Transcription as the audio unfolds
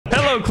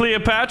Hello,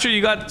 Cleopatra.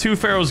 You got 2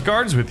 Pharaoh's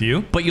guards with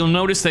you, but you'll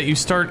notice that you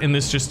start in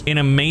this just an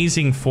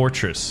amazing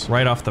fortress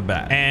right off the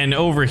bat. And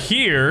over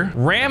here,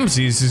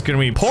 Ramses is going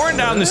to be pouring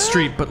down the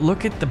street, but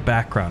look at the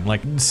background.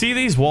 Like, see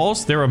these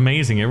walls? They're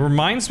amazing. It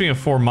reminds me of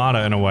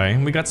Formata in a way.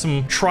 We got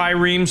some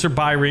triremes or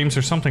biremes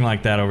or something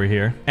like that over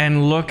here.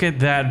 And look at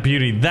that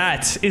beauty.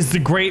 That is the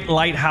great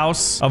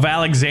lighthouse of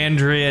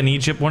Alexandria in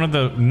Egypt, one of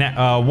the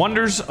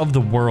wonders of the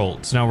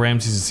world. So now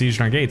Ramses is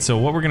sieging our gates. So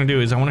what we're going to do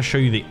is I want to show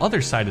you the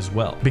other side as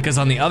well, because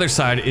on the other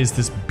side is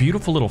this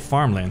beautiful little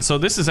farmland. So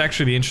this is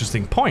actually the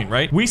interesting point,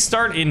 right? We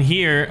start in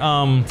here,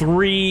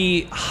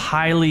 3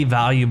 highly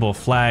valuable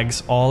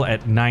flags, all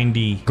at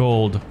 90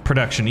 gold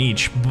production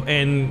each,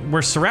 and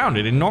we're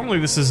surrounded. And normally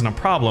this isn't a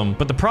problem,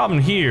 but the problem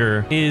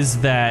here is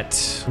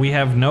that we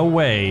have no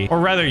way, or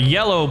rather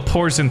yellow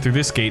pours in through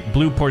this gate,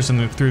 blue pours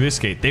in through this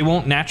gate. They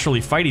won't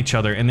naturally fight each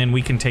other, and then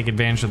we can take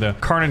advantage of the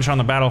carnage on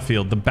the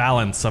battlefield, the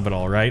balance of it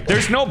all, right?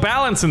 There's no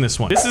balance in this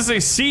one. This is a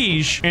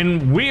siege,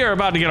 and we are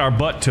about to get our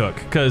butt took,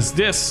 because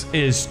this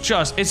is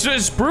just, it's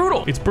just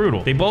brutal. It's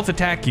brutal. They both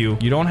attack you.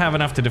 You don't have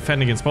enough to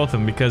defend against both of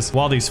them, because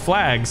while these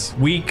flags,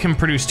 we can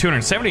produce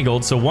 270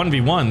 gold, so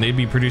 1v1, they'd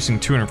be producing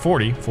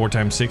 240, 4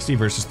 times 60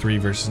 versus 3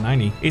 versus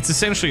 90. It's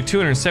essentially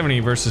 270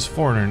 versus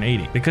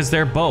 480, because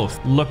they're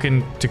both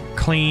looking to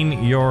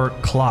clean your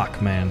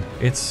clock, man.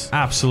 It's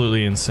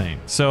absolutely insane.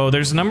 So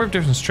there's a number of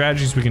different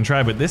strategies we can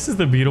try, but this is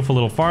the beautiful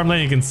little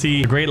farmland. You can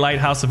see the great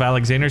lighthouse of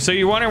Alexander. So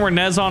you're wondering where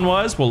Nezon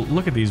was? Well,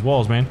 look at these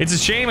walls, man. It's a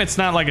shame it's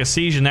not like a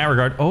siege in that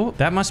regard. Oh,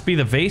 that must be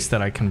the vase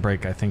that I can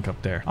break, I think,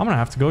 up there. I'm gonna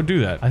have to go do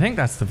that. I think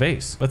that's the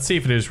vase. Let's see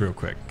if it is real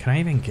quick. Can I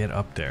even get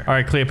up there? All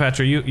right,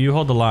 Cleopatra, you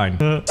hold the line.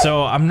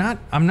 So I'm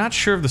not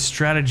sure of the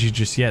strategy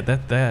just yet.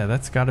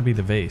 That's got to be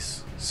the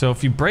vase. So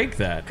if you break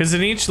that, because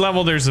in each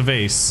level there's a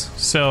vase,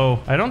 so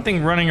I don't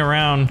think running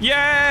around.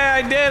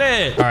 Yeah, I did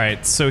it. All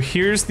right, so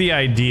here's the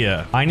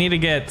idea. I need to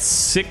get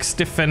 6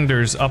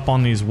 defenders up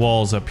on these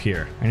walls up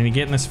here. I need to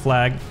get in this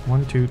flag.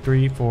 1, 2,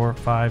 3, 4,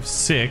 5,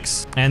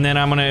 6, and then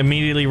I'm gonna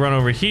immediately run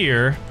over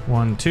here.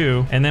 1,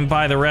 2, and then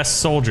buy the rest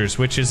soldiers,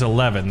 which is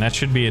 11. That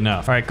should be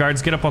enough. All right,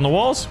 guards, get up on the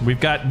walls.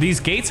 We've got these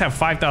gates have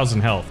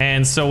 5,000 health,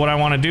 and so what I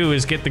want to do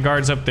is get the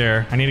guards up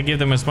there. I need to give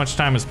them as much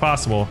time as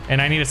possible,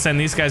 and I need to send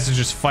these guys to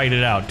just fight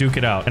it out, duke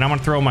it out. And I'm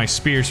gonna throw my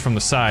spears from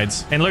the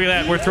sides. And look at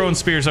that, we're throwing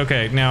spears.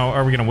 Okay, now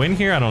are we gonna win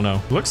here? I don't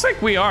know. Looks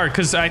like we are,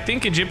 because I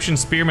think Egyptian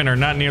spearmen are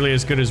not nearly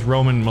as good as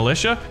Roman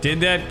militia.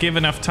 Did that give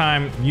enough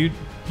time? You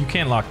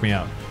can't lock me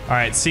out. All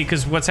right, see,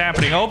 because what's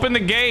happening, open the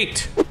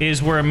gate,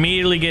 is we're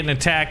immediately getting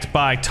attacked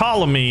by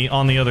Ptolemy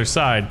on the other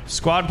side.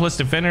 Squad plus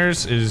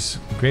defenders is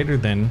greater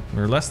than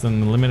or less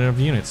than the limit of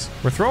units.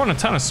 We're throwing a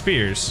ton of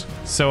spears,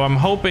 so I'm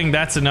hoping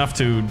that's enough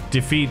to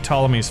defeat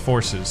Ptolemy's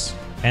forces.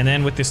 And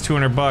then with this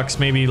 200 bucks,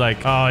 maybe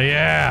like, oh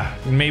yeah,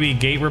 maybe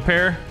gate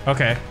repair.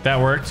 Okay, that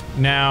worked.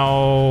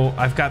 Now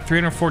I've got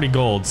 340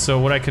 gold. So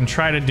what I can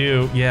try to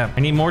do, yeah, I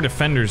need more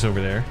defenders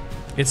over there.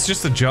 It's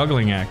just a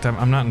juggling act.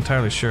 I'm not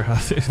entirely sure how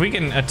this. We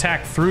can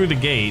attack through the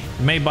gate.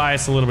 It may buy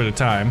us a little bit of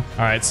time.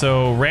 All right,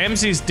 so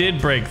Ramses did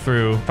break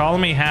through.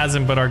 Ptolemy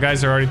hasn't, but our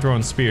guys are already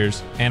throwing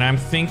spears. And I'm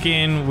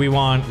thinking we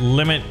want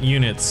limit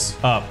units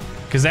up,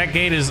 because that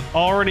gate is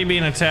already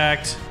being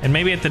attacked. And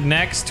maybe at the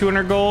next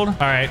 200 gold. All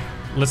right.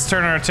 Let's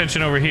turn our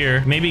attention over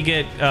here. Maybe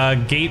get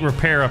gate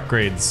repair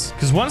upgrades.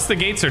 Because once the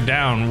gates are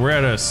down, we're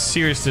at a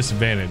serious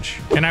disadvantage.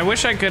 And I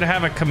wish I could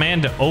have a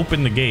command to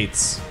open the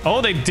gates.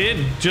 Oh, they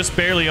did just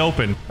barely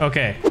open.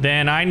 Okay,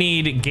 then I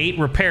need gate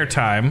repair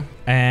time.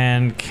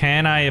 And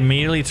can I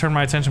immediately turn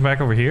my attention back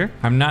over here?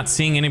 I'm not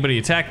seeing anybody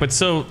attack, but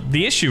so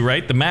the issue,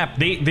 right? The map,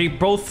 they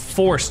both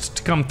forced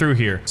to come through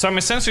here. So I'm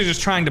essentially just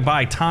trying to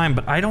buy time,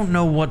 but I don't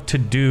know what to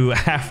do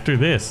after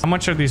this. How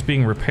much are these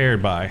being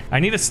repaired by? I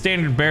need a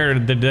standard bearer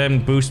to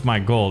then boost my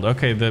gold.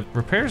 Okay, the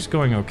repair's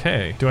going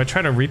okay. Do I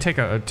try to retake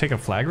take a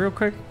flag real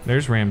quick?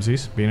 There's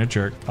Ramses being a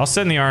jerk. I'll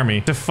send the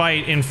army to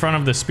fight in front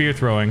of the spear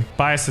throwing.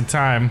 Buy us the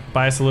time,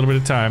 buy us a little bit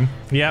of time.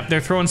 Yep,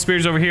 they're throwing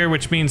spears over here,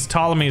 which means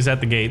Ptolemy's at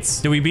the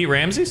gates. Do we beat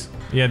Ramses?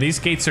 Yeah, these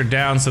gates are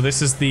down, so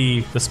this is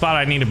the spot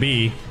I need to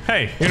be.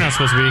 Hey, you're not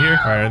supposed to be here.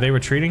 All right, are they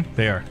retreating?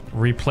 They are.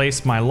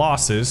 Replace my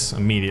losses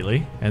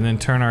immediately, and then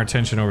turn our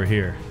attention over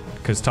here,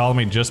 because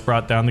Ptolemy just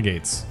brought down the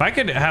gates. If I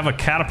could have a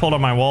catapult on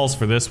my walls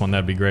for this one,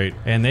 that'd be great.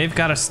 And they've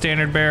got a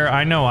standard bearer.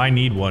 I know I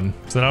need one,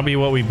 so that'll be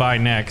what we buy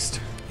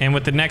next. And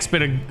with the next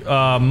bit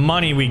of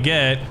money we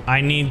get,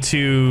 I need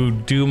to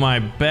do my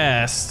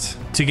best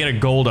to get a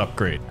gold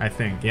upgrade, I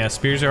think. Yeah,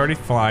 spears are already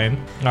flying.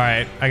 All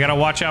right, I gotta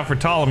watch out for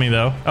Ptolemy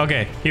though.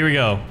 Okay, here we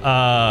go.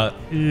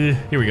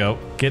 Here we go.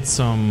 Get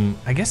some,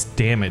 I guess,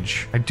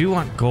 damage. I do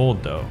want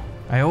gold though.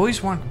 I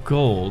always want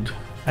gold.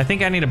 I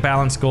think I need to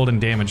balance gold and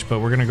damage, but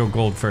we're gonna go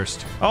gold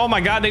first. Oh my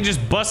god, they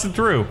just busted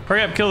through.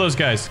 Hurry up, kill those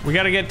guys. We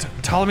gotta get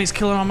Ptolemy's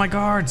killing all my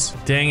guards.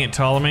 Dang it,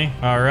 Ptolemy.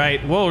 All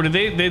right. Whoa, did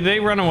they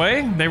run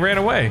away? They ran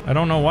away. I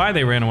don't know why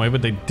they ran away,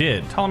 but they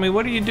did. Ptolemy,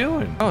 what are you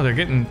doing? Oh, they're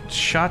getting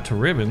shot to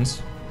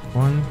ribbons.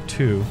 1,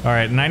 2. All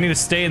right, and I need to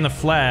stay in the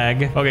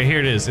flag. Okay, here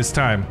it is. It's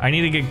time. I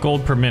need to get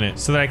gold per minute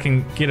so that I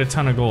can get a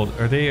ton of gold.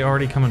 Are they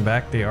already coming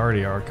back? They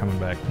already are coming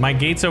back. My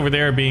gates over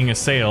there are being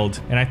assailed,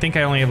 and I think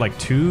I only have like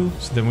 2,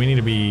 so then we need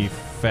to be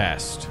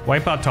fast.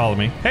 Wipe out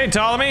Ptolemy. Hey,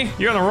 Ptolemy,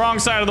 you're on the wrong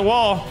side of the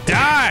wall.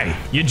 Die,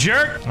 you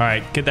jerk. All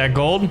right, get that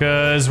gold,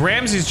 because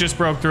Ramses just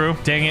broke through.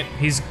 Dang it,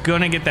 he's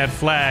gonna get that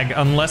flag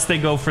unless they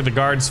go for the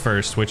guards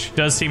first, which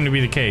does seem to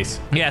be the case.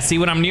 Yeah, see,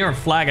 when I'm near a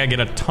flag, I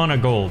get a ton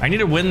of gold. I need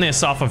to win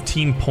this off of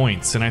team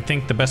points, and I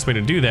think the best way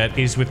to do that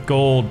is with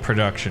gold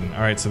production.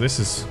 All right, so this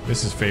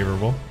is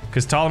favorable,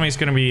 because Ptolemy's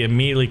going to be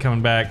immediately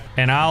coming back,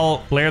 and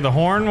I'll blare the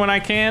horn when I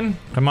can.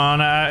 Come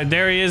on,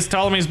 there he is.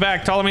 Ptolemy's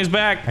back. Ptolemy's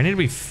back. I need to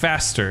be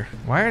faster.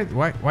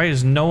 Why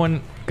is no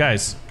one...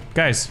 Guys,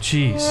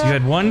 jeez, you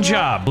had one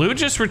job. Blue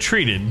just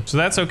retreated, so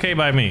that's okay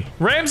by me.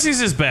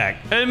 Ramses is back.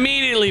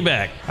 Immediately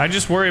back. I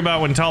just worry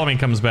about when Ptolemy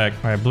comes back.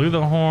 All right, blew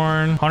the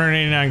horn.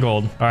 189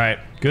 gold. All right.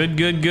 Good.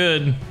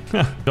 Do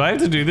I have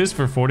to do this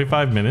for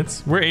 45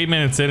 minutes? We're 8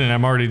 minutes in, and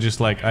I'm already just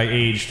like, I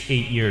aged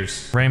 8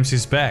 years.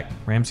 Ramses back.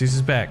 Ramses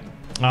is back.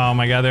 Oh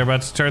my god, they're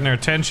about to turn their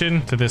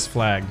attention to this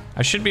flag.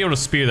 I should be able to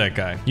spear that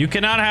guy. You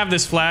cannot have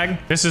this flag.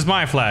 This is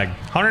my flag.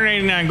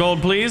 189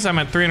 gold, please. I'm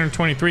at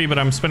 323, but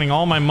I'm spending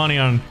all my money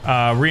on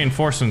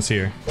reinforcements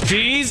here.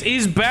 Jeez,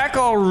 he's back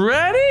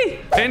already?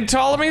 And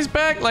Ptolemy's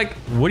back? Like,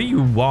 what do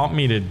you want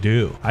me to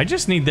do? I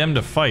just need them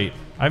to fight.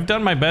 I've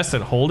done my best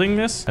at holding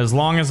this as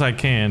long as I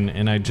can,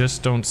 and I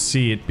just don't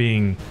see it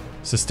being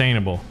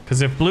sustainable.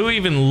 Because if blue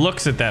even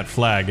looks at that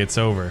flag, it's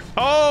over.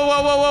 Oh,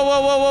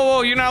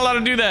 whoa. You're not allowed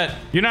to do that.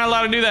 You're not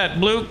allowed to do that.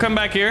 Blue, come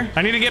back here.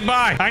 I need to get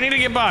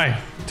by.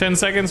 10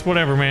 seconds,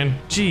 whatever, man.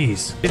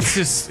 Jeez, it's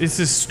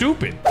just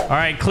stupid. All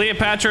right,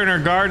 Cleopatra and her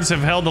guards have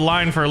held the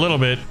line for a little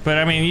bit, but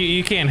I mean,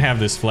 you can't have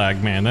this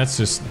flag, man.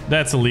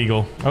 That's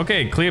illegal.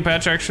 Okay,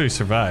 Cleopatra actually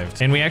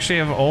survived, and we actually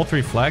have all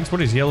 3 flags.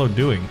 What is yellow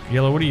doing?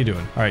 Yellow, what are you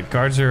doing? All right,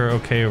 guards are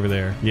okay over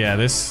there. Yeah,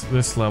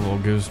 this level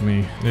gives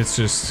me, it's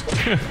just,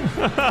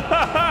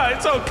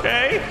 it's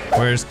okay.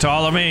 Where's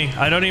Ptolemy?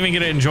 I don't even get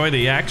to enjoy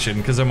the action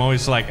because I'm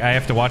always like, I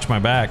have to watch my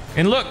back.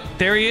 And look,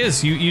 there he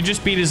is. You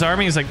just beat his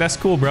army. He's like, that's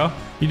cool, bro.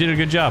 You did a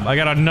good job. I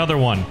got another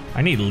one.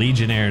 I need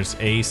legionnaires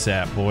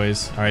ASAP,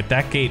 boys. All right,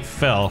 that gate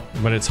fell,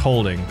 but it's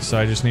holding. So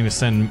I just need to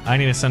send,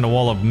 a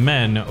wall of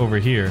men over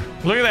here.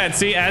 Look at that.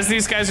 See, as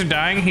these guys are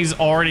dying, he's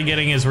already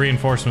getting his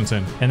reinforcements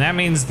in. And that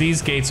means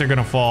these gates are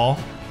gonna fall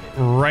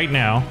right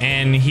now.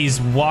 And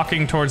he's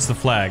walking towards the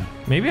flag.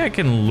 Maybe I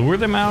can lure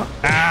them out.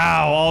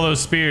 Ow, all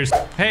those spears.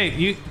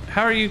 Hey,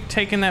 how are you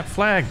taking that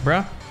flag,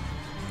 bruh?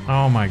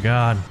 Oh my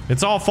God.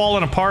 It's all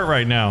falling apart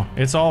right now.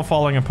 It's all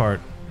falling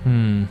apart.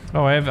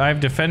 Oh, I have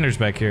defenders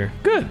back here.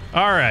 Good.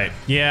 All right.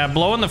 Yeah,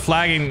 blowing the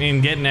flag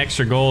and getting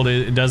extra gold,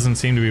 it doesn't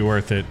seem to be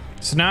worth it.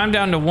 So now I'm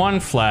down to 1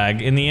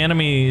 flag, and the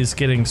enemy is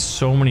getting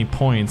so many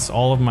points.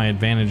 All of my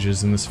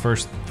advantages in this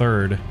first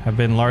third have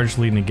been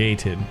largely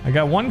negated. I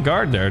got 1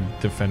 guard there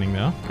defending,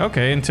 though.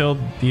 Okay, until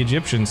the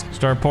Egyptians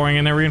start pouring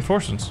in their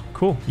reinforcements.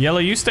 Cool. Yellow,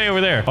 you stay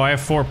over there. Oh, I have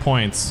 4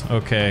 points.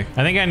 Okay.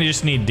 I think I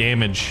just need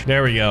damage.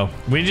 There we go.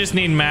 We just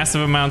need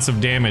massive amounts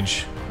of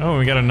damage. Oh,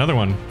 we got another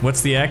one.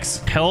 What's the X?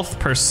 Health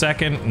per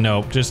second?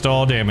 Nope, just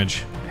all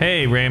damage.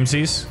 Hey,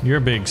 Ramses, you're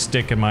a big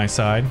stick in my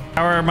side.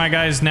 How are my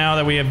guys now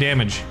that we have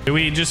damage? Do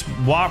we just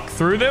walk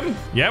through them?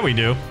 Yeah, we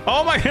do.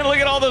 Oh my God, look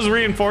at all those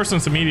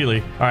reinforcements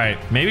immediately. All right,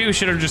 maybe we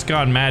should have just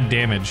gone mad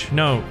damage.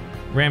 No,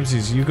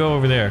 Ramses, you go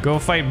over there. Go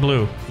fight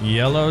blue.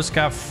 Yellow's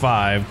got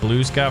 5,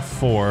 blue's got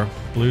 4.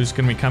 Blue's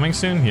gonna be coming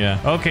soon?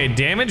 Yeah. Okay,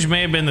 damage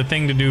may have been the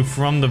thing to do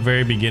from the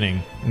very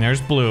beginning. And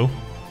there's blue,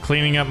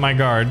 cleaning up my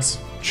guards.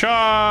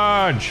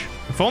 Charge!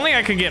 If only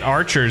I could get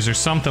archers or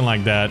something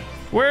like that.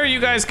 Where are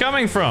you guys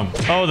coming from?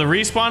 Oh, the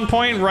respawn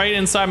point right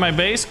inside my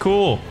base?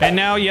 Cool. And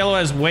now yellow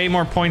has way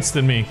more points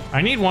than me.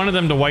 I need one of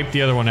them to wipe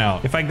the other one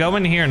out. If I go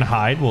in here and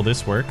hide, will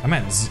this work? I'm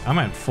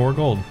at 4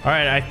 gold. All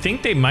right, I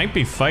think they might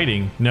be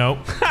fighting.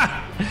 Nope.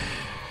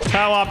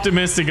 How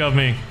optimistic of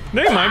me.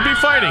 They might be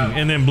fighting.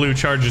 And then blue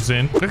charges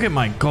in. Look at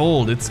my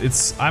gold.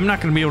 I'm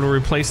not gonna be able to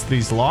replace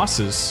these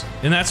losses.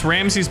 And that's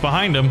Ramses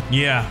behind him.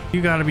 Yeah.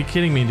 You gotta be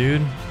kidding me,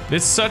 dude.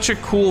 It's such a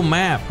cool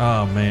map.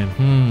 Oh,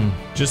 man.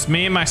 Just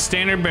me and my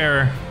standard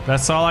bearer.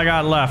 That's all I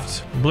got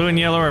left. Blue and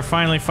yellow are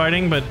finally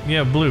fighting, but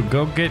yeah, blue,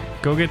 go get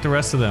the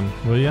rest of them,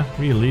 will you?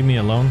 Will you leave me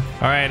alone?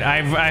 All right,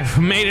 I've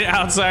made it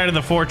outside of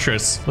the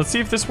fortress. Let's see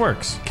if this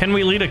works. Can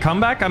we lead a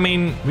comeback? I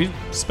mean, we've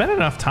spent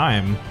enough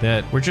time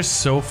that we're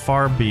just so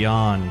far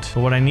beyond.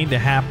 But what I need to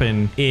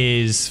happen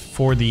is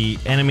for the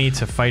enemy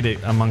to fight it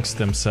amongst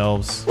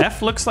themselves.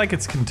 F looks like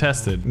it's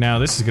contested. Now,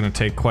 this is gonna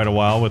take quite a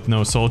while with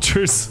no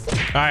soldiers.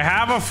 I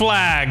have a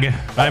flag.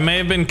 I may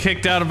have been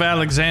kicked out of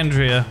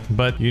Alexandria,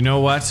 but you know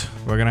what?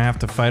 We're gonna have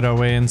to fight our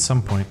way in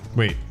some point.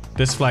 Wait,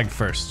 This flag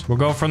first. We'll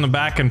go from the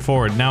back and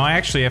forward. Now I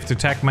actually have to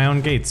attack my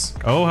own gates.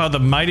 Oh, how the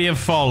mighty have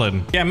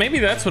fallen. Yeah, maybe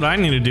that's what I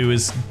need to do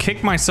is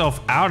kick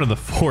myself out of the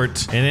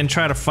fort and then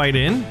try to fight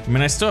in. I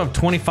mean, I still have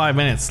 25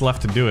 minutes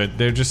left to do it.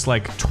 They're just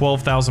like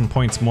 12,000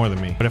 points more than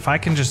me. But if I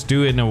can just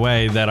do it in a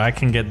way that I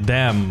can get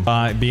them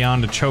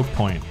beyond a choke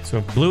point. So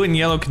if blue and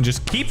yellow can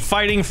just keep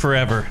fighting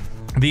forever.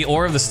 The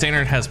ore of the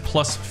standard has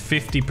plus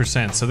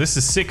 50%. So this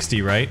is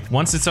 60, right?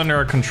 Once it's under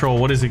our control,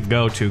 what does it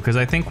go to? Because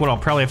I think what I'll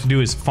probably have to do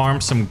is farm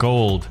some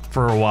gold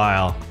for a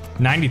while.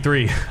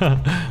 93.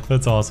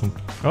 That's awesome.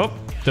 Oh,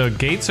 the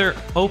gates are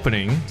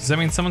opening. Does that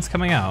mean someone's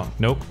coming out?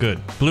 Nope, good.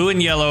 Blue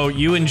and yellow,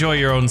 you enjoy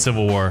your own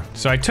civil war.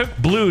 So I took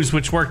blues,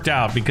 which worked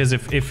out because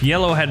if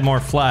yellow had more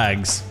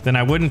flags, then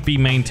I wouldn't be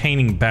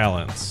maintaining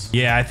balance.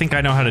 Yeah, I think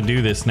I know how to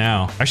do this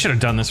now. I should have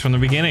done this from the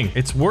beginning.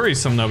 It's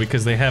worrisome though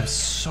because they have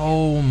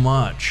so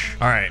much.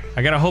 All right,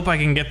 I gotta hope I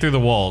can get through the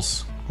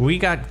walls. We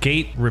got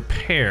gate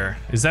repair.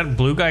 Is that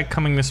blue guy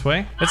coming this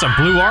way? That's a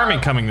blue army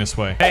coming this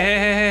way.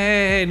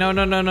 Hey, no.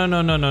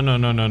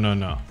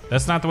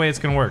 That's not the way it's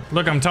gonna work.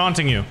 Look, I'm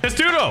taunting you.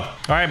 Testudo! All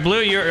right,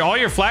 blue, all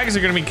your flags are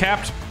gonna be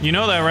capped. You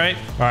know that, right?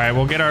 All right,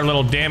 we'll get our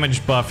little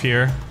damage buff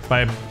here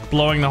by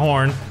blowing the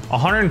horn.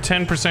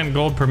 110%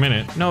 gold per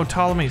minute. No,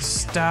 Ptolemy,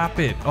 stop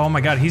it. Oh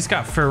my God, he's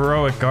got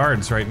heroic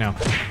guards right now.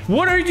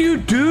 What are you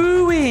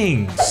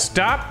doing?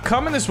 Stop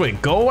coming this way.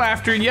 Go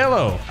after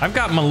yellow. I've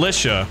got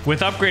militia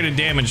with upgraded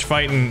damage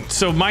fighting.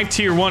 So my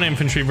tier 1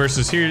 infantry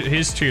versus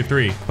his tier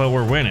 3, but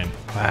we're winning.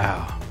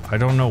 Wow. I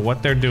don't know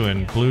what they're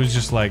doing. Blue's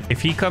just like,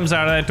 if he comes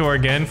out of that door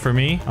again for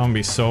me, I'm gonna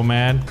be so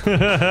mad.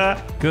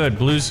 Good,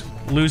 Blue's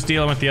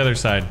dealing with the other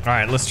side. All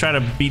right, let's try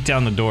to beat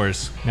down the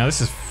doors. Now this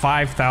is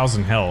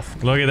 5,000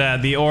 health. Look at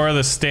that, the aura of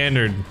the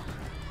standard.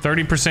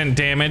 30%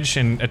 damage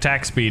and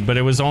attack speed, but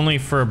it was only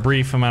for a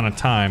brief amount of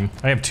time.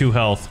 I have 2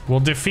 health. We'll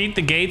defeat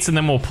the gates and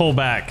then we'll pull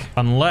back.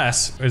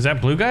 Unless, is that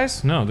blue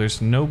guys? No,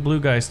 there's no blue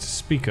guys to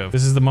speak of.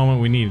 This is the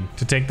moment we need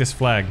to take this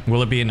flag.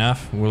 Will it be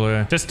enough?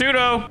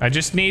 Testudo! I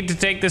just need to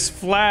take this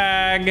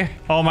flag.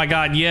 Oh my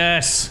God,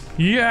 yes.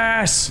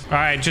 Yes! All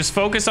right, just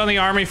focus on the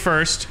army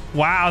first.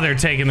 Wow, they're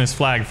taking this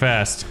flag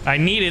fast. I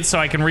need it so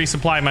I can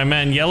resupply my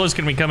men. Yellow's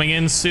gonna be coming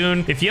in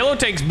soon. If yellow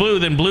takes blue,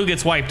 then blue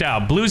gets wiped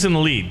out. Blue's in the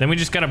lead. Then we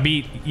just gotta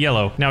beat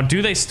yellow. Now,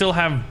 do they still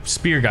have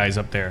spear guys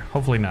up there?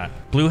 Hopefully not.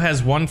 Blue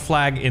has 1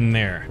 flag in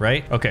there,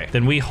 right? Okay,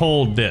 then we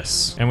hold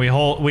this. And we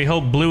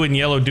hope blue and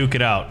yellow duke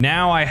it out.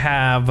 Now I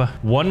have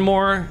 1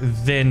 more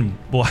than...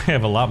 Well, I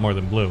have a lot more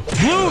than blue.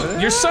 Blue,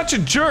 you're such a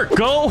jerk.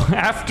 Go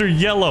after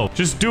yellow.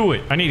 Just do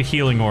it. I need a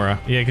healing aura.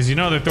 Yeah, because you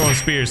know they're throwing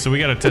spears, so we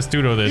gotta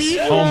testudo this.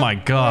 Oh my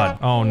God.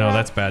 Oh no,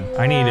 that's bad.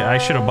 I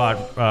should have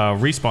bought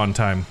respawn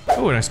time.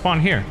 Oh, and I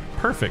spawn here.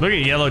 Perfect. Look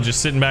at yellow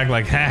just sitting back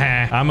like,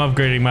 haha, I'm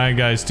upgrading my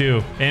guys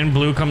too. And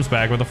blue comes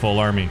back with a full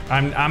army.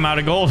 I'm out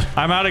of gold.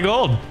 I'm out of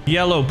gold.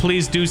 Yellow,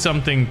 please do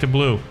something to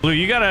blue. Blue,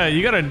 you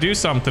gotta do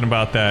something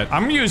about that.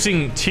 I'm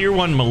using tier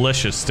 1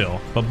 militia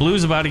still, but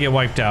blue's about to get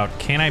wiped out.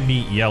 Can I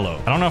beat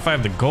yellow? I don't know if I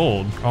have the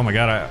gold. Oh my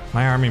God,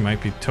 my army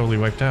might be totally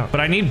wiped out.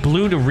 But I need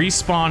blue to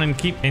respawn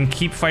and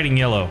keep fighting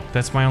yellow.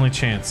 That's my only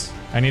chance.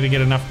 I need to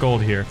get enough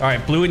gold here. All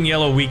right, blue and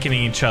yellow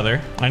weakening each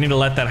other. I need to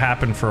let that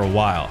happen for a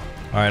while.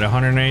 All right,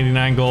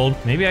 189 gold.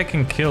 Maybe I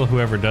can kill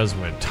whoever does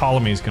win.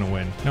 Ptolemy's gonna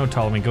win. No,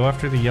 Ptolemy, go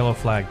after the yellow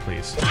flag,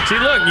 please. See,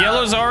 look,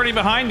 yellow's already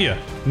behind you.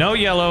 No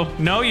yellow,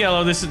 no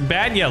yellow. This is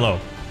bad yellow.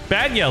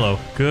 Bad yellow.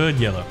 Good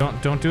yellow.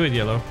 Don't do it,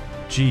 yellow.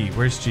 G,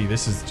 where's G?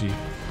 This is G.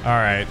 All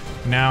right,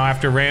 now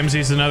after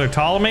Ramses, another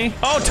Ptolemy.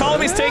 Oh,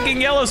 Ptolemy's taking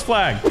yellow's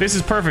flag. This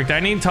is perfect. I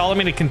need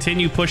Ptolemy to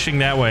continue pushing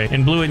that way,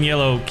 and blue and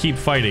yellow keep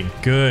fighting.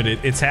 Good,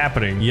 it's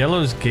happening.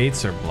 Yellow's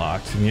gates are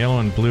blocked, and yellow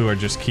and blue are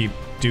just keep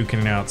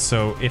duking it out.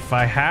 So if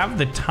I have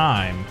the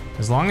time,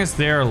 as long as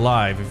they're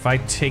alive, if I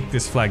take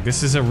this flag,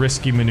 this is a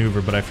risky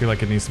maneuver, but I feel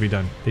like it needs to be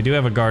done. They do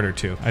have a guard or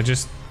 2. I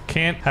just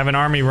can't have an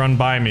army run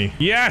by me.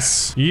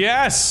 Yes!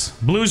 Yes!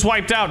 Blue's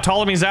wiped out.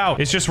 Ptolemy's out.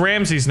 It's just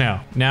Ramses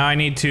now. Now I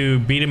need to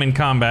beat him in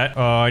combat.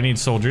 Oh, I need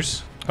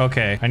soldiers.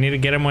 Okay, I need to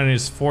get him when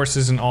his force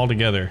isn't all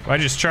together. I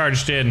just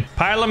charged in.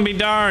 Pylum be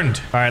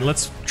darned. All right,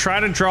 let's try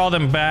to draw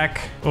them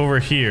back over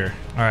here.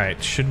 All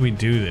right, should we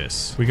do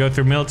this? We go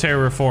through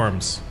military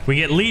reforms. We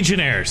get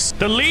legionnaires.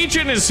 The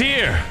legion is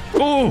here.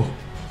 Ooh.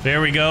 There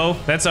we go.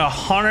 That's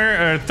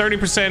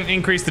 30%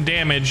 increase the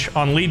damage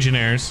on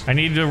legionnaires. I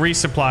need to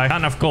resupply. Not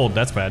enough gold.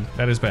 That's bad.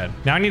 That is bad.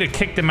 Now I need to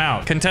kick them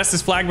out. Contest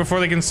this flag before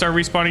they can start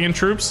respawning in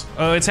troops.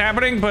 It's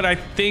happening, but I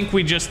think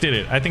we just did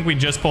it. I think we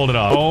just pulled it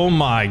off. Oh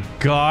my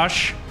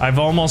gosh. I've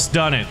almost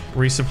done it.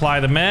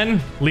 Resupply the men.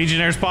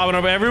 Legionnaires popping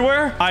up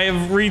everywhere. I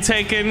have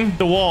retaken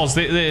the walls.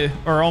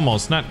 Or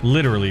almost. Not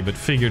literally, but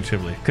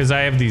figuratively. Because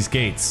I have these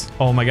gates.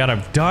 Oh my God,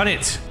 I've done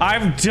it.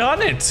 I've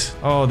done it.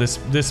 Oh,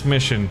 this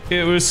mission.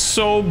 It was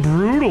so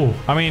brutal.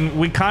 I mean,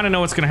 we kind of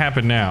know what's gonna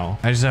happen now.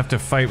 I just have to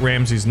fight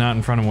Ramses not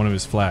in front of one of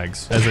his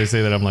flags. As I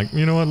say that, I'm like,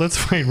 you know what? Let's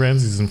fight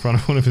Ramses in front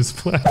of one of his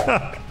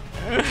flags.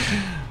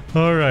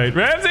 All right,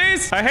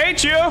 Ramses, I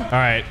hate you. All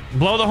right,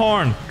 blow the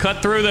horn.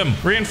 Cut through them.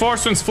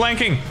 Reinforcements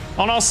flanking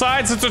on all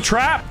sides. It's a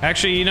trap.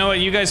 Actually, you know what?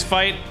 You guys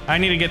fight. I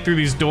need to get through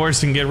these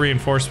doors and get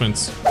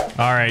reinforcements.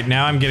 All right,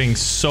 now I'm getting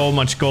so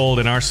much gold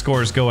and our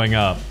score is going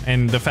up.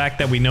 And the fact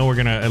that we know we're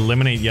gonna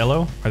eliminate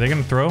yellow. Are they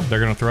gonna throw? They're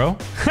gonna throw?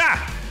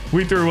 Ha!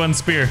 We threw one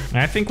spear. And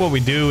I think what we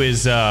do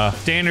is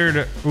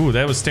standard. Ooh,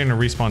 that was standard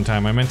respawn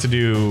time. I meant to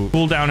do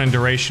cooldown and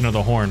duration of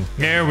the horn.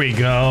 There we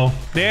go.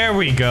 There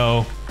we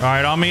go. All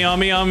right, on me, on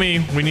me, on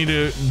me. We need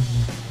to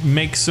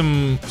make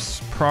some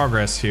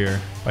progress here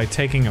by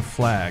taking a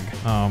flag.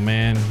 Oh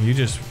man, you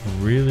just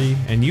really,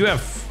 and you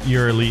have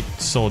your elite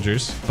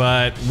soldiers,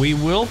 but we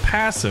will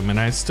pass them, and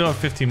I still have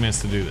 15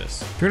 minutes to do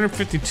this.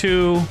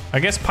 352. I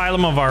guess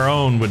pylum of our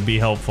own would be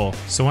helpful.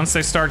 So once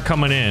they start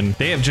coming in,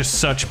 they have just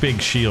such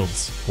big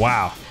shields.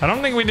 Wow. I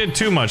don't think we did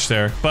too much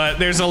there, but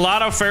there's a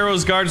lot of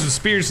Pharaoh's guards with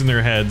spears in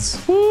their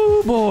heads.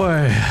 Ooh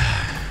boy.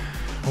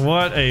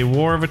 What a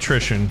war of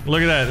attrition.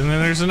 Look at that. And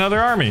then there's another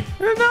army.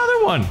 There's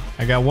another one.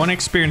 I got 1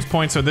 experience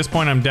point, so at this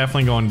point I'm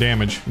definitely going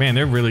damage. Man,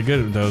 they're really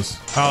good at those.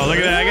 Oh, look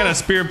at that. I got a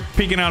spear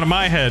peeking out of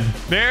my head.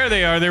 There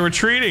they are. They're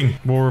retreating.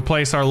 We'll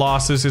replace our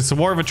losses. It's a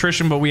war of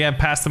attrition, but we have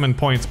passed them in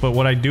points. But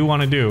what I do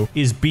want to do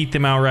is beat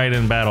them outright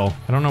in battle.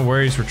 I don't know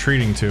where he's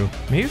retreating to.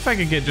 Maybe if I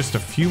could get just a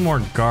few more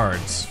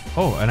guards.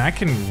 Oh, and I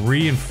can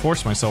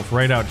reinforce myself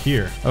right out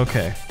here.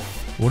 Okay.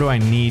 What do I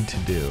need to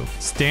do?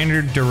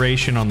 Standard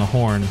duration on the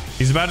horn.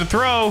 He's about to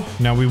throw.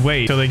 Now we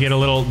wait till they get a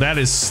little. That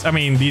is, I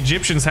mean, the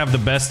Egyptians have the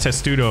best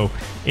testudo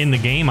in the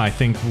game, I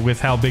think, with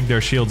how big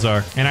their shields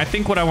are. And I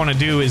think what I want to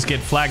do is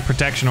get flag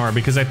protection aura,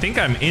 because I think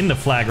I'm in the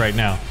flag right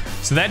now.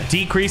 So that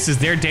decreases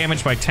their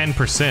damage by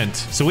 10%.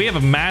 So we have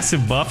a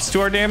massive buffs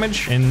to our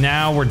damage, and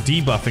now we're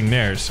debuffing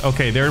theirs.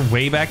 Okay, they're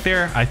way back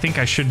there. I think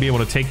I should be able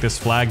to take this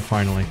flag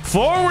finally.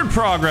 Forward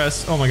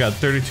progress. Oh my god,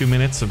 32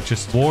 minutes of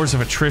just wars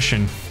of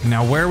attrition.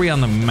 Now, where are we on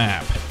the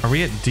map? Are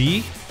we at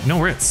D? No,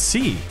 we're at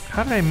C.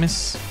 How did I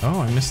miss?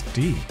 Oh, I missed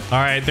D. All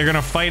right, they're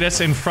gonna fight us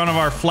in front of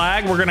our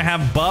flag. We're gonna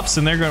have buffs,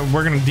 and we're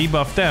gonna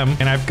debuff them.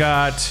 And I've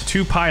got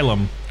 2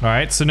 pylum. All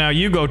right, so now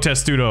you go,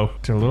 Testudo.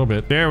 A little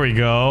bit. There we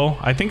go.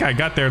 I think I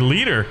got their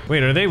leader.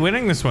 Wait, are they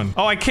winning this one?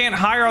 Oh, I can't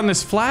hire on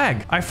this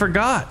flag. I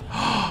forgot.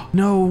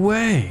 No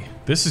way.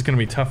 This is gonna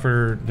be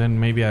tougher than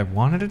maybe I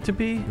wanted it to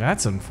be.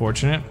 That's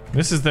unfortunate.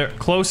 This is the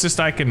closest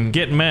I can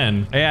get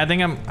men. Yeah, I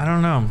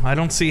don't know. I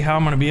don't see how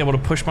I'm gonna be able to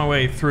push my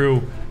way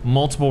through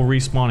multiple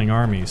respawning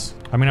armies.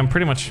 I mean, I'm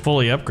pretty much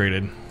fully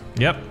upgraded.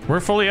 Yep, we're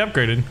fully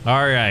upgraded.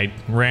 All right,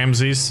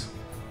 Ramses.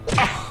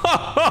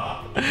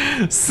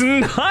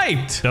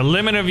 Sniped! The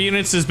limit of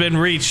units has been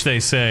reached,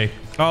 they say.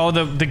 Oh,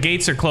 the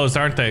gates are closed,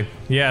 aren't they?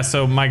 Yeah,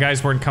 so my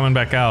guys weren't coming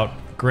back out.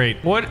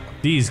 Great. What?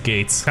 These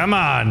gates. Come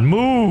on,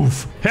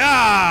 move!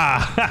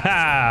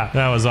 Ha!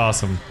 That was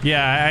awesome.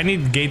 Yeah, I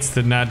need gates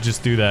to not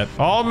just do that.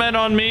 All men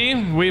on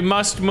me. We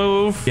must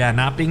move. Yeah,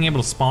 not being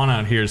able to spawn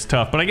out here is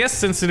tough. But I guess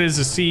since it is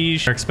a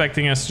siege, they're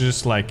expecting us to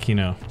just like, you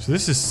know. So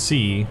this is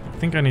C. I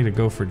think I need to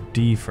go for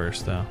D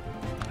first, though.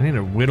 I need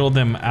to whittle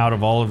them out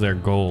of all of their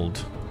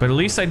gold. But at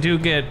least I do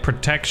get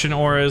protection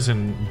auras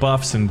and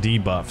buffs and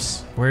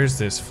debuffs. Where's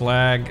this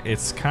flag?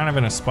 It's kind of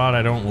in a spot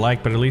I don't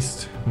like, but at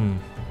least...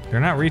 They're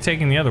not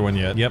retaking the other one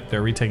yet. Yep,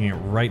 they're retaking it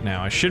right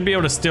now. I should be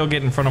able to still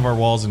get in front of our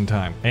walls in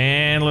time.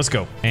 And let's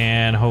go.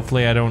 And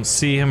hopefully I don't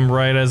see him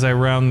right as I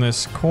round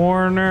this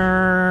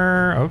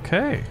corner.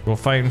 Okay. We'll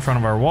fight in front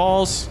of our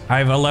walls. I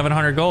have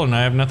 1,100 gold and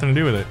I have nothing to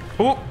do with it.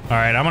 Ooh. All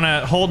right, I'm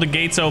gonna hold the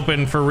gates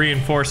open for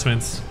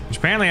reinforcements, which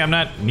apparently I'm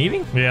not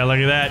needing. Yeah, look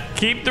at that.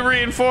 Keep the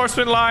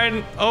reinforcement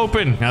line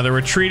open. Now they're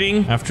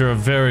retreating after a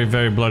very,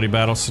 very bloody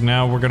battle. So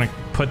now we're gonna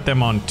put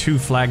them on 2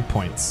 flag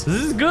points.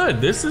 This is good.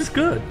 This is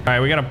good. All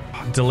right, we gotta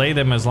delay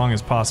them as long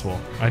as possible.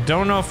 I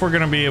don't know if we're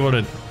gonna be able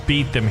to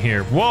beat them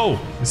here. Whoa,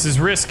 this is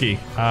risky.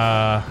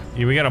 Yeah,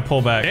 we gotta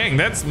pull back. Dang,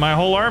 that's my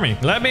whole army.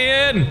 Let me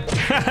in.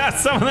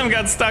 Some of them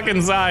got stuck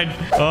inside.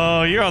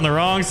 Oh, you're on the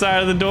wrong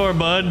side of the door,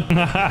 bud.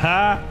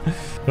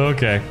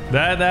 Okay,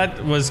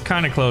 that was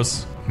kind of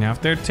close. Now,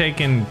 if they're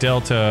taking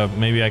Delta,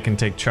 maybe I can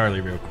take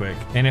Charlie real quick.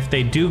 And if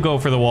they do go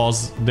for the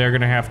walls, they're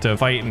gonna have to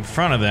fight in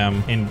front of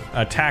them and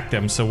attack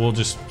them, so we'll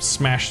just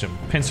smash them,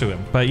 pincer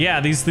them. But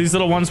yeah, these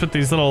little ones with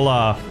these little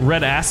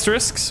red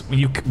asterisks,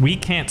 we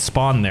can't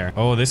spawn there.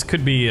 Oh, this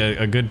could be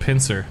a good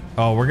pincer.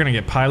 Oh, we're gonna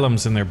get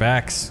pylums in their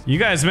backs. You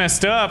guys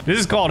messed up. This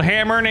is called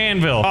hammer and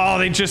anvil. Oh,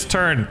 they just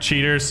turned,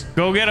 cheaters.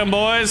 Go get them,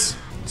 boys.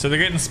 So they're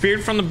getting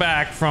speared from the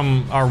back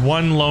from our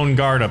 1 lone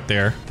guard up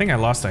there. I think I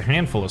lost a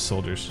handful of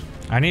soldiers.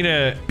 I need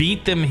to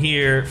beat them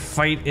here,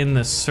 fight in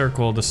the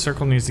circle. The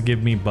circle needs to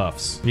give me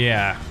buffs.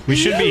 Yeah, we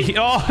should be.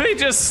 Oh, he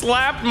just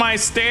slapped my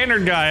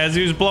standard guy as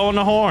he was blowing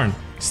the horn.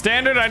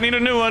 Standard, I need a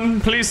new one.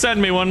 Please send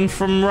me one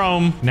from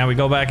Rome. Now we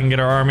go back and get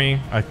our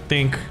army. I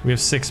think we have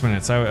 6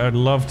 minutes. I'd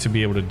love to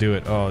be able to do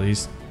it. Oh,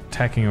 he's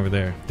attacking over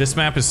there. This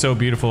map is so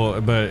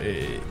beautiful, but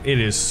it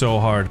is so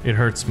hard. It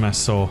hurts my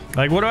soul.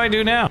 Like, what do I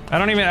do now?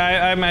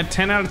 I'm at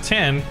 10 out of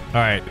 10. All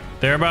right,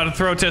 they're about to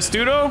throw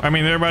Testudo. I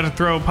mean, they're about to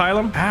throw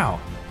Pylum. Ow.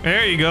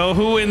 There you go.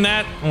 Who in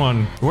that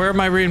one? Where are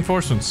my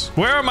reinforcements?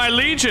 Where are my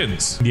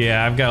legions?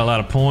 Yeah, I've got a lot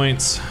of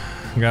points.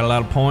 Got a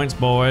lot of points,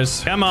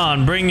 boys. Come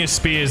on, bring your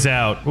spears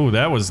out. Ooh,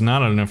 that was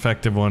not an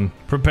effective one.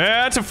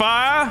 Prepare to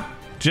fire.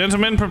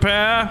 Gentlemen,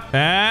 prepare.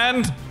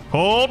 And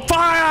hold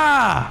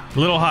fire.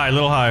 Little high,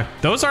 little high.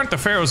 Those aren't the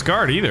Pharaoh's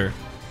Guard either.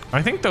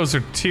 I think those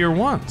are tier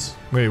 1s.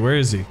 Wait, where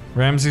is he?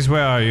 Ramses,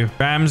 where are you?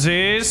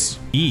 Ramses.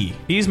 E.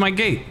 E's my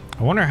gate.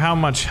 I wonder how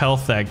much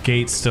health that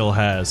gate still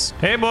has.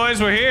 Hey,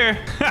 boys, we're here.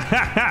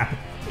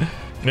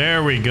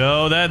 There we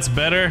go. That's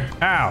better.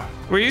 Ow.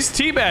 He's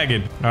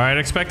teabagging. All right,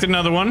 expect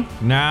another one.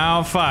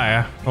 Now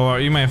fire.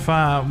 Or you may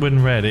fire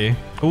when ready.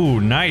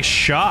 Ooh, nice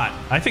shot.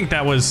 I think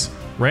that was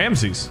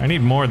Ramses. I need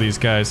more of these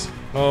guys.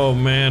 Oh,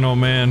 man. Oh,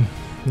 man.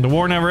 The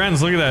war never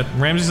ends. Look at that.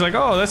 Ramses like,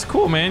 oh, that's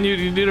cool, man.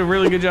 You did a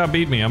really good job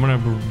beating me. I'm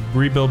gonna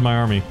rebuild my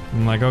army.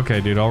 I'm like,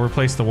 okay, dude, I'll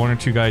replace the 1 or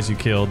 2 guys you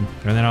killed.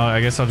 And then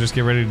I guess I'll just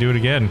get ready to do it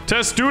again.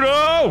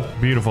 Testudo!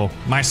 Beautiful.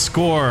 My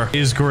score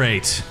is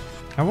great.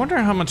 I wonder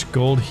how much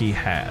gold he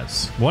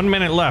has. 1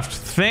 minute left.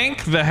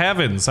 Thank the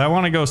heavens. I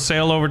want to go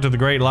sail over to the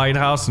Great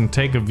Lighthouse and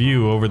take a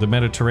view over the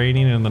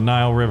Mediterranean and the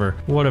Nile River.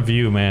 What a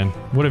view, man.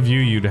 What a view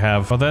you'd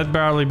have. Well, that'd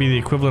probably be the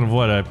equivalent of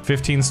what, a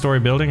 15-story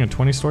building, a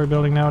 20-story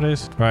building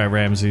nowadays? All right,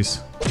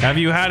 Ramses. Have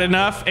you had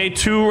enough?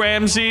 A2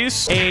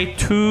 Ramses?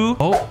 A2?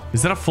 Oh,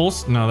 is that a full?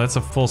 No, that's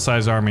a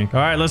full-size army. All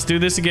right, let's do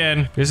this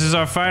again. This is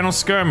our final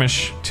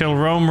skirmish till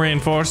Rome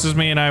reinforces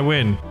me and I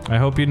win. I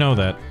hope you know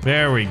that.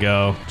 There we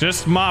go.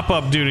 Just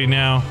mop-up duty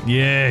now.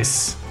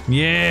 Yes.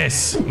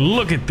 Yes.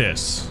 Look at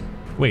this.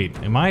 Wait,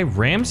 am I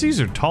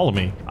Ramses or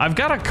Ptolemy? I've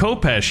got a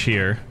Kopesh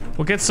here.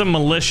 We'll get some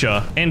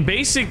militia. And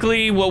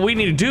basically, what we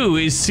need to do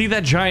is see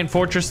that giant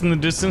fortress in the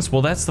distance.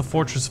 Well, that's the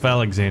Fortress of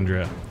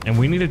Alexandria. And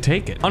we need to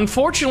take it.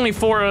 Unfortunately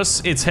for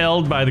us, it's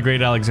held by the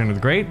great Alexander the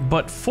Great.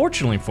 But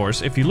fortunately for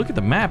us, if you look at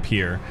the map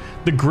here,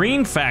 the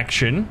green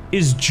faction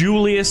is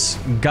Julius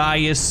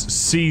Gaius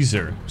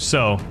Caesar.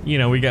 So, you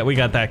know, we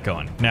got that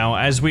going. Now,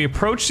 as we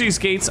approach these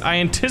gates, I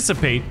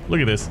anticipate, look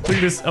at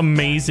this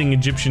amazing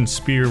Egyptian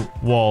spear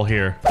wall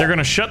here. They're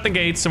gonna shut the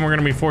gates and we're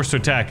gonna be forced to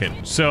attack it.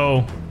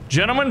 So,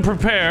 gentlemen,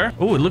 prepare.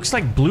 Oh, it looks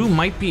like blue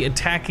might be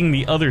attacking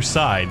the other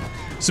side.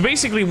 So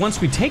basically,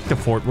 once we take the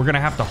fort, we're gonna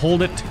have to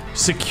hold it,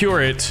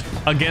 secure it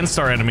against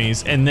our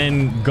enemies, and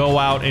then go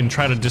out and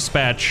try to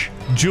dispatch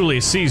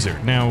Julius Caesar.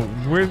 Now,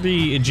 we're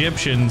the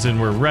Egyptians and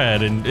we're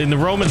red, and the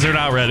Romans are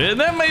not red. And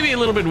that may be a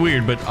little bit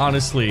weird, but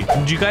honestly,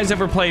 did you guys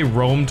ever play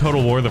Rome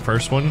Total War, the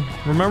first one?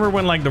 Remember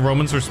when, like, the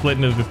Romans were split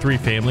into the 3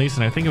 families,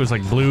 and I think it was,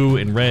 like, blue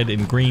and red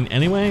and green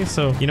anyway?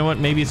 So, you know what?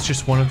 Maybe it's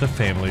just one of the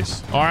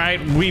families. All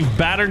right, we've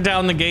battered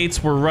down the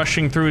gates. We're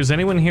rushing through. Is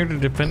anyone here to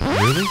defend?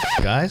 Really?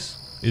 Guys?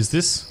 Is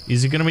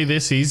it gonna be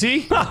this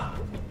easy?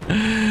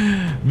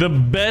 The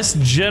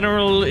best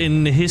general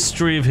in the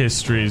history of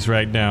histories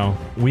right now.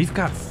 We've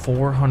got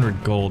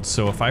 400 gold,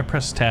 so if I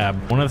press tab,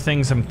 one of the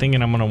things I'm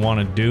thinking I'm gonna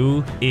wanna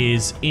do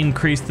is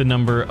increase the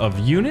number of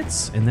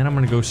units, and then I'm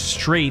gonna go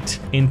straight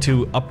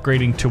into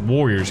upgrading to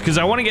warriors, because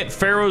I wanna get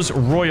Pharaoh's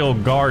Royal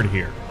Guard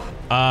here.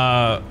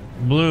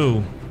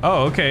 Blue.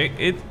 Oh,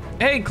 okay.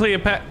 Hey,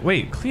 Cleopatra.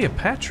 Wait,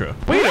 Cleopatra?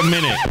 Wait a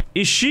minute.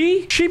 Is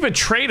she? She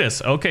betrayed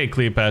us. Okay,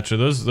 Cleopatra.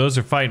 Those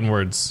are fighting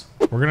words.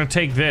 We're gonna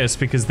take this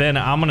because then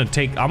I'm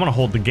gonna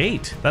hold the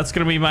gate. That's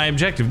gonna be my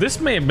objective.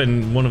 This may have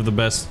been one of the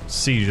best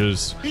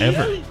sieges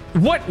ever.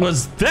 What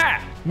was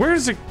that? Where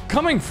is it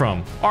coming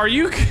from? Are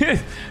you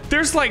kidding?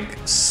 There's like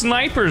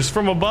snipers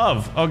from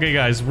above. Okay,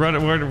 guys, run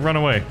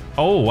away.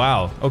 Oh,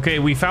 wow. Okay,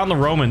 we found the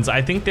Romans.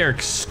 I think they're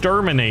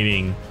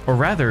exterminating, or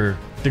rather,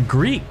 the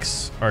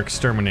Greeks are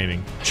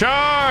exterminating.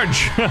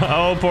 Charge!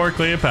 Oh, poor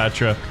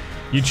Cleopatra.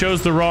 You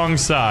chose the wrong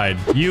side.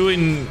 You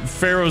and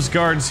Pharaoh's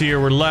guards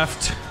here were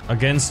left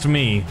against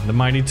me, the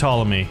mighty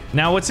Ptolemy.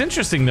 Now, what's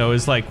interesting though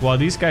is like, while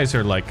these guys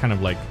are like kind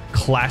of like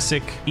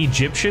classic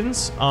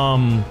Egyptians,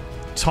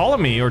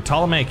 Ptolemy or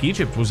Ptolemaic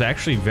Egypt was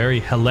actually very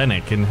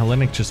Hellenic, and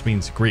Hellenic just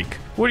means Greek.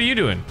 What are you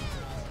doing?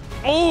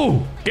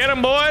 Oh, get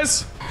him,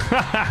 boys!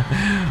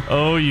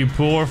 Oh, you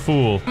poor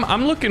fool.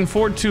 I'm looking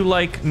forward to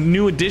like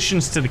new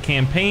additions to the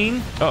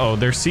campaign. Uh-oh,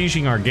 they're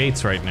sieging our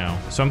gates right now.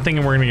 So I'm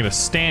thinking we're gonna get a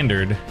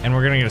standard, and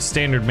we're gonna get a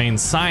standard main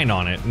sign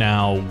on it.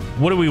 Now,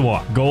 what do we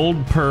want?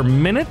 Gold per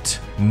minute?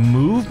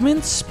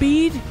 Movement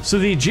speed? So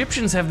the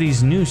Egyptians have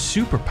these new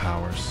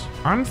superpowers.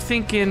 I'm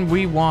thinking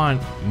we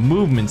want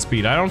movement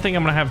speed. I don't think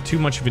I'm gonna have too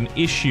much of an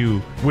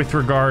issue with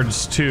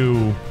regards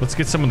to... Let's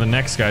get some of the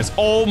next guys.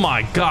 Oh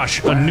my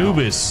gosh, wow.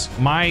 Anubis.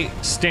 My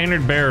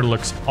standard bearer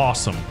looks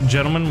awesome.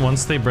 Gentlemen,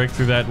 once they break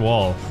through that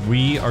wall,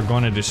 we are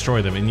going to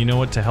destroy them. And you know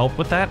what, to help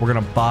with that, we're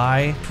gonna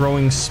buy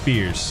throwing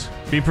spears.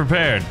 Be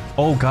prepared.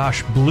 Oh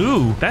gosh,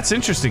 blue. That's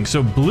interesting.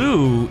 So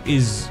blue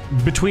is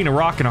between a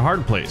rock and a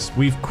hard place.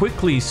 We've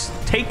quickly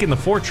taken the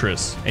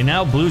fortress, and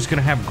now blue's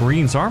gonna have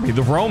green's army.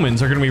 The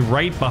Romans are gonna be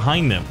right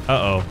behind them.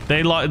 Uh-oh.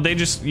 They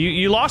just,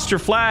 you lost your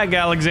flag,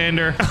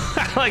 Alexander.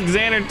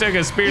 Alexander took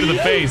a spear to the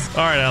face.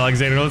 All right,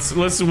 Alexander, let's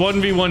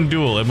 1v1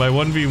 duel. And by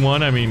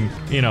 1v1, I mean,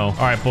 you know. All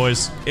right,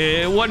 boys.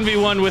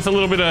 1v1 with a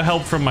little bit of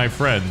help from my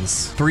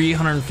friends.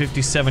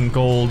 357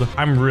 gold.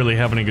 I'm really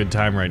having a good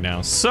time right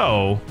now.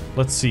 So,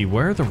 let's see.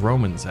 Where are the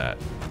Romans at?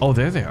 Oh,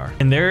 there they are.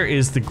 And there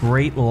is the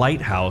great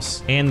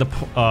lighthouse and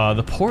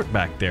the port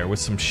back there with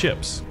some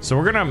ships. So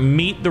we're gonna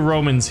meet the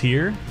Romans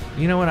here.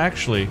 You know what,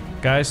 actually,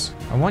 guys,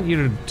 I want you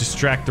to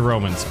distract the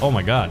Romans. Oh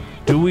my God.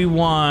 Do we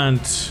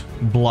want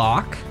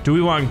block? Do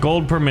we want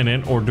gold per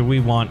minute, or do we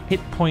want hit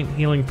point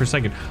healing per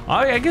second?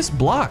 I guess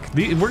block.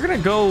 We're gonna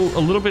go a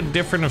little bit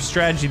different of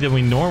strategy than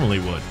we normally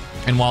would.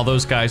 And while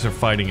those guys are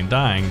fighting and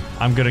dying,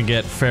 I'm gonna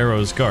get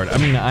Pharaoh's Guard. I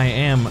mean, I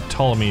am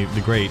Ptolemy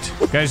the Great.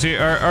 Guys,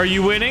 are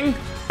you winning?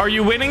 Are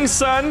you winning,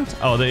 son?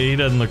 Oh, he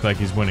doesn't look like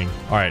he's winning.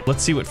 All right,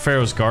 let's see what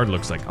Pharaoh's Guard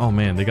looks like. Oh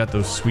man, they got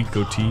those sweet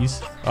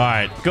goatees. All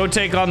right, go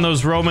take on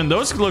those Roman.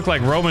 Those look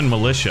like Roman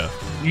militia.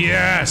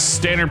 Yes,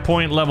 standard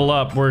point level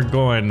up. We're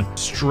going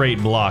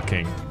straight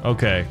blocking.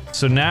 Okay,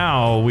 so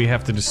now we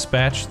have to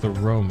dispatch the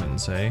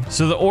Romans, eh?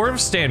 So the Ore of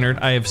Standard,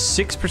 I have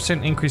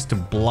 6% increase to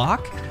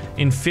block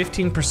and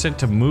 15%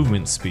 to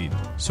movement speed.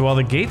 So while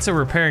the gates are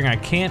repairing, I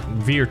can't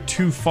veer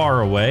too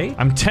far away.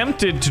 I'm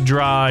tempted to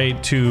try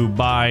to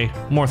buy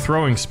more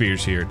throwing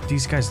spears here.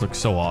 These guys look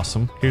so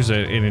awesome. Here's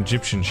an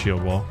Egyptian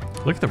shield wall.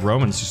 Look at the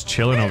Romans just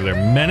chilling over there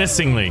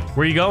menacingly.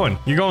 Where are you going?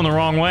 You're going the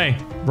wrong way.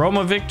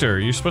 Roma Victor,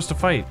 you're supposed to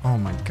fight. Oh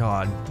my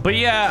God. But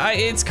yeah,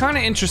 it's kind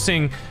of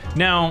interesting.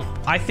 Now,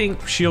 I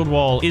think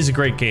Shieldwall is a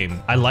great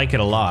game. I like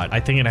it a lot. I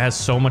think it has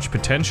so much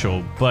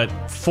potential, but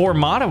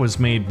Formata was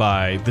made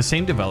by the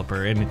same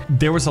developer, and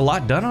there was a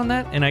lot done on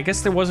that, and I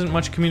guess there wasn't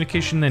much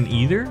communication then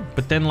either,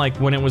 but then like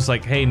when it was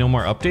like, hey, no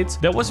more updates,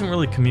 that wasn't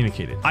really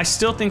communicated. I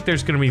still think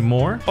there's gonna be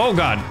more. Oh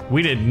God,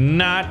 we did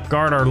not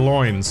guard our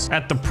loins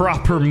at the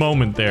proper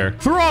moment there.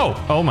 Throw!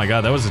 Oh my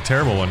God, that was a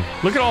terrible one.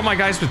 Look at all my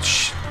guys with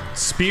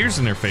spears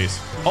in their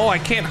face. Oh, I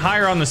can't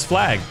hire on this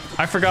flag.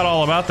 I forgot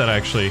all about that,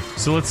 actually.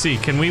 So let's see,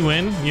 can we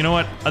win? You know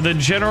what? The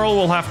general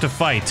will have to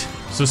fight.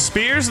 So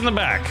spears in the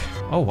back.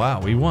 Oh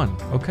wow, we won.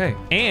 Okay.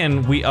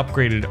 And we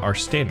upgraded our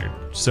standard.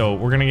 So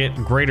we're gonna get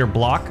greater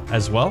block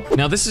as well.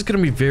 Now this is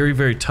gonna be very,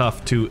 very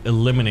tough to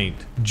eliminate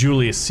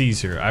Julius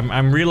Caesar.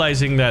 I'm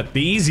realizing that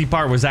the easy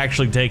part was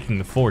actually taking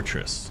the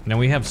fortress. Now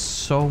we have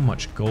so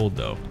much gold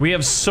though. We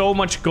have so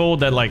much gold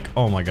that like,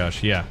 oh my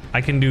gosh, yeah.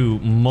 I can do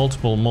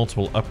multiple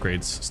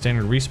upgrades.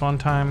 Standard respawn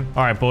time.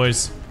 All right,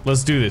 boys.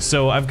 Let's do this.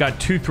 So I've got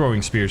 2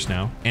 throwing spears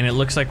now, and it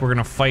looks like we're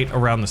gonna fight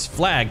around this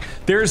flag.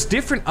 There's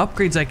different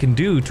upgrades I can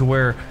do to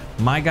where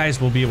my guys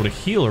will be able to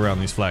heal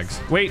around these flags.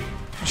 Wait,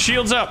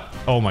 shields up.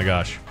 Oh my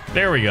gosh.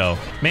 There we go.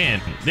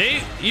 Man,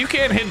 you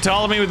can't hit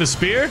Ptolemy with a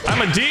spear.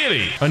 I'm a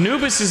deity.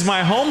 Anubis is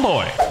my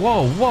homeboy.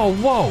 Whoa, whoa,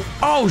 whoa.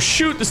 Oh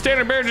shoot, the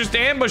standard bearer just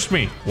ambushed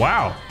me.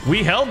 Wow,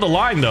 we held the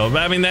line though.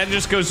 I mean, that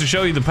just goes to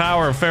show you the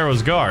power of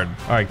Pharaoh's Guard.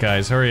 All right,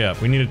 guys, hurry up.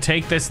 We need to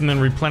take this and then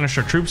replenish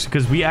our troops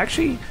because we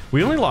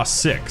only lost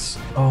 6.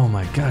 Oh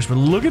my gosh, but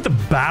look at the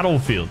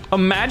battlefield.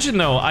 Imagine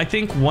though, I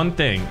think one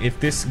thing, if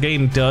this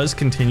game does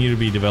continue to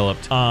be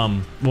developed,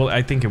 well,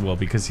 I think it will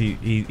because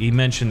he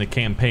mentioned the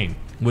campaign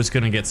was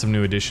gonna get some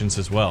new additions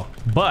as well.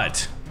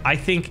 But I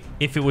think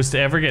if it was to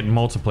ever get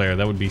multiplayer,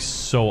 that would be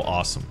so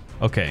awesome.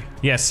 Okay,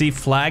 yeah, see,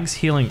 flags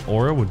healing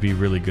aura would be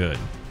really good.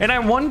 And I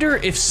wonder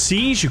if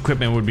siege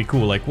equipment would be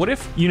cool. Like, what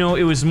if, you know,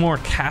 it was more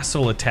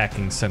castle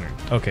attacking centered?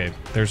 Okay,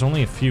 there's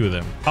only a few of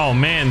them. Oh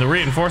man, the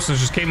reinforcements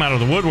just came out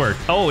of the woodwork.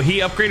 Oh, he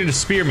upgraded to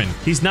spearman.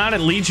 He's not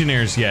at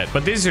legionnaires yet,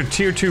 but these are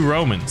tier 2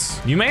 Romans.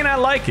 You may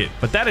not like it,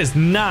 but that is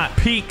not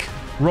peak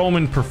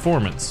Roman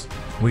performance.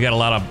 We got a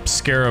lot of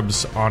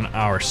scarabs on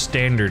our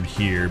standard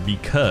here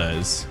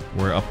because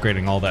we're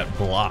upgrading all that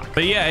block.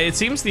 But yeah, it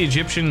seems the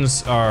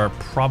Egyptians are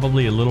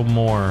probably a little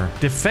more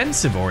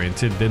defensive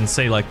oriented than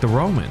say like the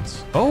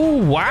Romans.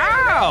 Oh,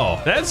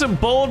 wow. That's a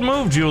bold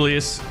move,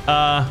 Julius.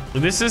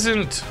 This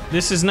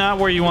is not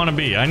where you want to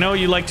be. I know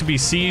you like to be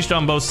sieged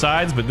on both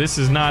sides, but this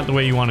is not the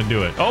way you want to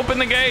do it. Open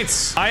the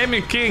gates. I am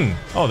your king.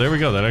 Oh, there we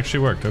go. That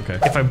actually worked. Okay.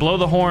 If I blow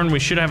the horn, we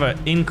should have an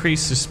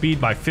increase to speed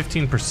by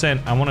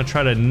 15%. I want to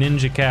try to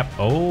ninja cap.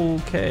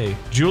 Okay.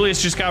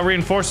 Julius just got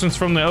reinforcements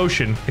from the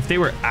ocean. If they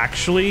were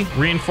actually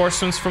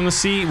reinforcements from the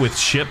sea with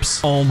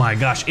ships, oh my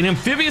gosh, an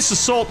amphibious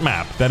assault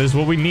map. That is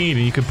what we need,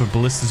 and you could put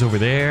ballistas over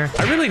there.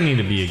 I really need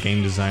to be a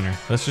game designer.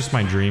 That's just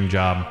my dream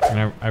job,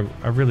 and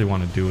I really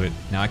want to do it.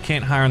 Now, I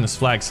can't hire on this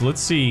flag, so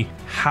let's see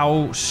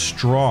how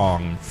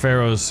strong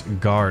Pharaoh's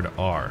Guard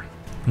are.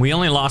 We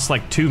only lost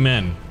like 2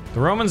 men. The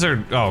Romans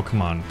are, oh,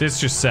 come on. This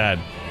is just sad.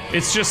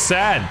 It's just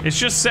sad. It's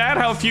just sad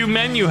how few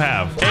men you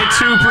have. Et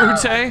tu,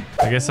 Brute?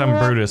 I guess I'm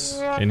Brutus,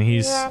 and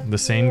he's the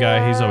same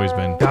guy he's always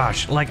been.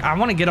 Gosh, like, I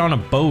want to get on a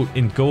boat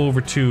and go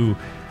over to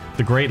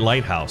the Great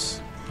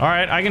Lighthouse. All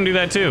right, I can do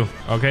that too.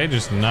 Okay,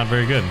 just not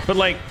very good. But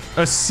like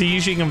a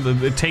sieging of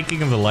the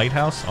taking of the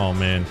lighthouse. Oh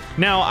man.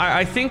 Now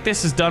I think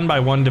this is done by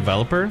one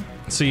developer.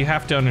 So you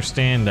have to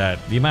understand that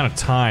the amount of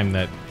time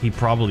that he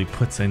probably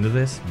puts into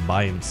this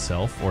by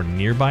himself or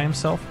near by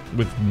himself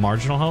with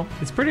marginal help,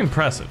 it's pretty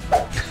impressive.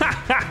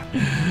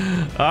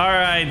 All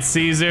right,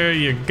 Caesar,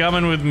 you're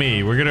coming with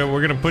me. We're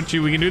gonna put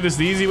you. We can do this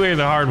the easy way or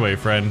the hard way,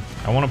 friend.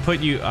 I want to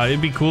put you.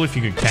 It'd be cool if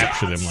you could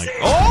capture them. Like,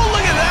 oh,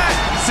 look at that!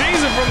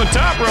 Caesar from the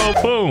top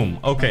rope. Boom.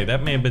 Okay,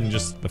 that may have been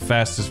just the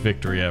fastest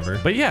victory ever.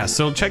 But yeah,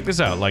 so check this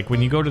out. Like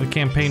when you go to the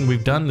campaign,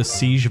 we've done the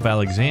Siege of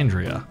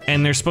Alexandria,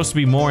 and there's supposed to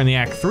be more in the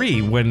Act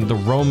 3 when the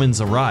Romans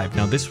arrived.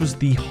 Now this was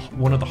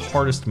one of the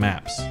hardest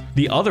maps.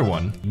 The other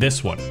one,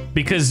 this one,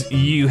 because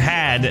you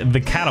had the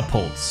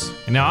catapults.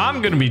 Now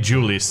I'm gonna be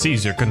Julius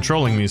Caesar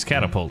controlling these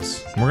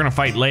catapults. We're gonna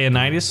fight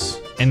Leonidas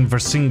and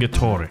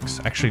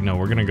Vercingetorix. Actually, no,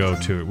 we're gonna go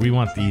to, we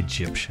want the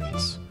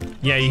Egyptians.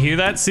 Yeah, you hear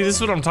that? See, this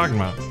is what I'm talking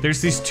about.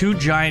 There's these two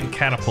giant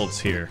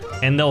catapults here,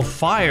 and they'll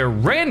fire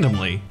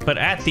randomly, but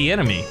at the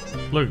enemy.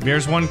 Look,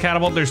 there's one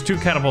catapult, there's two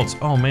catapults.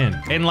 Oh,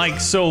 man. And like,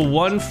 so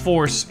one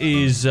force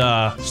is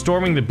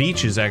storming the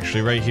beaches,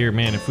 actually, right here.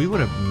 Man, if we would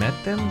have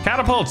met them.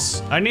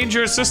 Catapults, I need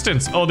your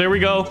assistance. Oh, there we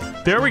go.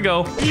 There we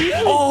go.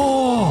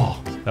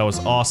 Oh, that was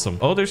awesome.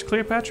 Oh, there's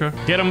Cleopatra.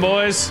 Get them,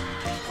 boys.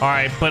 All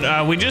right,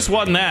 but we just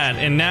won that,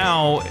 and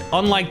now,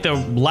 unlike the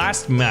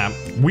last map,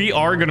 we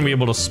are gonna be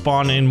able to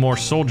spawn in more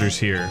soldiers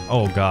here.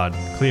 Oh God,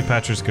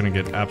 Cleopatra's gonna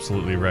get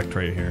absolutely wrecked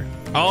right here.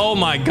 Oh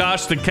my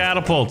gosh, the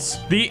catapults.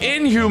 The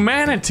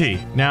inhumanity.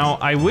 Now,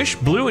 I wish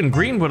blue and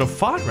green would have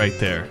fought right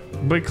there.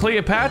 But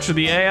Cleopatra,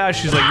 the AI,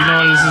 she's like, you know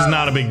what, this is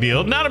not a big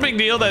deal. Not a big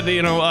deal that,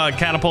 you know,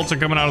 catapults are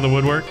coming out of the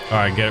woodwork. All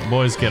right, get it,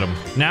 boys, get them.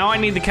 Now I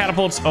need the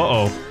catapults,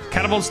 uh-oh.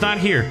 Catapult's not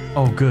here.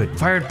 Oh, good.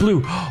 Fired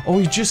blue. Oh,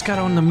 he just got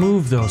on the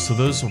move, though, so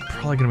those are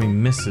probably gonna be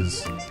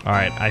misses. All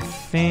right, I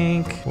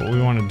think what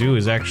we want to do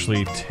is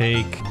actually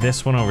take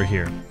this one over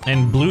here.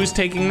 And blue's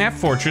taking that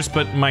fortress,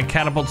 but my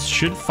catapults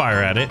should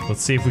fire at it.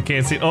 Let's see if we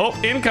can't see. Oh,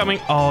 incoming.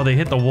 Oh, they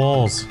hit the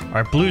walls.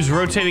 All right, blue's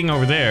rotating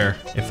over there.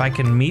 If I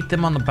can meet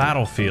them on the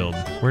battlefield.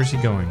 Where's he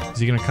going? Is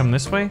he gonna come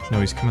this way? No,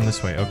 he's coming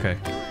this way. Okay.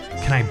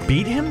 Can I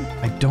beat him?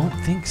 I don't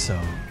think so.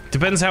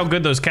 Depends how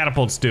good those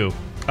catapults do.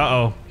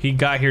 Uh-oh, he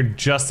got here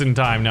just in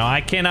time. Now,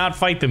 I cannot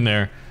fight them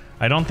there.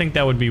 I don't think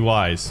that would be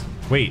wise.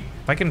 Wait,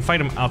 if I can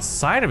fight him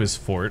outside of his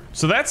fort.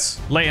 So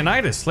that's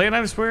Leonidas.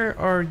 Leonidas, where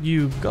are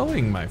you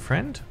going, my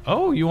friend?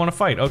 Oh, you want to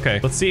fight? Okay,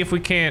 let's see if we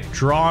can't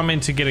draw him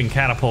into getting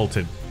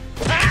catapulted.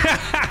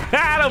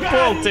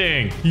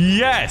 Catapulting!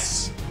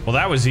 Yes! Well,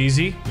 that was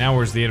easy. Now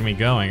where's the enemy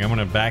going? I'm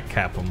gonna back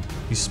cap him.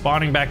 He's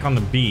spawning back on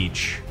the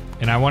beach.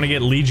 And I want to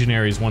get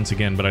legionaries once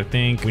again, but I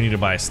think we need to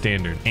buy a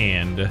standard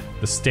and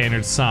the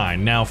standard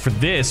sign. Now for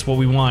this, what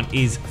we want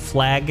is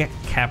flag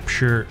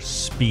capture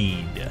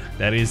speed.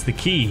 That is the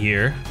key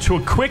here to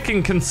a quick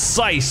and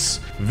concise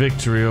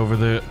victory over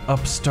the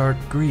upstart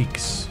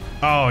Greeks.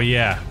 Oh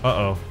yeah,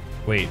 uh-oh.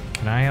 Wait,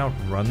 can I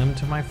outrun them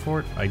to my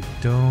fort? I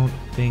don't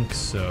think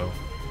so.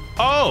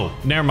 Oh,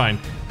 never mind.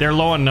 They're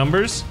low on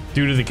numbers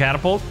due to the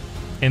catapult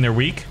and they're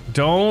weak.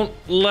 Don't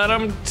let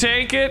them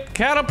take it.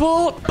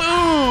 Catapult.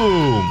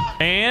 Boom.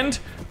 And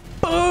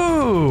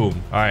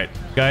boom. All right,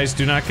 guys,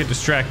 do not get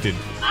distracted.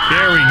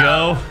 There we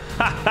go.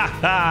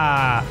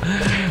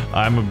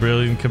 I'm a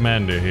brilliant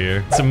commander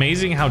here. It's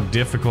amazing how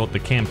difficult the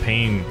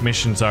campaign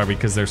missions are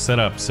because they're set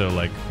up so,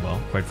 like,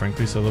 well, quite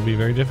frankly, so they'll be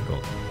very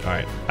difficult. All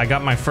right, I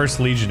got my first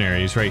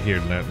legionaries right here.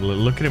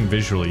 Look at him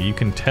visually. You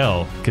can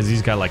tell because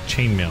he's got like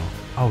chainmail.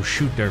 Oh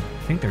shoot, I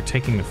think they're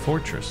taking the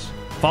fortress.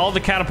 Follow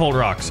the catapult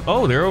rocks.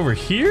 Oh, they're over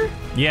here?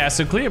 Yeah,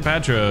 so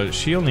Cleopatra,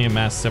 she only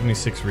amassed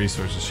 76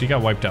 resources. She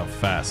got wiped out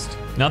fast.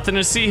 Nothing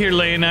to see here,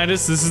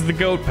 Leonidas. This is the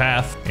goat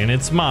path, and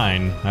it's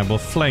mine. I will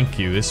flank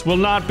you. This will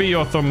not be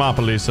your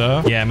Thermopylae,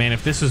 sir. Yeah, man,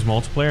 if this was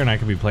multiplayer and I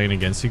could be playing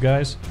against you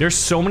guys, there's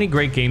so many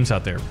great games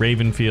out there.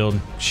 Ravenfield,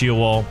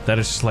 Shieldwall, that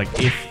is just like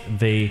if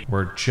they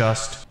were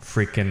just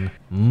freaking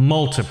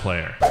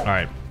multiplayer. All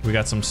right, we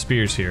got some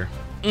spears here.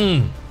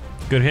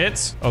 Good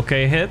hits.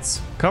 Okay,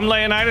 hits. Come,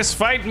 Leonidas,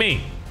 fight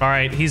me. All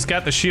right, he's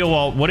got the shield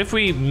wall. What if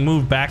we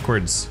move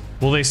backwards?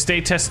 Will they stay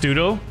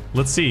testudo?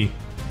 Let's see.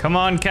 Come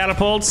on,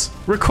 catapults.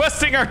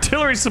 Requesting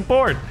artillery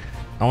support.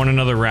 I want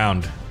another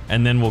round,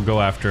 and then we'll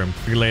go after him.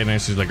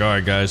 Leonidas is like, all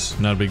right, guys,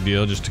 not a big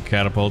deal. Just a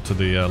catapult to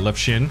the left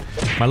shin.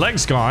 My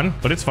leg's gone,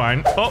 but it's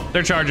fine. Oh,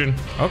 they're charging.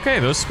 Okay,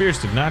 those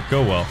spears did not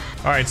go well.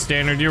 All right,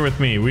 Standard, you're with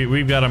me.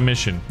 We've got a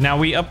mission. Now,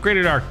 we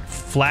upgraded our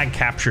flag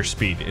capture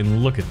speed,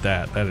 and look at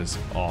that. That is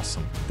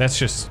awesome. That's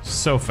just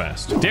so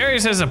fast.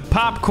 Darius has a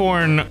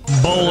popcorn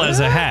bowl as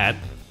a hat,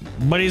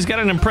 but he's got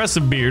an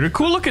impressive beard, a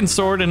cool-looking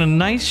sword, and a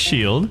nice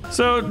shield.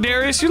 So,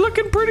 Darius, you're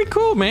looking pretty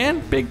cool,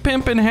 man. Big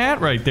pimpin'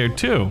 hat right there,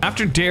 too.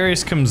 After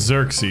Darius comes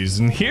Xerxes,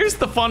 and here's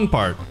the fun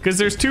part, because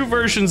there's two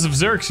versions of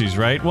Xerxes,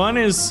 right? One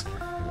is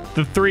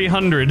the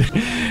 300,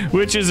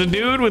 which is a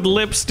dude with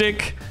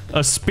lipstick, a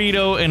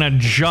Speedo, and a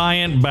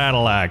giant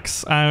battle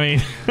axe. I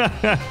mean,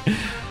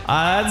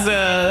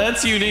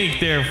 That's unique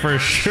there for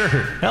sure.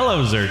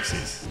 Hello,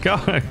 Xerxes. Go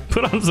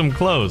put on some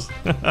clothes.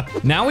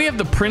 Now we have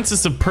the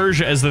Princess of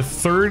Persia as the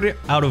third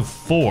out of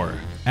 4.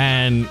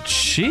 And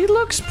she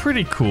looks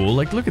pretty cool.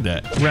 Like, look at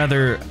that.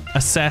 Rather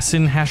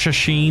assassin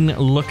Hashashin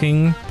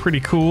looking.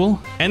 Pretty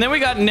cool. And then we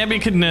got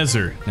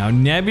Nebuchadnezzar. Now,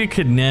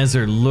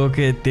 Nebuchadnezzar, look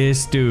at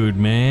this dude,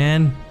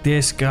 man.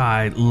 This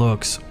guy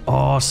looks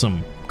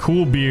awesome.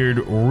 Cool beard,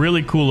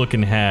 really cool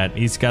looking hat.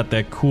 He's got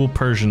that cool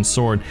Persian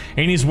sword,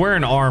 and he's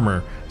wearing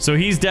armor. So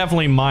he's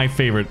definitely my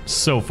favorite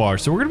so far.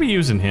 So we're gonna be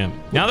using him.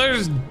 Now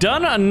there's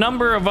done a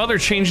number of other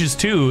changes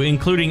too,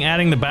 including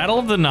adding the Battle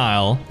of the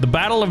Nile, the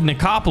Battle of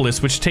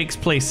Nicopolis, which takes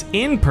place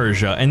in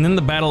Persia, and then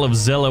the Battle of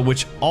Zela,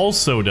 which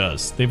also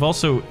does.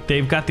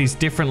 They've got these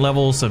different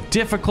levels of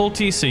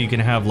difficulty, so you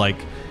can have like,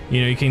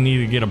 you know, you can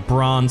either get a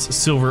bronze,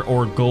 silver,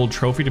 or gold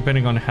trophy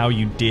depending on how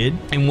you did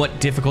and what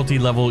difficulty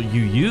level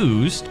you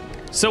used.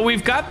 So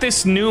we've got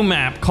this new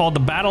map called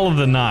the Battle of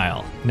the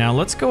Nile. Now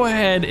let's go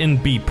ahead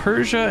and be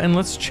Persia, and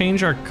let's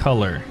change our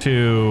color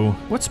to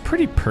what's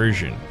pretty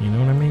Persian, you know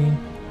what I mean?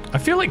 I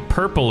feel like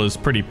purple is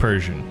pretty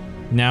Persian.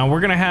 Now we're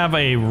gonna have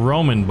a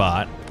Roman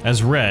bot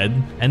as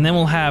red, and then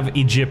we'll have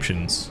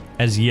Egyptians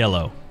as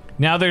yellow.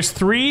 Now there's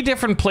 3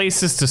 different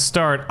places to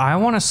start. I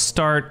wanna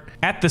start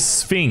at the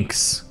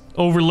Sphinx,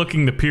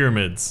 overlooking the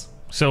pyramids.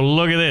 So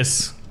look at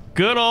this.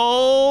 Good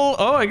old,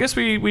 oh, I guess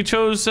we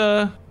chose,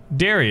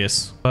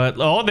 Darius. But,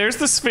 oh, there's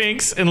the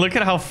Sphinx, and look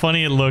at how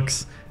funny it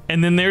looks.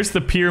 And then there's the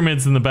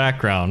pyramids in the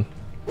background.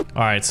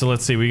 Alright, so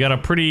let's see. We got a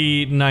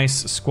pretty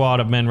nice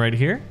squad of men right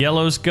here.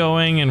 Yellow's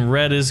going, and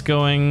red is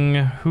going.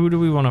 Who do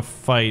we want to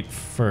fight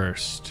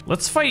first?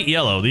 Let's fight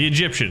yellow, the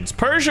Egyptians.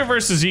 Persia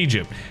versus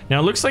Egypt. Now,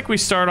 it looks like we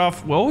start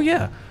off, well,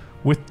 yeah,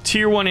 with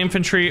tier 1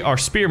 infantry, our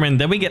spearmen,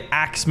 then we get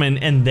axemen,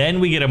 and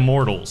then we get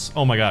immortals.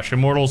 Oh my gosh,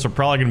 immortals are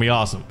probably gonna be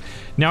awesome.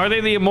 Now, are they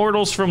the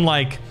immortals from,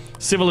 like,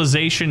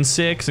 Civilization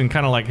 6 and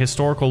kind of like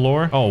historical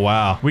lore? Oh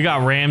wow, we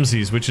got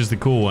Ramses, which is the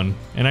cool one,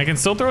 and I can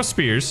still throw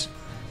spears,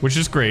 which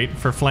is great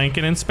for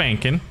flanking and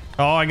spanking.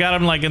 Oh, I got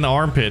him like in the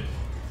armpit.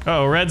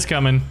 Uh oh, red's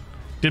coming.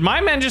 Did my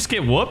men just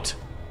get whooped?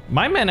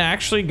 My men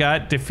actually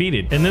got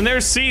defeated. And then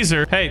there's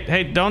Caesar.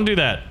 Hey, don't do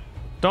that.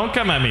 Don't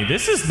come at me.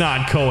 This is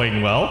not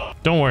going well.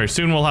 Don't worry,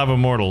 soon we'll have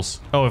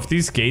immortals. Oh, if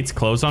these gates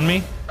close on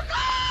me?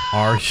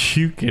 Are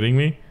you kidding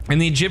me?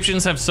 And the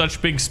Egyptians have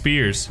such big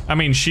spears. I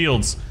mean,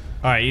 shields.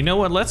 All right, you know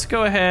what? Let's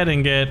go ahead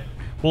and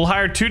we'll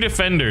hire 2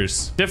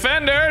 defenders.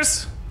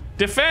 Defenders!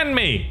 Defend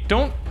me!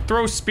 Don't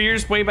throw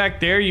spears way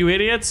back there, you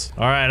idiots.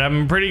 All right,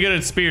 I'm pretty good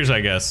at spears,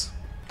 I guess.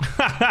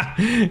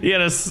 He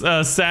had a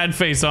sad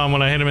face on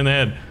when I hit him in the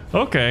head.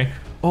 Okay.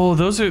 Oh,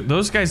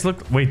 those guys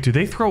look, wait, do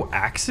they throw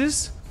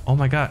axes? Oh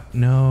my God,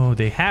 no,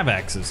 they have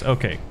axes.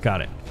 Okay,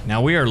 got it.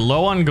 Now we are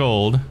low on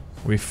gold.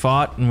 We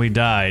fought and we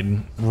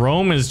died.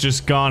 Rome has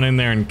just gone in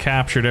there and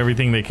captured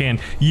everything they can.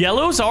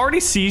 Yellow's already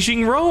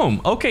sieging Rome.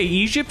 Okay,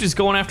 Egypt is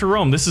going after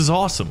Rome. This is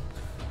awesome.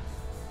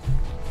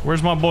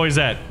 Where's my boys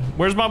at?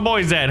 Where's my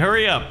boys at?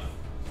 Hurry up.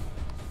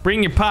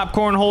 Bring your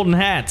popcorn holding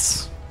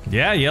hats.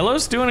 Yeah,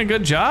 Yellow's doing a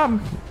good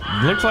job.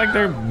 Looks like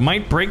they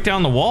might break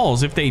down the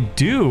walls. If they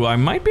do, I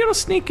might be able to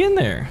sneak in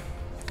there.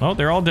 Oh,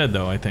 they're all dead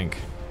though, I think.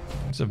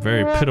 It's a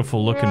very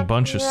pitiful looking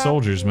bunch of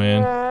soldiers,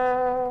 man.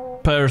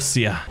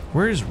 Persia.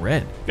 Where's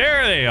red?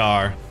 There they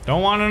are.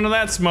 Don't want none of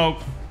that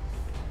smoke.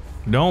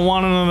 Don't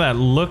want none of that.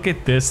 Look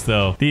at this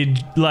though.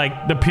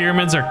 The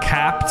pyramids are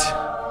capped.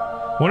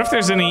 What if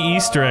there's any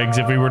Easter eggs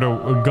if we were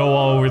to go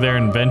all over there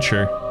and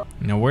venture?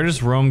 Now where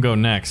does Rome go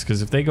next?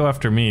 Because if they go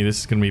after me, this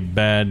is gonna be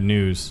bad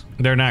news.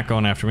 They're not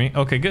going after me.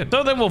 Okay, good.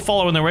 So then we'll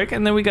follow in their wake,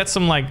 and then we got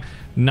some like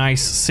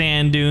nice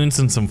sand dunes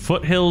and some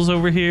foothills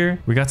over here.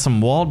 We got some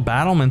walled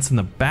battlements in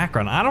the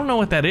background. I don't know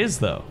what that is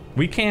though.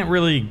 We can't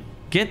really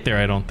get there,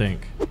 I don't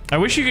think. I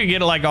wish you could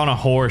get like on a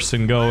horse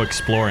and go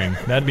exploring.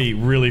 That'd be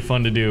really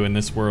fun to do in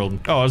this world.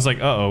 Oh, I was like,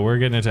 uh-oh, we're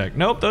getting attacked.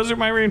 Nope, those are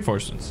my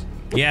reinforcements.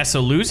 Yeah,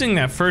 so losing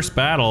that first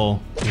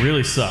battle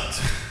really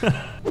sucked.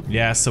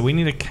 Yeah, so we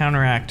need to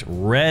counteract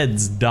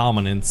red's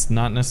dominance,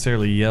 not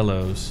necessarily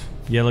yellow's.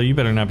 Yellow, you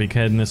better not be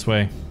heading this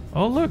way.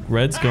 Oh look,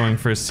 red's going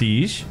for a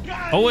siege.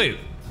 Oh wait,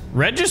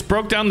 red just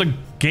broke down the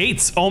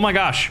gates. Oh my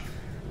gosh.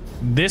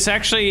 This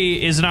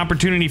actually is an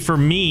opportunity for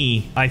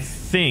me, I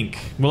think.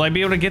 Will I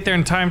be able to get there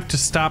in time to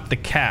stop the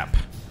cap?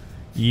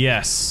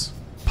 Yes,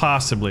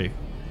 possibly.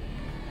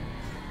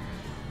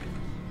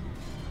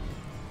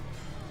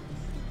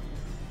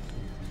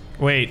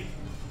 Wait,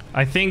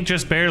 I think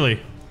just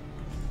barely.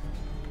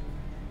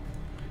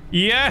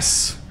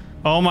 Yes!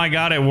 Oh my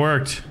God, it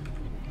worked.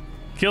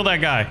 Kill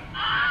that guy.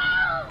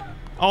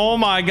 Oh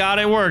my God,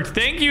 it worked.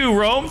 Thank you,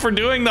 Rome, for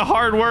doing the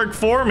hard work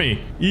for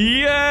me.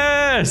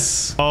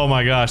 Yes! Oh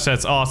my gosh,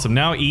 that's awesome.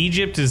 Now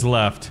Egypt is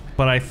left,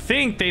 but I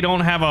think they don't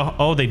have a,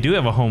 oh, they do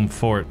have a home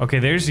fort. Okay,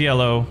 there's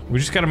yellow. We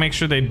just gotta make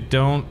sure they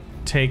don't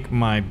take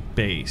my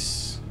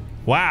base.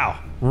 Wow,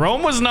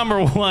 Rome was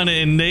 #1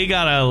 and they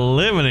got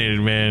eliminated,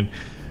 man.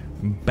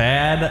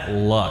 Bad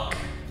luck.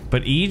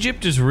 But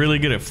Egypt is really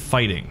good at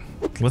fighting.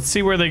 Let's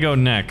see where they go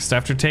next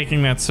after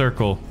taking that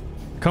circle.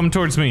 Come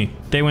towards me.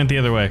 They went the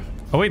other way.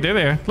 Oh wait, they're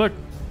there. Look.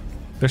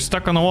 They're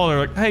stuck on the wall. They're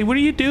like, hey, what are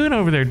you doing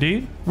over there,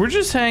 dude? We're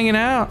just hanging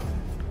out.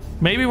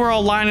 Maybe we're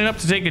all lining up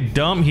to take a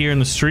dump here in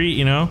the street,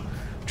 you know?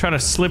 Try to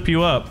slip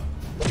you up.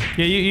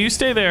 Yeah, you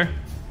stay there.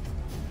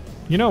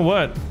 You know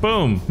what?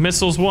 Boom.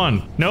 Missiles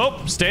 1.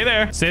 Nope. Stay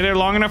there. Stay there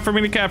long enough for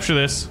me to capture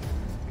this.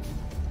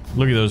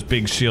 Look at those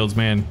big shields,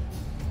 man.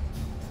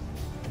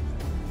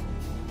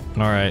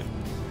 Alright.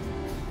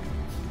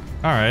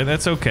 Alright,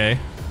 that's okay.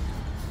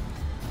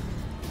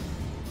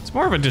 It's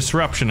more of a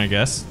disruption, I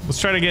guess. Let's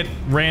try to get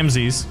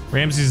Ramses.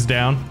 Ramses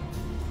down.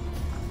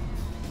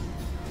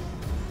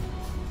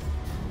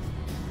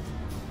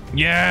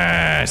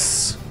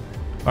 Yes!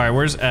 Alright,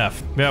 where's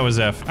F? That was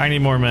F. I need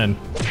more men.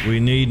 We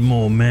need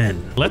more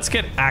men. Let's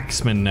get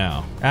Axemen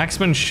now.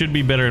 Axemen should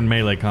be better in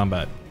melee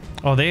combat.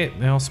 Oh, they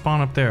all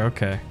spawn up there.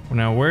 Okay. Well,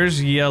 now,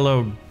 where's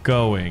yellow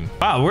going?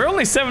 Wow, we're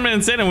only 7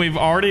 minutes in and we've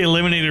already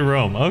eliminated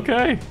Rome.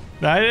 Okay.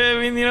 I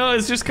mean, you know,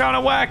 it's just kind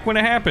of whack when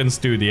it happens.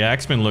 Dude, the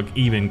Axemen look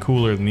even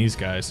cooler than these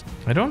guys.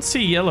 I don't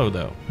see yellow,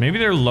 though. Maybe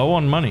they're low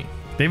on money.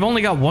 They've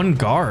only got 1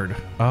 guard.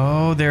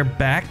 Oh, they're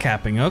back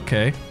capping.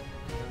 Okay.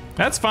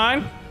 That's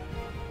fine.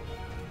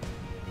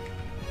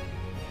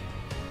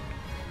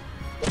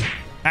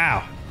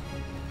 Ow.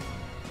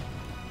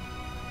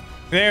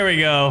 There we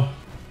go.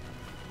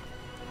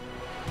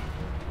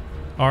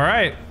 All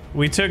right,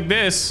 we took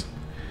this.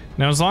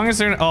 Now, as long as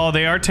they're... Oh,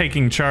 they are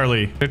taking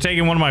Charlie. They're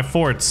taking one of my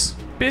forts.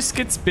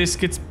 Biscuits,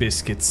 biscuits,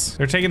 biscuits.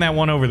 They're taking that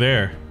one over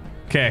there.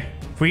 Okay,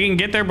 if we can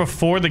get there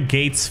before the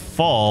gates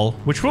fall,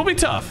 which will be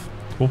tough,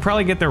 we'll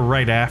probably get there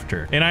right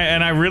after. And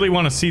I really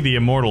want to see the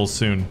Immortals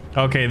soon.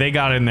 Okay, they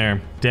got in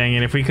there. Dang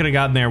it, if we could have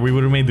gotten there, we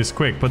would have made this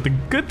quick. But the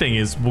good thing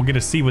is, we'll get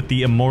to see what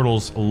the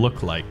Immortals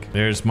look like.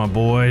 There's my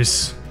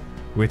boys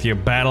with your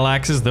battle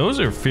axes. Those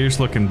are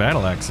fierce-looking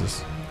battle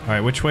axes. All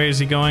right, which way is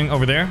he going?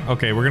 Over there?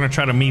 Okay, we're gonna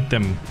try to meet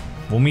them.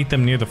 We'll meet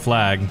them near the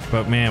flag.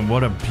 But man,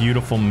 what a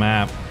beautiful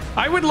map.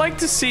 I would like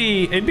to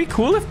see... It'd be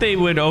cool if they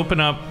would open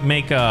up,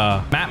 make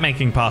a map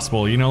making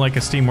possible. You know, like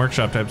a Steam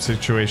Workshop type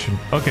situation.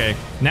 Okay,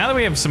 now that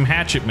we have some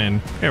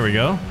hatchetmen. There we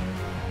go.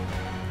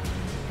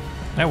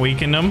 That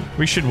weakened them.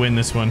 We should win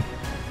this one.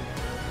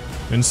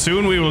 And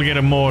soon we will get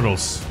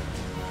Immortals.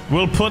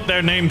 We'll put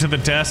their name to the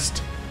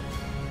test.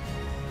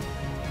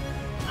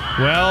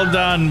 Well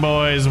done,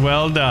 boys.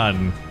 Well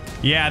done.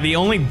 Yeah, the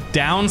only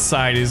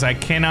downside is I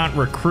cannot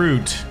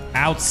recruit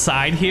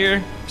outside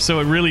here, so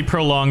it really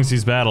prolongs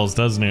these battles,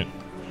 doesn't it?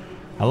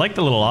 I like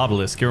the little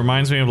obelisk. It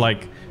reminds me of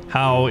like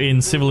how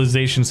in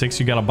Civilization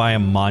 6 you gotta buy a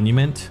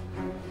monument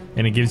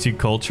and it gives you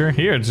culture.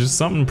 Here, it's just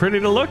something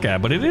pretty to look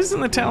at, but it is in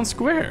the town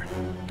square.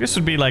 This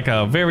would be like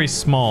a very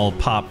small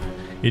pop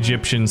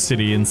Egyptian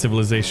city in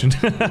Civilization.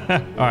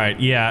 Alright,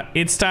 yeah,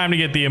 it's time to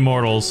get the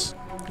Immortals.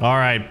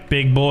 Alright,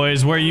 big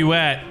boys, where you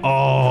at?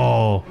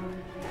 Oh...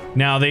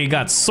 Now, they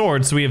got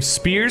swords, so we have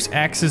spears,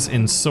 axes,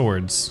 and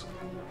swords.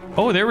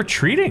 Oh, they're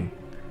retreating.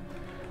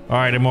 All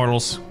right,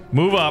 Immortals,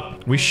 move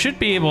up. We should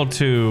be able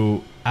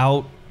to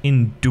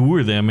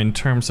out-endure them in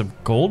terms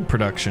of gold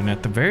production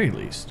at the very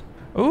least.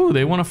 Oh,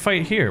 they want to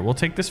fight here. We'll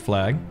take this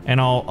flag, and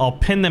I'll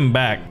pin them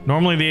back.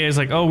 Normally, the A is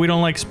like, oh, we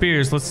don't like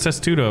spears. Let's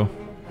testudo.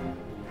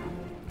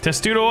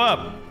 Testudo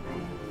up.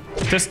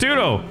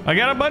 Testudo, I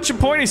got a bunch of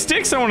pointy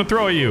sticks I want to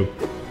throw at you.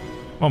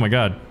 Oh, my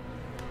God.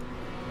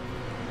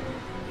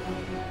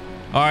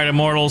 All right,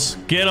 Immortals,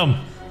 get them.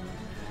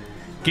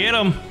 Get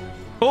them.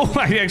 Oh,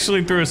 I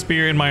actually threw a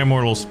spear in my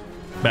Immortals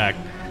back.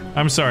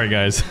 I'm sorry,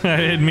 guys. I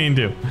didn't mean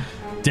to.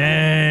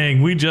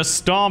 Dang, we just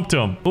stomped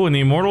them. Oh, and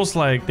the Immortals,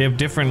 like, they have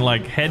different,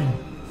 like, head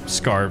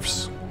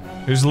scarves.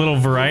 There's a little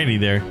variety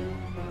there.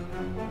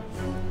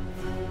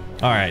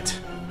 All right.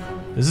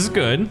 This is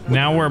good.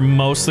 Now we're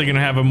mostly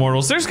gonna have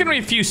Immortals. There's gonna be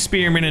a few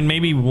spearmen and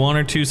maybe 1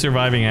 or 2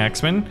 surviving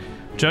axemen.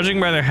 Judging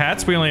by their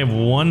hats, we only have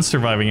 1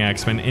 surviving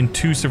axeman and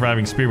 2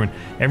 surviving spearmen.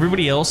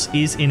 Everybody else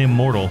is an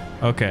immortal.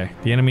 Okay,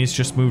 the enemies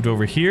just moved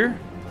over here.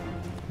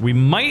 We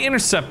might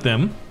intercept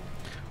them,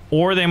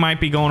 or they might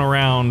be going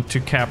around to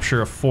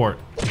capture a fort.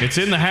 It's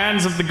in the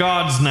hands of the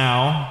gods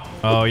now.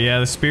 Oh yeah,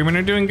 the spearmen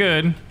are doing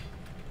good.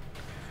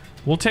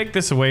 We'll take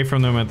this away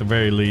from them at the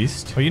very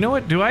least. Oh, you know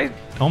what? Do I?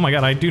 Oh my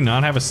god, I do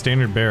not have a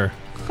standard bearer.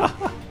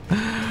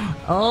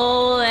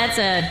 Oh, that's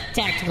a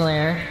tactical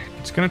error.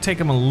 It's gonna take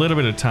them a little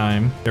bit of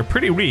time. They're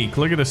pretty weak.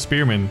 Look at the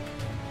spearmen.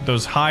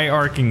 Those high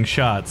arcing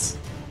shots.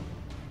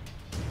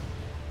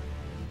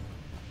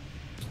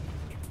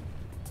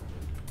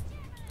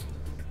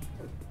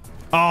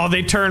 Oh,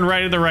 they turned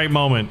right at the right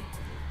moment.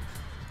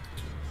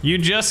 You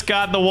just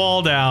got the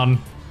wall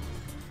down.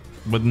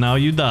 But now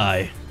you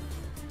die.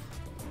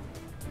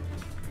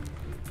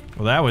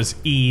 Well, that was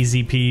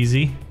easy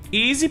peasy.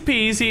 Easy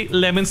peasy,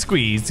 lemon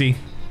squeezy.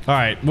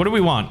 Alright, what do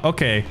we want?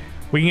 Okay.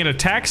 We can get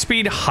attack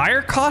speed,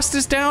 higher cost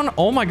is down?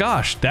 Oh my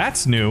gosh,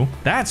 that's new.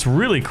 That's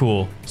really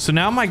cool. So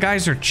now my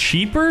guys are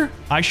cheaper?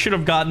 I should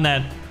have gotten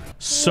that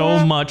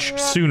so much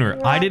sooner.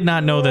 I did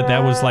not know that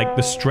that was like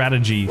the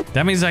strategy.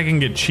 That means I can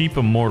get cheap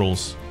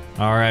Immortals.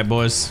 All right,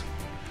 boys.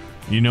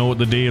 You know what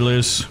the deal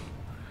is.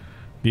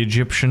 The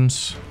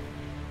Egyptians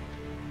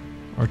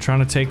are trying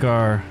to take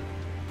our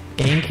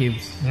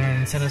GameCubes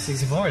and Nintendo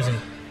 64s and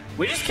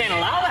We just can't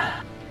allow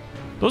that.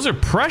 Those are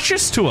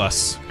precious to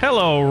us.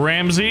 Hello,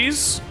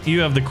 Ramses. You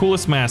have the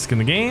coolest mask in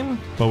the game,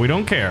 but we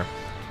don't care.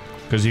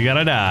 Because you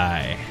gotta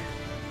die.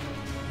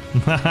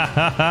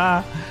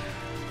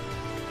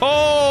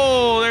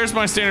 Oh, there's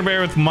my standard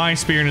bearer with my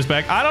spear in his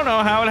back. I don't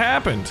know how it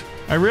happened.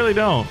 I really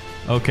don't.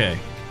 Okay.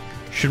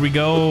 Should we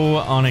go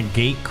on a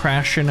gate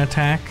crashing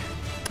attack?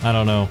 I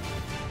don't know.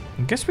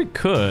 I guess we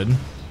could.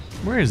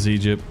 Where is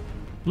Egypt?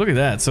 Look at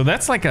that. So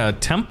that's like a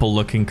temple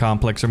looking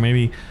complex, or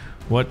maybe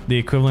what the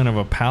equivalent of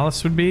a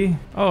palace would be.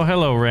 Oh,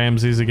 hello,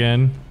 Ramses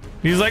again.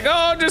 He's like,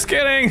 oh, just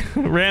kidding.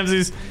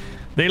 Ramses,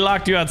 they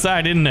locked you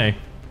outside, didn't they?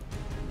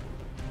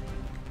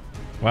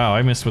 Wow,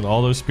 I missed with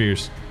all those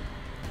spears.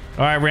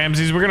 All right,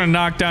 Ramses, we're gonna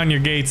knock down your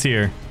gates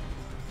here.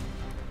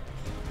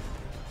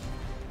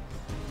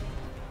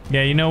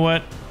 Yeah, you know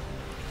what?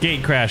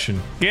 Gate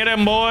crashing. Get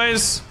him,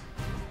 boys.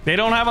 They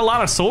don't have a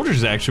lot of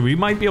soldiers, actually. We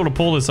might be able to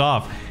pull this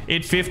off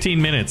in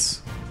 15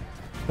 minutes.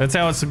 That's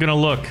how it's gonna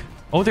look.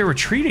 Oh, they're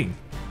retreating.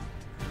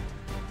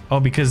 Oh,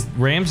 because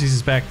Ramses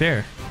is back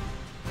there.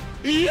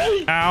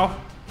 Ow.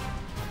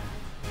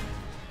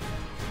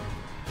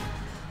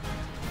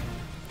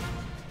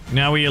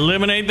 Now we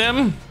eliminate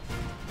them?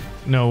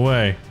 No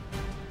way.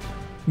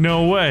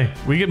 No way.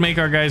 We could make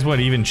our guys, what,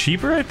 even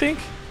cheaper, I think?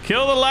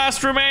 Kill the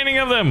last remaining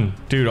of them.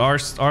 Dude, our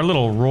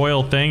little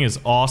royal thing is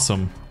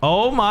awesome.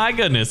 Oh my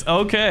goodness.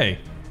 Okay.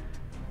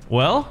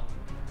 Well,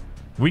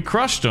 we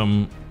crushed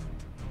them.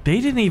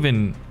 They didn't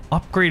even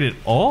upgrade at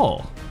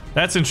all.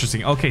 That's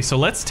interesting. Okay, so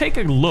let's take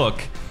a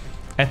look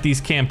at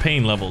these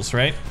campaign levels,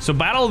 right? So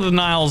Battle of the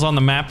Nile is on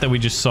the map that we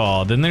just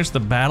saw. Then there's the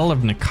Battle of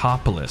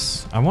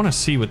Nicopolis. I want to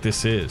see what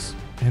this is.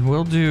 And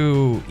we'll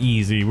do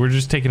easy. We're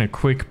just taking a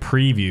quick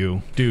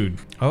preview. Dude,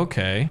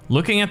 okay.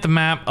 Looking at the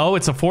map. Oh,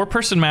 it's a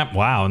 4-person map.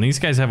 Wow, and these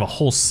guys have a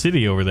whole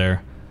city over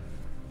there.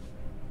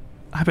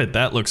 I bet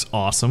that looks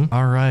awesome.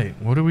 All right,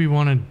 what do we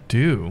want to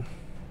do?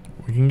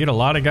 We can get a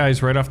lot of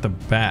guys right off the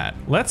bat.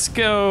 Let's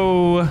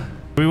go...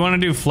 Do we want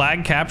to do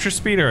flag capture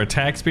speed or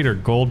attack speed or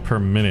gold per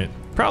minute?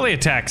 Probably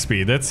attack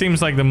speed. That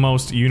seems like the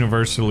most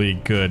universally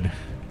good.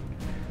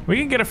 We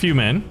can get a few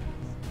men.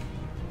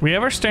 We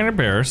have our standard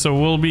bearer, so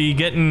we'll be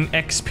getting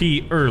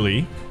XP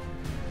early.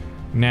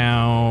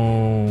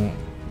 Now,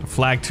 a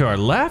flag to our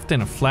left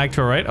and a flag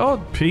to our right.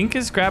 Oh, pink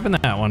is grabbing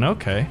that one.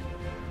 Okay.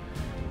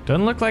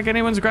 Doesn't look like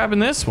anyone's grabbing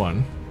this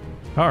one.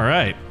 All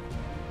right.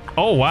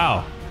 Oh,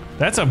 wow.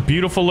 That's a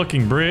beautiful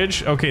looking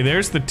bridge. Okay,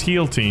 there's the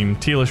teal team.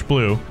 Tealish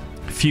blue.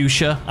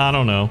 Fuchsia. I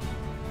don't know.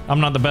 I'm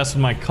not the best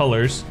with my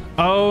colors.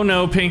 Oh,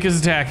 no. Pink is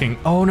attacking.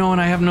 Oh, no,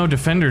 and I have no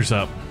defenders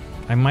up.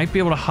 I might be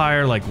able to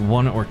hire like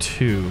 1 or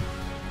 2.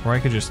 Or I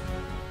could just...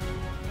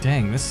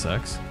 Dang, this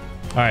sucks.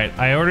 Alright,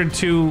 I ordered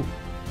 2...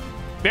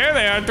 There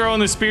they are, throwing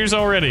the spears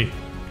already.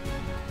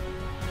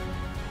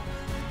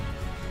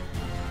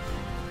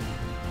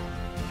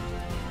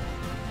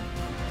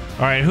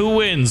 Alright, who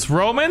wins?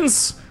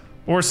 Romans?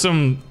 Or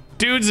some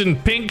dudes in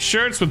pink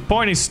shirts with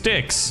pointy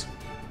sticks?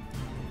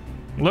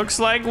 Looks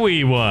like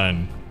we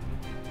won.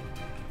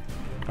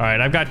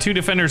 Alright, I've got 2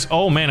 defenders.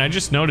 Oh man, I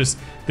just noticed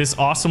this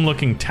awesome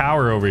looking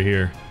tower over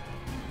here.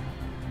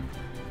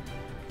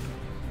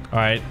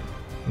 Alright,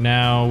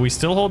 now we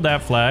still hold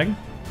that flag.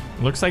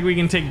 Looks like we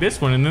can take this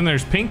one, and then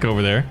there's pink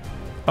over there.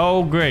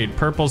 Oh great,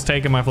 purple's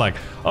taking my flag.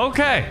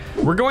 Okay,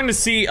 we're going to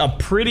see a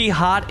pretty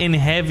hot and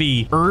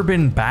heavy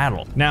urban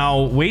battle.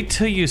 Now, wait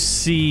till you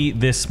see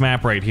this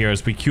map right here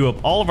as we queue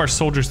up all of our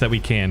soldiers that we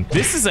can.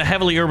 This is a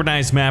heavily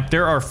urbanized map.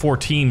 There are 4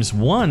 teams.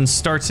 One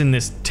starts in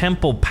this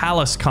temple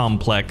palace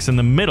complex in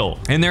the middle,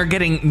 and they're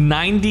getting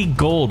 90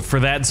 gold for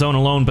that zone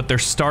alone, but they're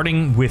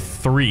starting with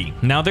 3.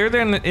 Now, they're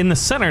there in the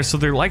center, so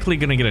they're likely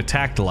gonna get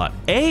attacked a lot.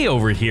 A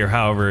over here,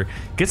 however,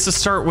 gets to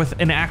start with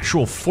an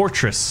actual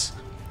fortress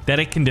that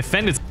it can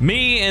defend. It's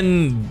me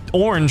and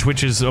orange,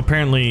 which is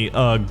apparently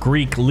a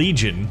Greek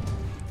legion.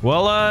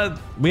 Well,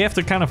 we have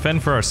to kind of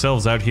fend for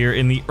ourselves out here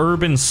in the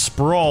urban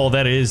sprawl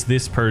that is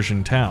this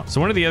Persian town.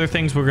 So one of the other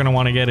things we're gonna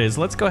want to get is,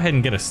 let's go ahead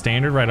and get a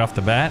standard right off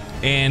the bat,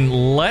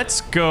 and let's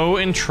go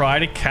and try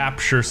to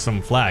capture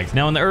some flags.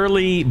 Now in the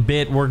early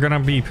bit, we're gonna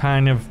be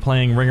kind of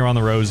playing Ring Around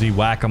the Rosie,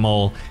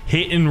 whack-a-mole,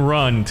 hit and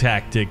run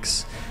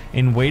tactics,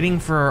 and waiting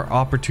for our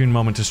opportune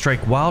moment to strike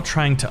while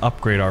trying to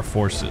upgrade our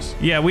forces.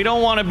 Yeah, we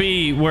don't want to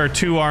be where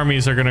 2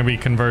 armies are going to be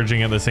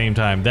converging at the same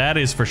time. That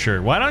is for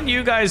sure. Why don't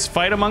you guys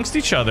fight amongst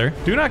each other?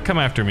 Do not come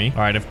after me.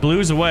 All right, if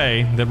blue's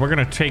away, then we're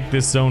going to take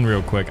this zone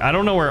real quick. I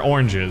don't know where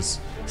orange is.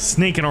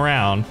 Sneaking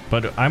around,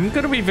 but I'm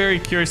going to be very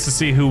curious to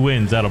see who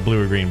wins out of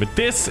blue or green. But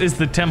this is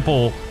the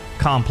temple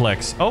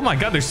complex. Oh my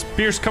god, there's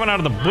spears coming out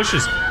of the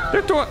bushes.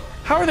 They're throwing...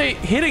 How are they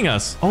hitting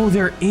us? Oh,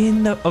 they're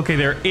in the... Okay,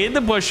 they're in the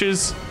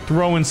bushes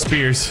throwing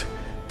spears.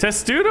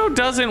 Testudo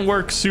doesn't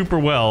work super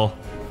well.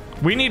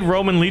 We need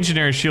Roman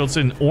legionary shields,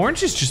 and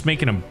orange is just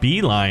making a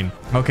beeline.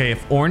 Okay,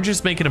 if orange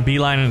is making a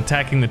beeline and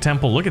attacking the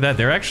temple, look at that.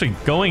 They're actually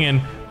going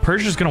in.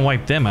 Persia's gonna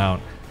wipe them out.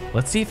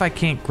 Let's see if I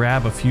can't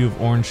grab a few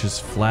of orange's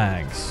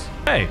flags.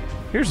 Hey,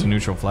 here's a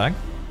neutral flag.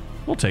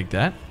 We'll take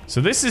that. So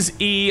this is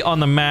E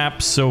on the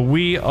map, so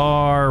we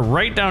are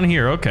right down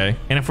here, okay.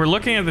 And if we're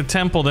looking at the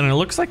temple, then it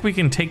looks like we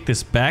can take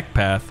this back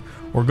path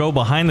or go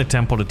behind the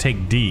temple to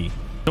take D.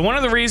 So one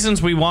of the reasons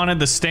we wanted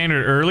the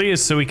standard early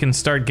is so we can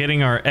start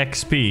getting our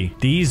XP.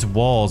 These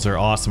walls are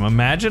awesome.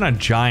 Imagine a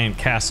giant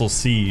castle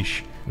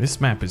siege. This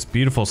map is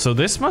beautiful. So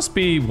this must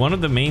be one of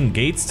the main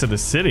gates to the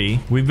city.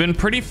 We've been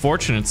pretty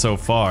fortunate so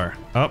far.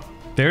 Oh,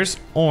 there's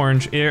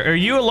orange. Are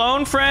you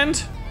alone, friend?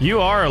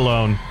 You are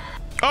alone.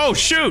 Oh,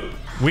 shoot.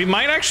 We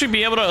might actually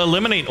be able to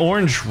eliminate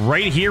orange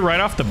right here, right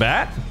off the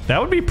bat. That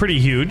would be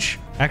pretty huge.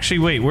 Actually,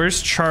 wait, where's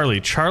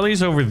Charlie?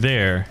 Charlie's over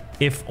there.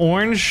 If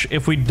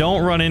we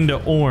don't run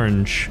into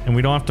orange and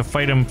we don't have to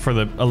fight him for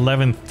the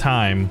 11th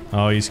time.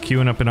 Oh, he's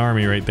queuing up an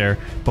army right there.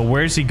 But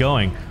where's he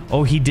going?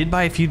 Oh, he did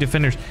buy a few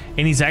defenders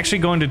and he's actually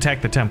going to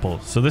attack the temple.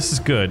 So this is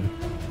good.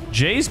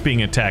 Jay's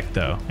being attacked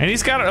though. And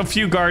he's got a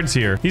few guards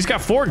here. He's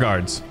got 4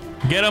 guards.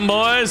 Get him,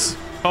 boys.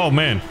 Oh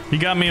man, he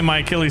got me in my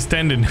Achilles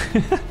tendon.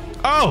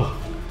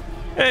 Oh,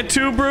 hey,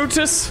 2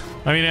 Brutus.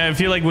 I mean, I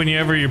feel like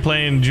whenever you're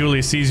playing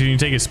Julius Caesar and you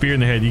take a spear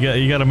in the head,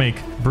 you got to make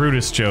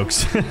Brutus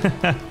jokes.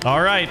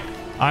 All right.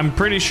 I'm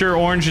pretty sure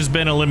orange has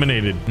been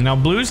eliminated. Now,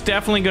 blue's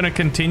definitely going to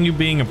continue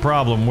being a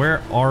problem.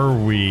 Where are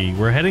we?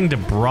 We're heading to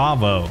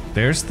Bravo.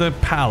 There's the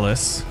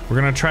palace.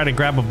 We're going to try to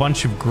grab a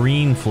bunch of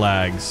green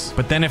flags.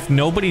 But then if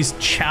nobody's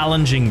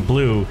challenging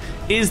blue,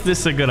 is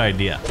this a good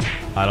idea?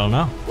 I don't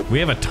know. We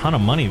have a ton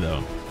of money,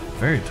 though.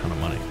 Very ton of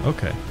money.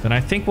 Okay. Then I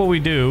think what we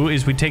do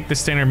is we take the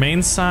standard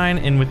main sign,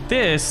 and with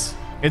this,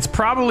 it's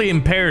probably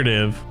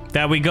imperative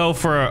that we go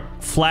for a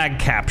flag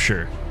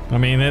capture. I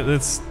mean,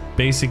 that's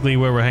basically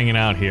where we're hanging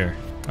out here.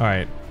 All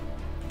right.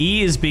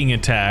 E is being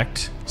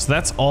attacked. So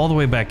that's all the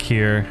way back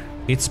here.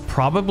 It's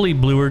probably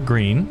blue or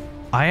green.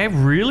 I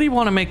really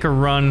want to make a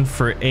run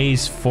for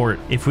A's fort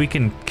if we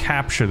can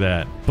capture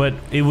that. But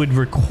it would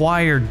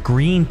require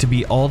green to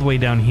be all the way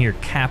down here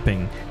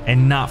capping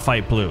and not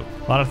fight blue.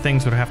 A lot of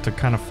things would have to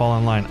kind of fall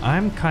in line.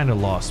 I'm kind of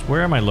lost.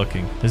 Where am I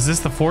looking? Is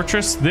this the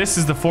fortress? This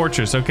is the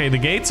fortress. Okay, the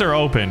gates are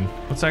open.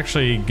 Let's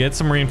actually get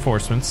some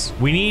reinforcements.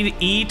 We need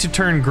E to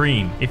turn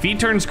green. If E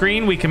turns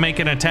green, we can make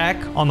an attack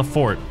on the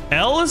fort.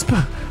 L is...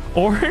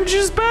 Orange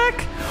is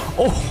back?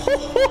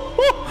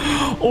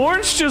 Oh,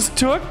 Orange just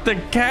took the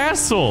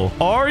castle.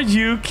 Are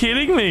you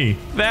kidding me?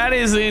 That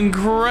is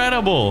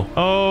incredible.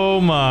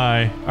 Oh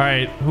my. All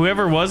right,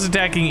 whoever was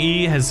attacking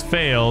E has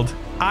failed.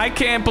 I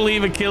can't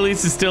believe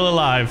Achilles is still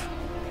alive.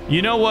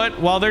 You know what?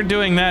 While they're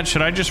doing that,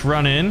 should I just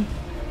run in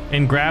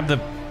and grab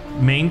the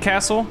main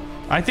castle?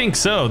 I think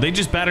so. They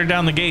just battered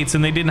down the gates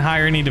and they didn't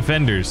hire any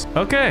defenders.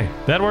 Okay,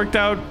 that worked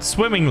out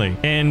swimmingly.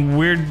 And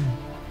we're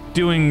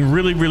doing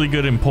really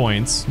good in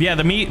points. Yeah,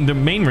 the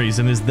main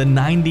reason is the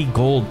 90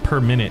 gold per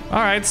minute. All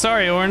right,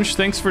 sorry, Orange.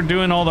 Thanks for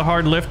doing all the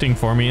hard lifting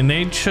for me. And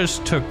they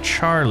just took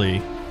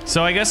Charlie.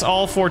 So I guess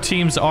all 4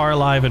 teams are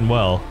alive and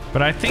well.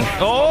 But I think...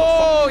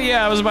 Oh,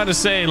 yeah, I was about to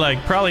say,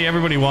 like, probably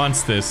everybody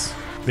wants this.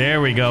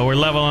 There we go. We're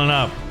leveling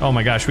up. Oh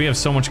my gosh, we have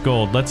so much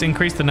gold. Let's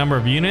increase the number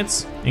of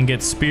units and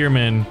get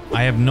spearmen.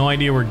 I have no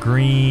idea where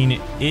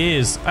green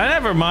is.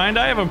 Never mind.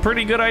 I have a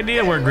pretty good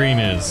idea where green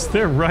is.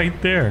 They're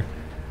right there.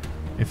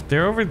 If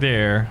they're over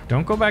there,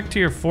 don't go back to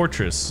your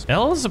fortress.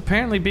 L is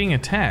apparently being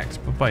attacked,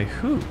 but by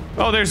who?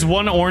 Oh, there's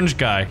one orange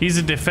guy. He's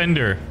a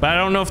defender, but I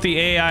don't know if the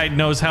AI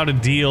knows how to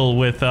deal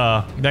with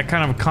that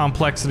kind of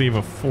complexity of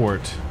a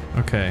fort.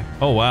 Okay.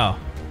 Oh, wow.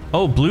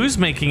 Oh, blue's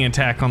making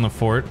attack on the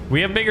fort.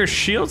 We have bigger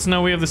shields?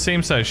 No, we have the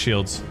same size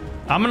shields.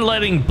 I'm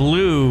letting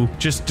blue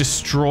just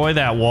destroy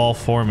that wall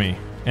for me,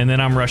 and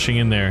then I'm rushing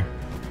in there,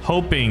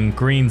 hoping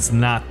green's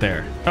not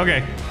there.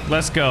 Okay,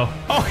 let's go.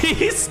 Oh,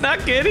 he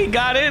snuck in. He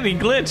got in. He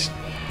glitched.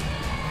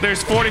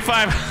 There's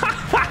 45.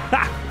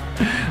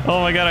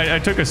 Oh my god, I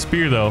took a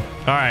spear though.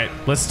 All right,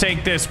 let's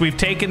take this. We've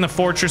taken the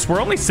fortress.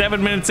 We're only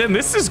 7 minutes in.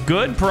 This is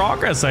good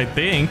progress, I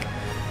think.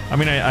 I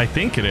mean, I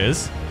think it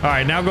is. All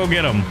right, now go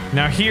get them.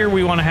 Now here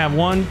we want to have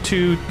 1,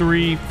 2,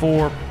 3,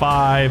 4,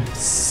 5,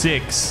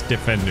 6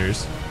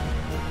 defenders.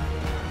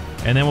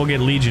 And then we'll get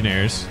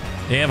legionnaires.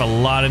 They have a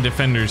lot of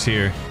defenders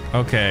here.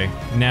 Okay,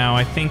 now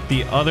I think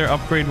the other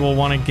upgrade we'll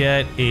want to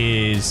get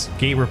is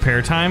gate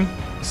repair time,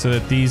 so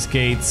that these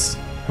gates...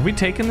 Have we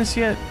taken this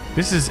yet?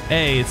 This is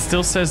A. It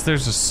still says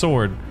there's a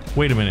sword.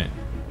 Wait a minute.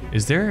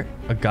 Is there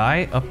a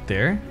guy up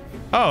there?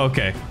 Oh,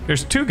 okay.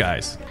 There's 2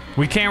 guys.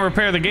 We can't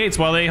repair the gates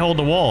while they hold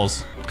the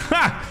walls.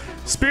 Ha!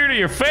 Spear to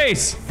your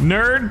face,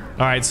 nerd.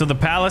 All right, so the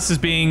palace is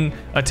being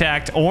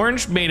attacked.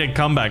 Orange made a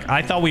comeback.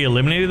 I thought we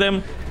eliminated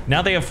them.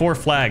 Now they have 4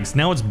 flags.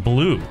 Now it's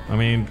blue. I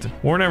mean,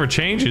 war never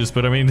changes,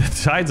 but I mean,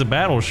 the tides of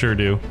battle sure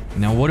do.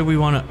 Now, what do we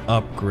want to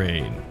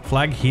upgrade?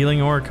 Flag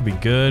healing ore could be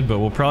good, but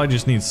we'll probably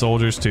just need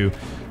soldiers to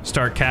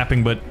start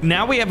capping. But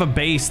now we have a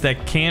base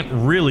that can't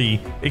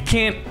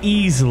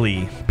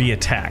easily be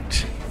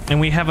attacked. And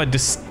we have a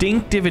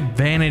distinctive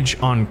advantage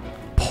on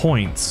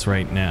points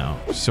right now.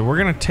 So we're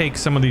gonna take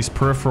some of these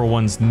peripheral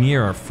ones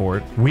near our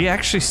fort. We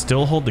actually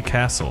still hold the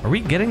castle. Are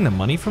we getting the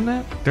money from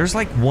that? There's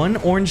like 1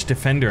 orange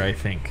defender, I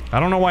think. I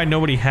don't know why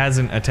nobody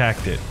hasn't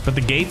attacked it, but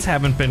the gates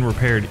haven't been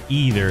repaired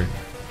either.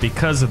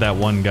 because of that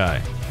one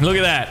guy. Look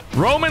at that.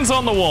 Romans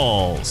on the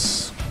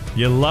walls.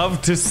 You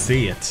love to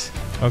see it.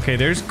 Okay,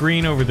 there's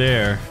green over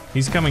there.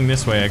 He's coming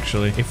this way,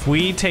 actually. If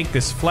we take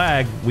this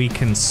flag, we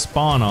can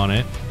spawn on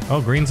it. Oh,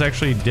 green's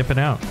actually dipping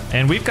out.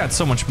 And we've got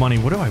so much money.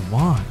 What do I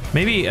want?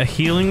 Maybe a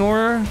healing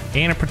aura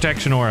and a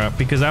protection aura,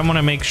 because I want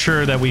to make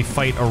sure that we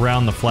fight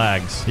around the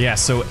flags. Yeah,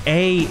 so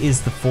A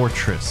is the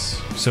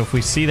fortress. So if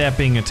we see that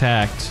being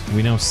attacked,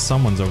 we know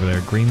someone's over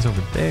there. Green's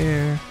over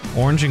there.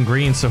 Orange and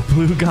green, so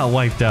blue got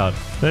wiped out.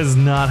 That is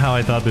not how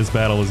I thought this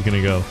battle was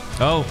going to go.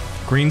 Oh,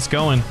 green's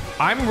going.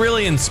 I'm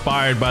really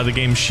inspired by the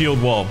game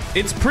Shieldwall.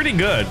 It's pretty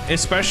good,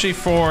 especially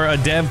for a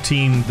dev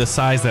team the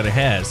size that it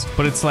has.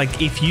 But it's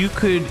like, if you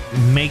could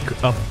make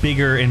a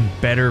bigger and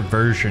better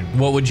version,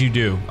 what would you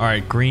do? All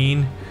right,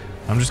 green,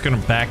 I'm just gonna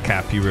back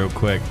cap you real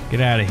quick. Get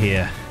out of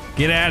here.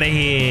 Get out of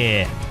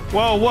here.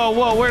 Whoa, whoa,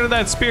 whoa, where did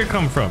that spear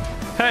come from?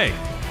 Hey,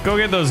 go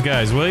get those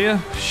guys, will you?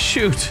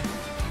 Shoot.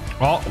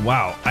 Oh,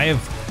 wow, I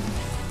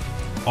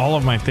have, all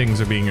of my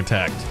things are being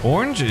attacked.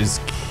 Orange is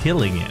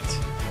killing it.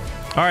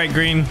 All right,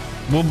 green.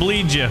 We'll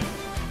bleed you.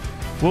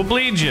 We'll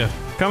bleed you.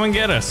 Come and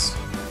get us.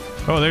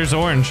 Oh, there's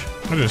orange.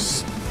 I'll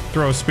just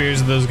throw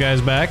spears at those guys'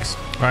 backs.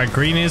 All right,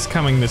 green is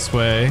coming this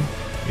way.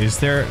 Is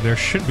there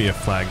should be a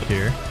flag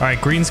here. All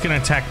right, green's gonna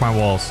attack my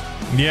walls.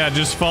 Yeah,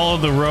 just follow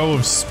the row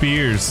of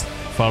spears.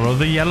 Follow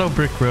the yellow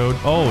brick road.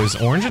 Oh, is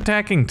orange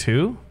attacking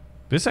too?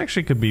 This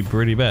actually could be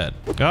pretty bad.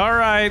 All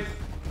right,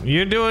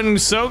 you're doing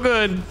so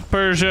good,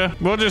 Persia.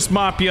 We'll just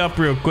mop you up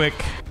real quick.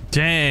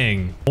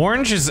 Dang.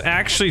 Orange is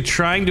actually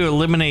trying to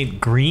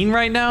eliminate green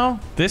right now.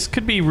 This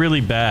could be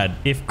really bad.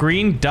 If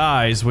green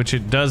dies, which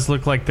it does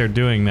look like they're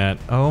doing that.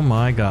 Oh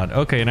my god.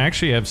 Okay, and I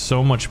actually have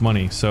so much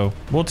money, so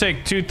we'll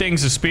take 2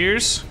 things of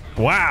spears.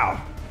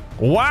 Wow.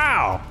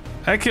 Wow.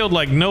 That killed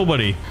like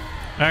nobody.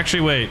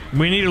 Actually, wait.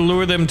 We need to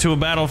lure them to a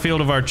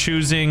battlefield of our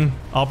choosing.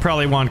 I'll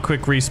probably want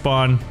quick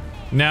respawn.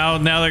 Now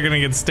they're gonna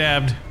get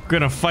stabbed. We're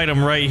gonna fight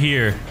them right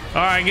here.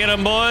 All right, get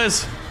them,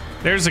 boys.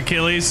 There's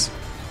Achilles.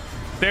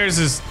 There's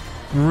this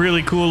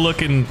really cool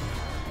looking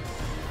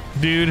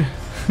dude.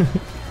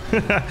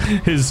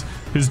 his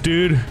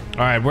dude. All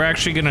right, we're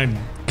actually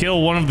gonna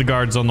kill one of the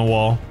guards on the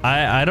wall.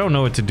 I don't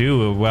know what to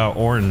do about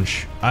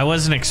orange. I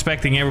wasn't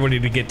expecting everybody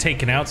to get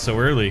taken out so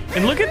early.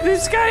 And look at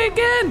this guy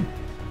again.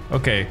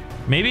 Okay,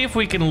 maybe if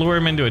we can lure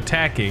him into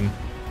attacking.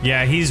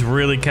 Yeah, he's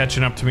really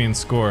catching up to me in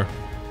score.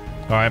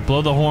 All right,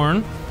 blow the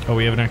horn. Oh,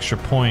 we have an extra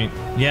point.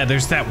 Yeah,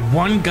 there's that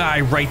one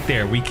guy right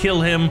there. We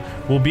kill him,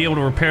 we'll be able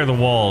to repair the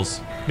walls.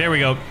 There we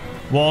go.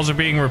 Walls are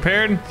being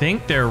repaired. I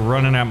think they're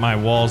running at my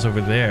walls over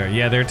there.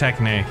 Yeah, they're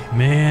attacking A.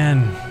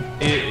 Man,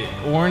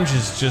 orange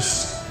is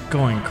just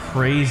going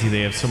crazy.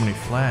 They have so many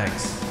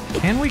flags.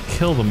 Can we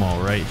kill them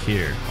all right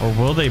here? Or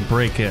will they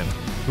break in?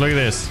 Look at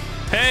this.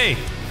 Hey,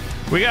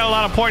 we got a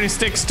lot of pointy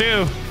sticks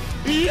too.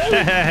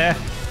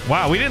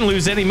 Wow, we didn't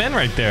lose any men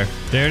right there.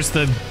 There's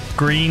the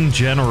green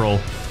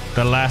general,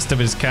 the last of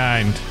his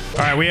kind. All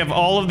right, we have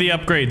all of the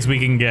upgrades we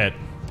can get.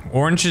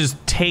 Orange is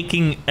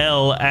taking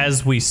L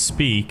as we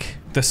speak.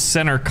 The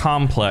center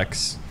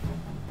complex.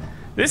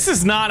 This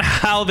is not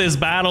how this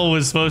battle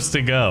was supposed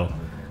to go.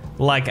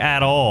 Like,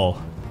 at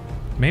all.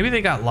 Maybe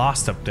they got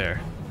lost up there.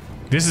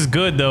 This is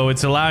good, though.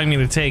 It's allowing me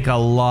to take a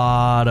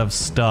lot of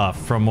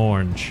stuff from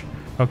orange.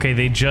 Okay,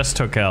 they just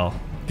took L.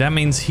 That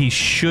means he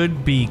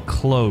should be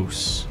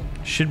close.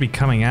 Should be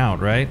coming out,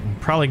 right?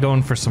 Probably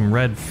going for some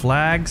red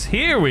flags.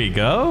 Here we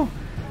go.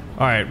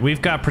 All right,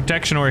 we've got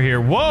protection over here.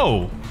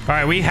 Whoa! All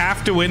right, we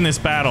have to win this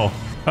battle.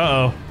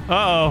 Uh-oh.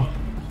 Uh-oh.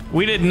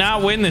 We did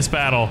not win this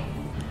battle.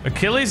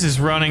 Achilles is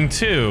running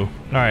too.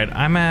 All right,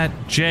 I'm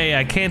at J.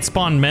 I can't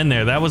spawn men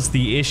there. That was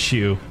the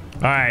issue.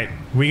 All right,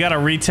 we gotta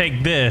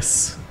retake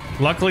this.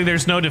 Luckily,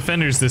 there's no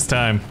defenders this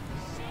time.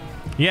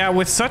 Yeah,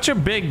 with such a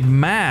big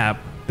map,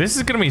 this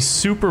is gonna be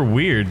super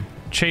weird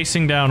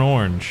chasing down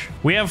orange.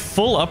 We have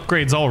full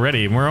upgrades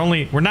already, and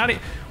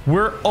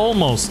we're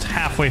almost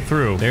halfway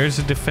through. There's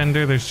a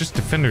defender. There's just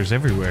defenders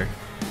everywhere.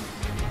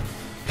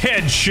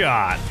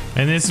 Headshot.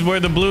 And this is where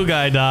the blue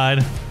guy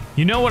died.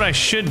 You know what I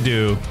should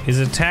do is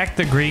attack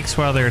the Greeks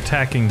while they're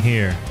attacking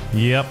here.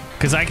 Yep,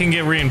 because I can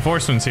get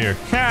reinforcements here.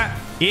 Ha!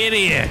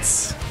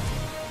 Idiots!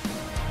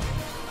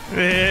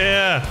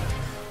 Yeah!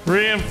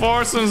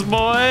 Reinforcements,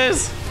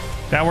 boys!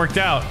 That worked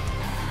out.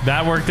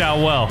 That worked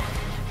out well.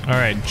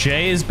 Alright,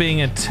 J is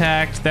being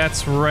attacked.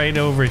 That's right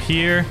over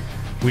here.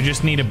 We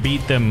just need to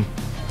beat them.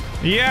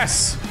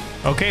 Yes!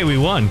 Okay, we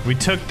won. We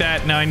took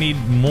that. Now I need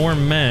more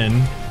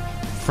men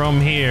from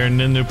here and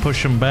then to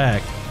push them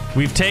back.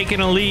 We've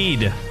taken a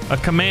lead, a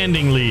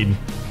commanding lead,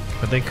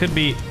 but they could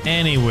be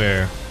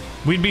anywhere.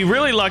 We'd be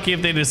really lucky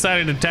if they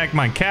decided to attack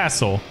my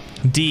castle.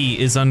 D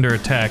is under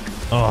attack.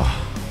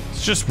 Oh,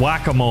 it's just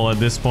whack-a-mole at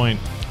this point.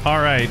 All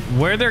right,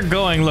 where they're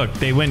going, look,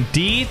 they went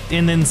D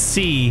and then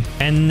C,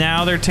 and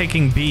now they're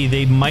taking B.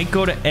 They might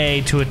go to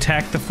A to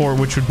attack the fort,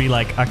 which would be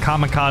like a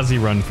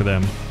kamikaze run for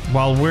them.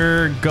 While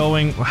we're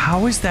going,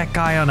 how is that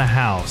guy on a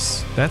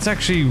house? That's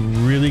actually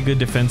really good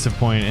defensive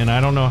point, and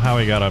I don't know how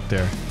he got up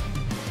there.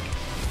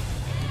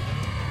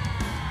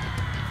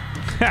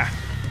 Ha!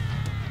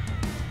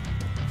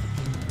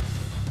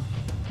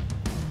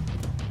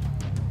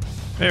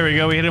 There we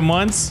go. We hit him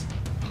once.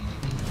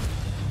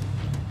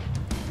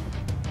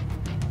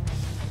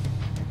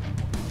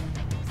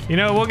 You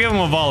know, we'll give him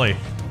a volley.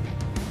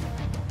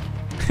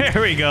 There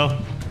we go.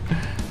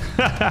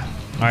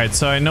 All right,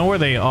 so I know where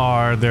they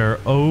are. They're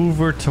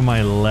over to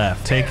my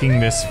left, taking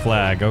this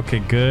flag. Okay,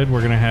 good.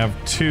 We're gonna have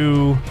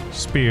 2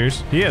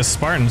 spears. He has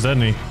Spartans,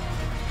 doesn't he?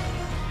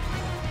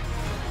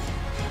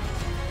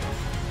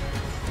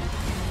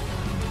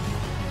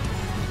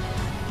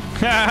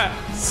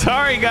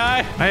 Sorry, guy.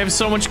 I have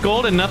so much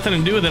gold and nothing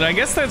to do with it. I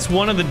guess that's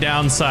one of the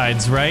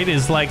downsides, right?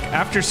 Is like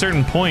after a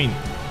certain point,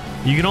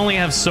 you can only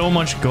have so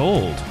much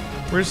gold.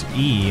 Where's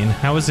E and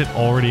how is it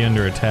already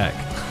under attack?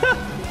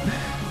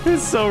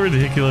 It's so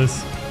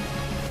ridiculous.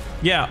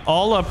 Yeah,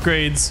 all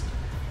upgrades,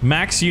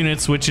 max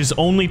units, which is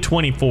only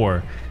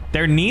 24.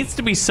 There needs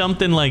to be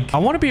something like, I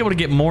want to be able to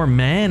get more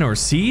men or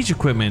siege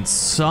equipment,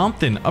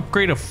 something,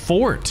 upgrade a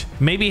fort.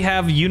 Maybe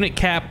have unit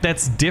cap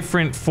that's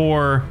different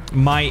for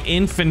my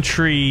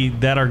infantry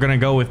that are going to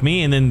go with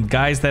me and then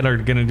guys that are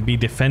going to be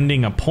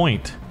defending a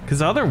point.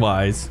 Because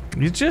otherwise,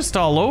 it's just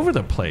all over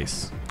the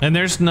place. And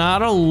there's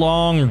not a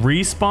long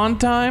respawn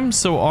time,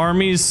 so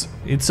armies,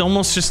 it's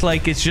almost just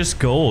like it's just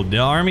gold. The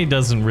army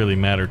doesn't really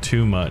matter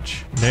too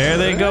much. There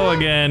they go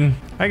again.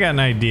 I got an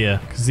idea,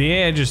 because the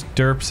AI just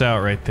derps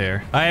out right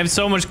there. I have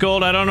so much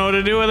gold, I don't know what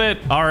to do with it.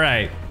 All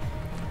right.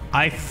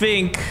 I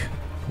think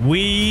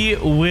we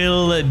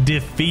will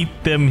defeat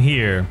them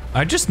here.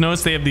 I just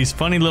noticed they have these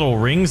funny little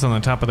rings on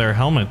the top of their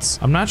helmets.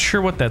 I'm not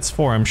sure what that's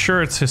for. I'm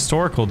sure it's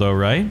historical though,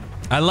 right?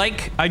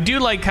 I do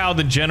like how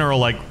the general,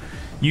 like,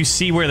 you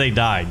see where they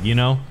died, you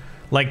know?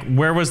 Like,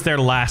 where was their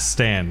last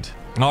stand?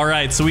 All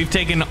right, so we've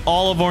taken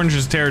all of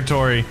Orange's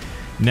territory.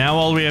 Now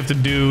all we have to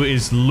do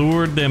is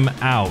lure them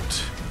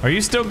out. Are you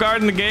still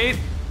guarding the gate?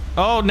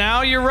 Oh,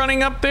 now you're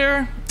running up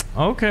there?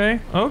 Okay,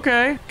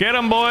 okay. Get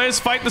them, boys.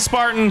 Fight the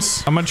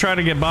Spartans. I'm gonna try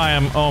to get by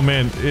them. Oh,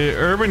 man.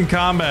 Urban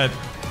combat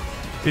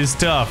is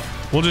tough.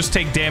 We'll just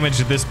take damage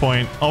at this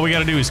point. All we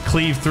gotta do is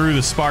cleave through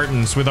the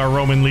Spartans with our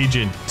Roman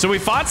legion. So we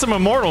fought some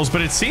immortals,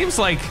 but it seems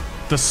like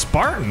the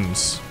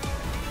Spartans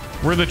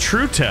were the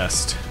true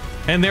test.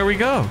 And there we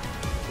go.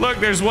 Look,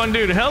 there's one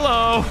dude.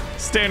 Hello,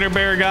 standard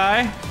bearer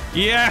guy.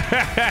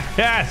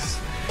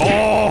 Yes.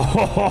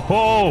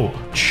 Oh,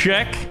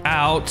 check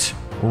out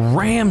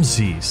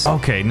Ramses.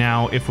 Okay,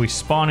 now if we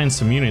spawn in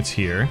some units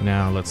here,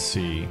 now let's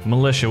see.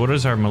 Militia, what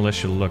does our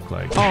militia look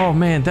like? Oh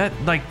man, that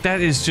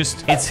is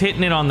just, it's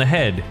hitting it on the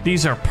head.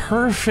 These are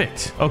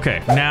perfect.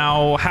 Okay,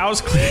 now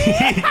how's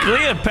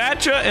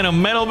Cleopatra in a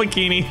metal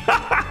bikini?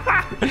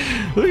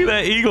 Look at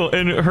that eagle,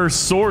 and her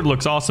sword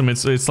looks awesome.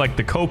 It's like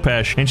the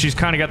Kopesh, and she's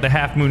kind of got the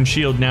half moon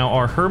shield. Now,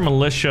 are her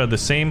militia the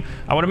same?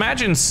 I would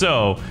imagine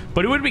so,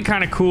 but it would be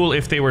kind of cool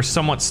if they were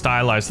somewhat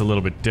stylized a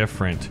little bit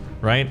different.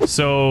 Right?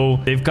 So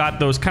they've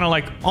got those kind of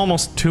like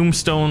almost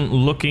tombstone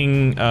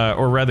looking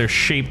or rather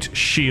shaped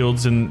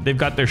shields, and they've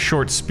got their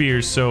short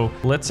spears. So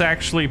let's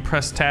actually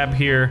press tab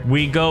here.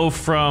 We go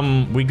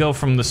from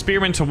the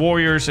spearmen to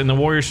warriors, and the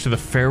warriors to the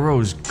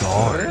Pharaoh's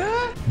guard.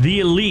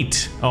 The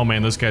elite. Oh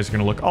man, those guys are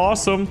gonna look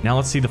awesome. Now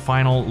let's see the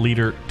final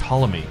leader,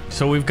 Ptolemy.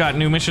 So we've got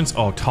new missions.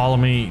 Oh,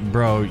 Ptolemy,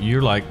 bro,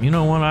 you're like, you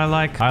know what I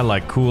like? I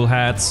like cool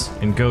hats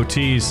and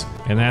goatees.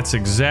 And that's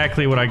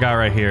exactly what I got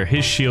right here.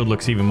 His shield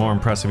looks even more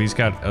impressive. He's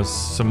got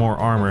some more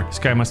armor. This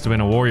guy must have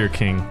been a warrior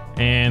king.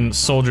 And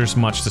soldiers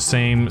much the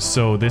same.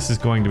 So this is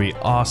going to be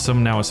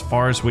awesome. Now, as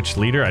far as which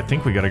leader, I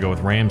think we got to go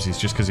with Ramses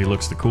just because he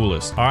looks the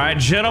coolest. All right,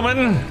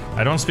 gentlemen.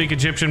 I don't speak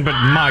Egyptian, but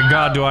my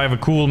God, do I have a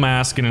cool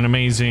mask and an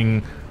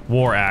amazing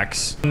war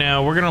axe.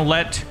 Now, we're going to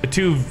let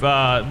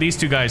these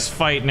two guys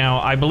fight. Now,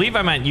 I believe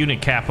I'm at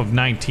unit cap of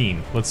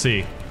 19. Let's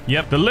see.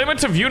 Yep, the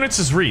limit of units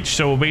is reached,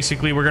 so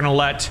basically we're gonna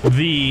let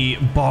the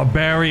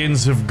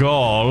barbarians of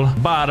Gaul,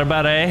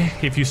 barbare,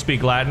 if you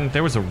speak Latin.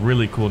 There was a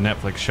really cool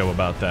Netflix show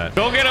about that.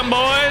 Go get them,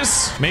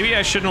 boys! Maybe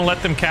I shouldn't have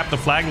let them cap the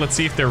flag. Let's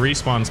see if their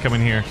respawn's coming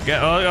here.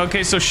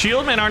 Okay, so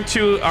shieldmen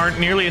aren't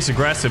nearly as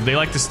aggressive. They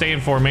like to stay in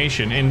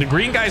formation, and the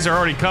green guys are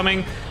already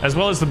coming, as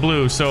well as the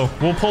blue, so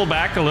we'll pull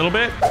back a little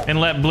bit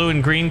and let blue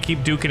and green keep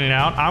duking it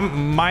out.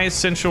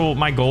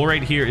 My goal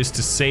right here is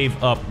to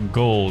save up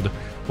gold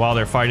while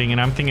they're fighting,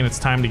 and I'm thinking it's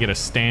time to get a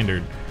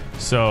standard.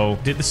 So,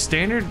 did the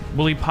standard,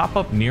 will he pop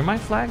up near my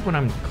flag when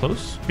I'm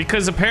close?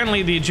 Because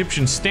apparently the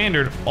Egyptian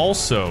standard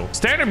also...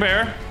 Standard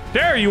bearer,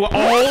 there you are.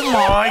 Oh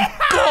my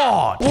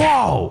God.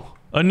 Whoa.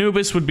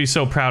 Anubis would be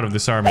so proud of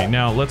this army.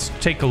 Now, let's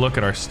take a look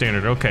at our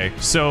standard. Okay,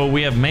 so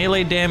we have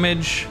melee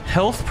damage,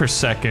 health per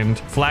second,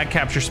 flag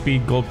capture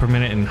speed, gold per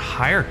minute, and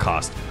higher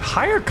cost.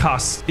 Higher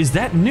cost, is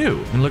that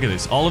new? And look at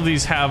this. All of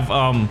these have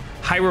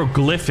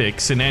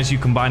hieroglyphics, and as you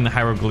combine the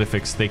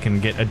hieroglyphics, they can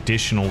get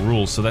additional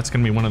rules. So that's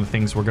going to be one of the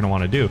things we're going to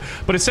want to do.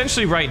 But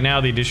essentially right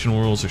now, the additional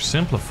rules are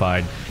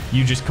simplified.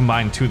 You just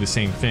combine two of the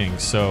same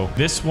things. So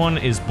this one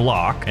is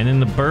block, and then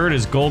the bird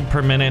is gold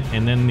per minute,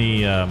 and then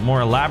the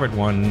more elaborate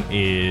one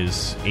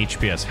is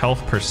HPS,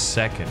 health per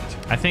second.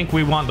 I think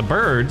we want the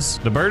birds.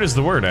 The bird is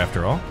the word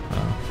after all,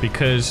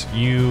 because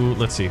you,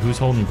 let's see, who's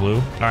holding blue?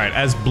 All right,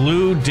 as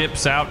blue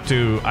dips out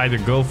to either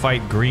go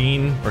fight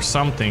green or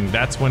something,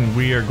 that's when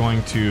we are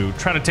going to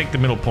try to take the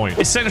middle point.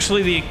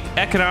 Essentially, the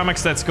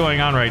economics that's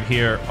going on right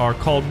here are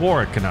called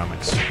war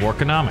economics. War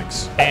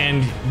economics.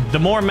 And the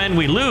more men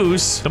we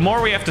lose, the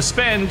more we have to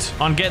spend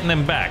on getting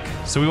them back.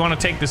 So we want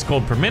to take this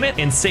gold per minute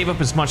and save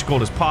up as much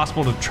gold as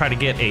possible to try to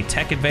get a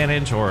tech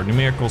advantage or a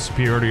numerical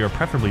superiority, or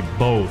preferably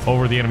both,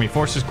 over the enemy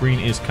forces. Green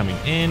is coming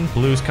in,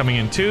 blue's coming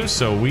in too,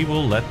 so we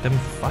will let them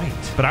fight.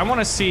 But I want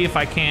to see if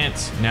I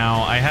can't.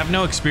 Now, I have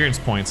no experience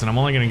points, and I'm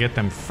only going to get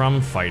them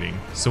from fighting.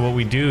 So what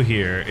we do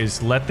here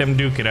is let them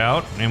duke it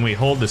out, and we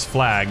hold this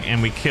flag,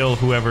 and we kill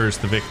whoever's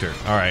the victor.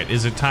 All right,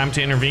 is it time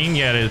to intervene?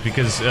 Yeah, it is,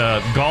 because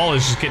Gaul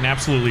is just getting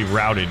absolutely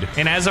routed.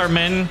 And as our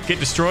men get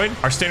destroyed,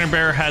 our standard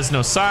bearer has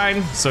no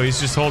sign, so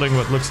he's just holding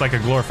what looks like a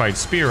glorified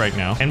spear right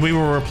now. And we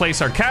will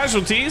replace our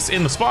casualties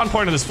in the spawn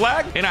point of this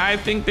flag, and I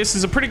think this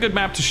is a pretty good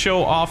map to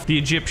show off the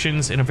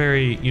Egyptians in a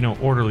very, you know,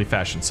 orderly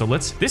fashion. So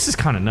this is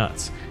kind of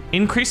nuts.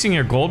 Increasing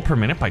your gold per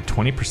minute by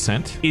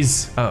 20%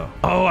 is, oh,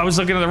 I was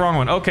looking at the wrong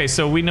one. Okay,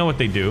 so we know what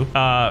they do.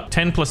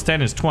 10 plus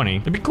 10 is 20.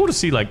 It'd be cool to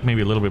see like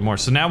maybe a little bit more.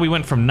 So now we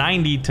went from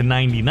 90 to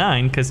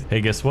 99 because,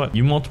 hey, guess what?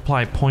 You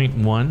multiply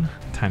 0.1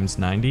 times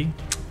 90,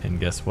 and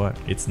guess what?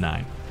 It's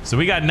 9. So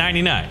we got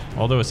 99,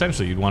 although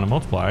essentially you'd want to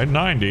multiply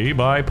 90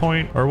 by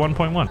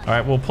 1.1. All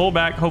right, we'll pull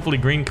back. Hopefully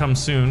green comes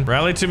soon.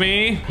 Rally to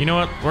me. You know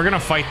what? We're going to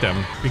fight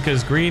them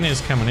because green is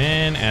coming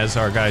in. As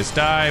our guys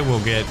die,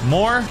 we'll get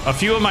more. A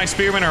few of my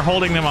spearmen are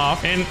holding them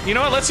off. And you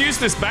know what? Let's use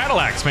this battle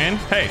axe, man.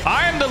 Hey,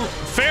 I am the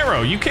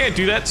pharaoh. You can't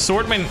do that.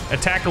 Swordmen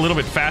attack a little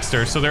bit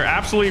faster, so they're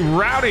absolutely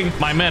routing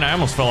my men. I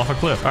almost fell off a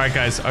cliff. All right,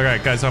 guys. All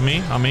right, guys, on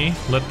me.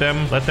 Let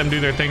them do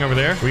their thing over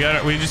there.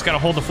 We just got to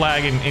hold the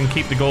flag and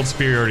keep the gold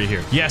superiority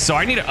here. Yeah, so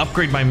I need to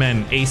upgrade my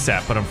men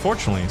ASAP, but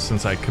unfortunately,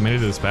 since I committed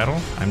to this battle,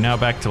 I'm now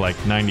back to like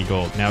 90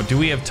 gold. Now, do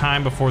we have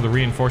time before the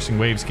reinforcing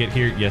waves get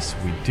here? Yes,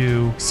 we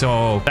do.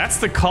 So that's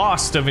the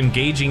cost of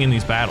engaging in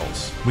these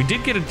battles. We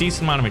did get a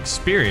decent amount of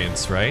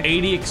experience, right?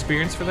 80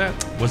 experience for that.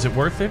 Was it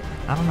worth it?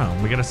 I don't know.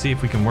 We got to see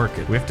if we can work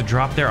it. We have to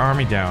drop their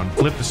army down,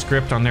 flip the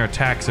script on their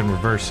attacks, and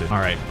reverse it. All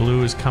right,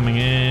 blue is coming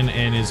in,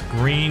 and is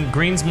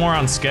green's more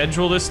on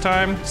schedule this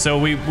time. So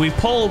we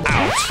pulled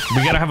out.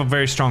 We got to have a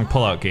very strong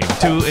pullout game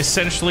to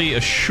essentially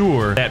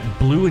assure that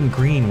blue and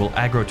green will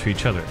aggro to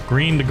each other.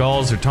 Green, the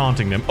Gauls are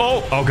taunting them.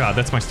 Oh God,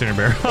 that's my standard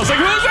bearer. I was like,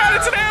 who's that?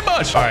 It's an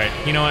ambush. All right,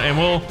 you know what?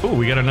 And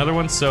we got another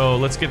one. So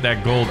let's get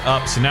that gold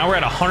up. So now we're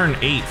at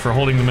 108 for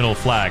holding the middle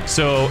flag.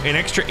 So an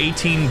extra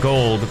 18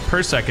 gold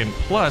per second.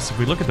 Plus, if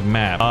we look at the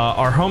map,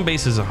 our home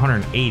base is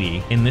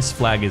 180 and this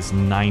flag is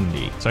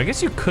 90. So I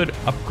guess you could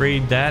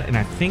upgrade that. And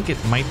I think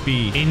it might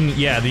be in,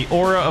 yeah, the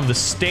aura of the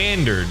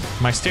standard.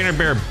 My standard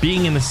bearer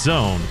being in this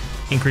zone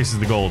increases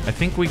the gold. I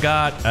think we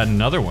got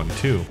another one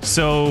too.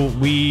 So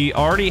we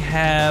already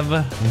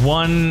have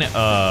one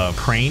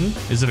crane.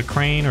 Is it a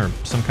crane or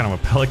some kind of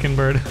a pelican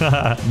bird?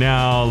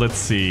 Now let's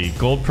see.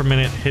 Gold per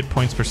minute, hit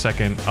points per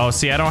second. Oh,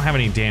 see, I don't have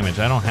any damage.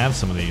 I don't have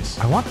some of these.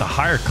 I want the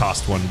higher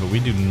cost one, but we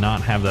do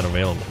not have that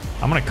available.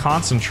 I'm gonna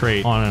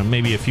concentrate on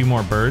maybe a few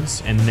more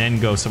birds and then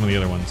go some of the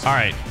other ones. All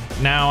right.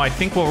 Now, I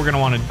think what we're going to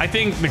want to... I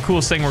think the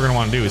coolest thing we're going to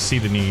want to do is see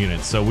the new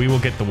units. So we will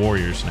get the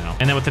warriors now.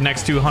 And then with the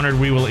next 200,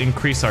 we will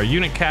increase our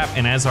unit cap.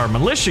 And as our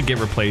militia get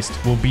replaced,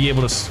 we'll be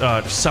able to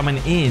summon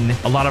in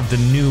a lot of the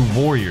new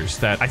warriors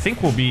that I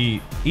think will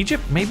be...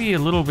 Egypt maybe a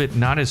little bit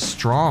not as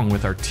strong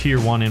with our tier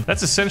 1. And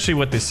that's essentially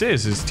what this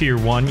is tier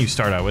 1 you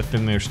start out with.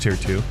 Then there's tier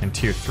 2 and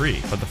tier 3.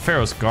 But the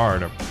Pharaoh's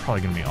Guard are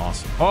probably going to be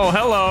awesome. Oh,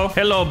 hello.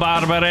 Hello,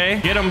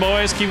 Barbare. Get them,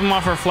 boys. Keep them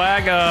off our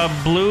flag.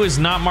 Blue is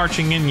not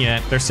marching in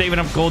yet. They're saving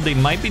up gold. They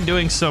might be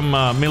doing some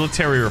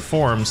military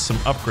reforms, some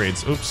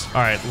upgrades. Oops.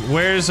 All right,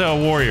 where's a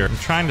warrior? I'm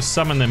trying to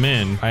summon them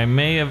in. I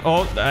may have...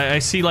 Oh, I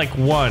see like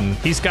one.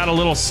 He's got a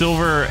little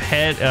silver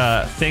head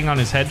thing on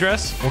his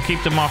headdress. We'll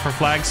keep them off our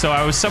flag. So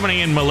I was summoning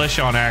in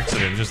militia on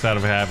accident, just out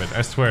of habit.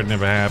 I swear it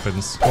never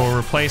happens. We'll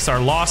replace our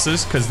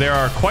losses because there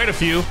are quite a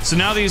few. So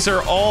now these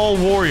are all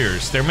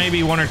warriors. There may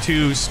be 1 or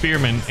 2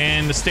 spearmen,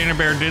 and the standard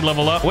bearer did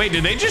level up. Wait,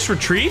 did they just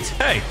retreat?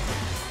 Hey.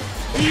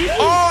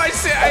 Oh,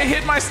 I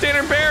hit my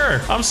standard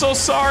bearer. I'm so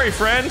sorry,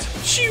 friend.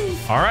 Shoo.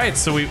 All right,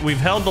 so we've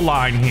held the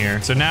line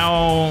here. So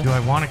now, do I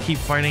want to keep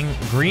fighting?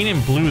 Green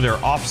and blue,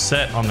 they're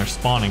offset on their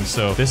spawning.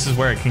 So this is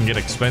where it can get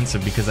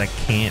expensive because I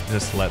can't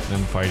just let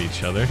them fight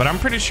each other. But I'm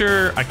pretty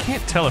sure, I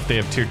can't tell if they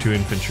have tier 2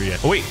 infantry yet.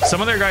 Oh, wait,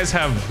 some of their guys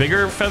have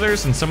bigger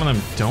feathers and some of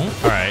them don't.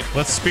 All right,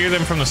 let's spear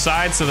them from the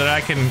side so that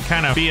I can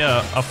kind of be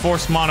a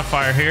force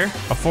modifier here,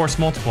 a force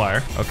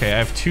multiplier. Okay, I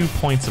have 2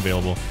 points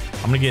available.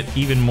 I'm gonna get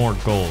even more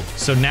gold.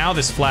 So now the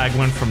this flag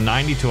went from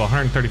 90 to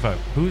 135.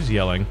 Who's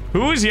yelling?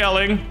 Who's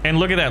yelling? And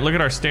look at that. Look at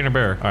our standard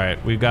bearer. All right,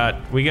 we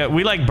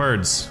like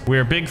birds.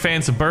 We're big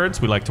fans of birds.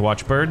 We like to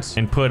watch birds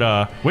and put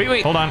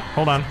wait, hold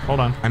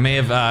on. I may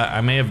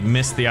have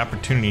missed the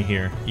opportunity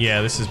here.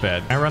 Yeah, this is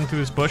bad. Can I run through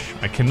this bush?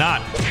 I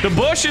cannot. The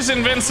bush is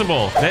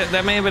invincible.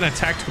 That may have been a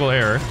tactical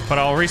error, but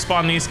I'll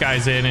respawn these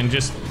guys in and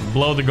just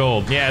blow the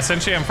gold. Yeah,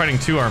 essentially I'm fighting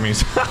 2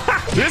 armies.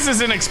 This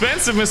is an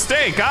expensive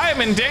mistake. I am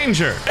in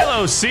danger.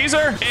 Hello,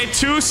 Caesar.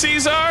 A2,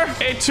 Caesar.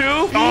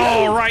 A2.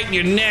 Oh, right in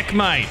your neck,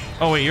 mate.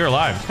 Oh, wait, you're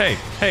alive. Hey.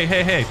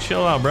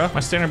 Chill out, bro. My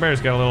standard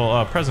bearer's got a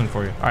little present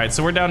for you. All right,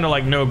 so we're down to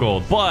like no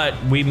gold, but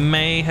we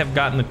may have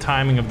gotten the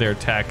timing of their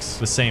attacks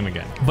the same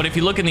again. But if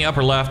you look in the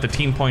upper left, the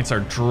team points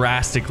are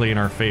drastically in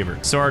our favor.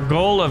 So our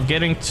goal of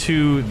getting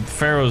to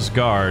Pharaoh's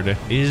Guard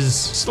is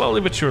slowly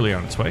but surely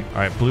on its way. All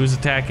right, blue's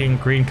attacking.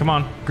 Green, come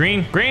on.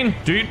 Green,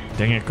 dude.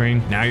 Dang it,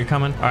 green. Now you're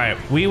coming. All right,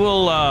 we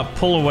will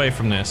pull away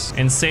from this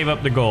and save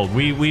up the gold.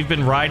 We've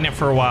been riding it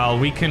for a while.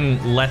 We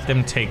can let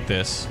them take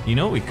this. You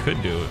know what we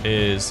could do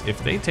is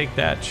if they take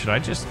that, should I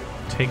just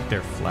take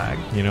their flag?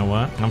 You know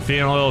what? I'm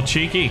feeling a little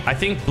cheeky. I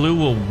think blue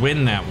will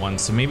win that one,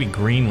 so maybe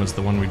green was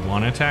the one we'd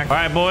want to attack. All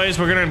right, boys,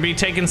 we're gonna be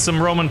taking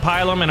some Roman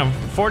pylum, and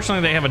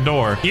unfortunately they have a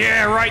door.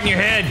 Yeah, right in your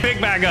head. Big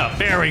bag up.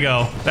 There we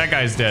go. That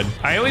guy's dead.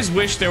 I always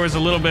wish there was a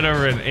little bit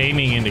of an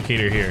aiming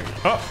indicator here.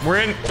 Oh,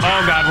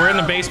 oh God, we're in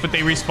the base, but they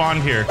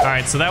respawned here. All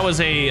right, so that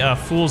was a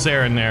fool's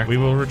errand there. We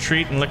will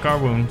retreat and lick our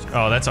wounds.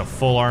 Oh, that's a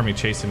full army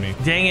chasing me.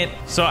 Dang it.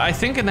 So I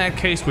think in that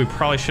case, we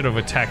probably should have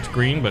attacked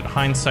green, but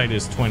hindsight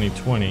is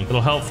 20/20.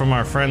 It'll help from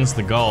our friends,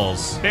 the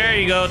Gauls. There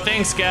you go.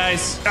 Thanks,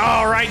 guys.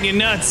 Oh, right in your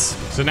nuts.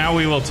 So now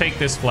we will take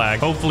this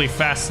flag, hopefully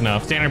fast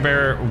enough. Standard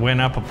bearer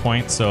went up a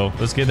point, so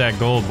let's get that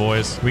gold,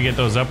 boys. We get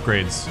those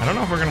upgrades. I don't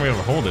know if we're gonna be able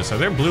to hold this. Are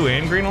there blue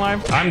and green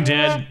alive? I'm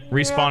dead.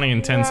 Respawning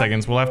in 10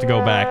 seconds. We'll have to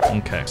go back.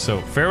 Okay, so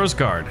Pharaoh's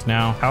Guard.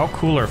 Now, how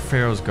cool are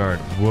Pharaoh's Guard?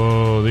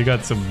 Whoa, they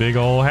got some big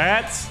old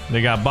hats.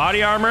 They got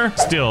body armor.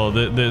 Still,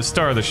 the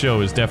star of the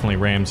show is definitely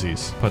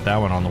Ramses. Put that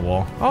one on the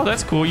wall. Oh,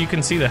 that's cool. You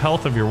can see the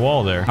health of your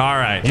wall there. All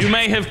right. You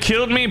may have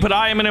killed me, but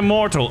I am an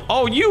immortal.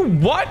 Oh, you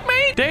what,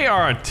 mate? They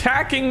are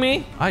attacking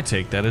me? I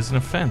take that as an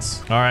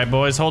offense. All right,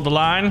 boys, hold the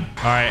line.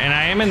 All right, and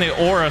I am in the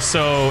aura,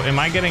 so am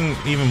I getting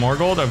even more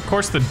gold? Of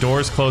course, the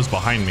doors close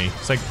behind me.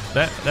 It's like,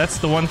 that's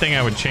the one thing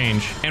I would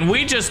change. And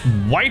we just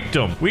wiped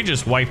them. We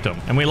just wiped them.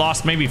 And we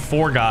lost maybe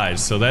 4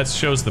 guys, so that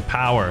shows the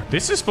power.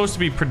 This is supposed to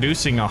be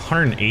producing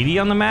 180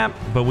 on the map,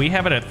 but we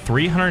have it at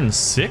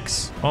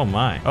 306? Oh,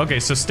 my. Okay,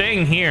 so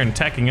staying here and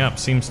teching up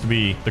seems to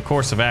be the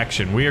course of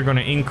action. We are going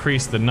to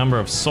increase the number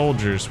of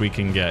soldiers we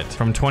can get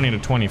from 20 to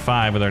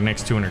 25 with our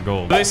next 200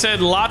 gold. They said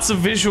lots of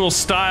visual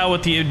style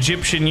with the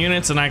Egyptian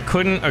units, and I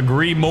couldn't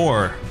agree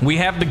more. We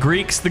have the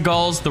Greeks, the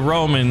Gauls, the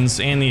Romans,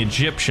 and the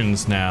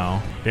Egyptians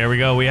now. There we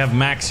go. We have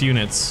max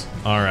units.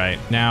 All right.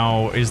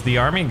 Now, is the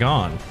army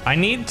gone? I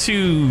need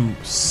to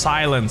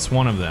silence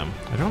one of them.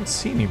 I don't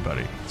see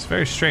anybody. It's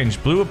very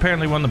strange. Blue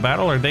apparently won the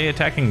battle. Are they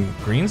attacking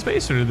Green's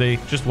base, or do they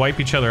just wipe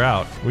each other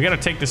out? We got to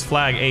take this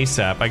flag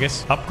ASAP. I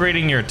guess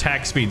upgrading your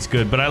attack speed's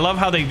good, but I love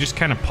how they just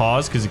kind of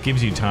pause because it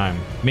gives you time.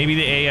 Maybe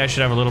the AI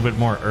should have a little bit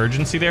more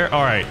urgency there.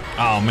 All right.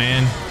 Oh,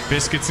 man.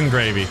 Biscuits and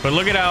gravy. But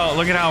look at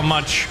how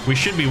much we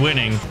should be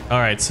winning. All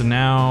right. So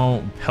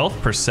now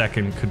health per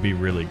second could be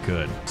really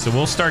good. So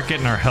we'll start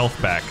getting our health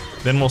back.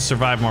 Then we'll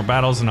survive more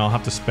battles and I'll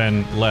have to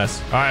spend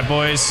less. All right,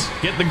 boys,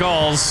 get the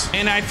Gauls.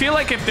 And I feel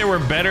like if there were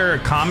better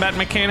combat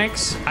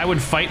mechanics, I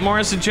would fight more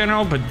as a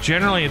general, but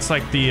generally it's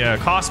like the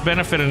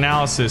cost-benefit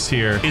analysis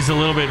here is a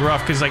little bit rough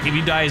because like if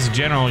you die as a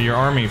general, your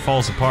army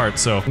falls apart.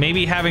 So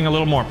maybe having a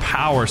little more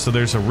power so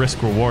there's a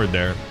risk-reward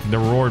there. The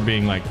reward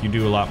being like you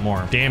do a lot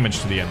more damage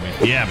to the enemy.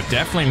 Yeah, but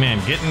definitely,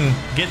 man, getting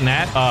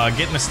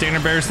the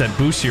standard bearers that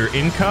boost your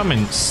income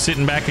and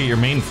sitting back at your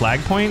main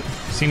flag point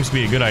seems to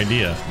be a good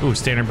idea. Ooh,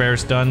 standard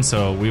bearers done.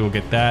 So we will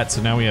get that.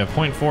 So now we have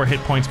 0.4 hit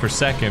points per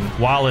second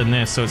while in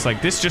this. So it's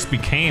like this just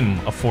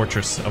became a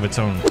fortress of its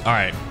own. All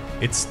right.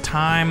 It's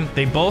time.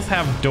 They both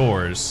have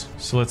doors.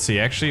 So let's see.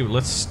 Actually,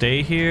 let's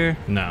stay here.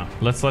 No,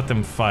 let's let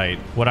them fight.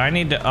 What I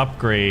need to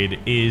upgrade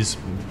is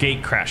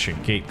gate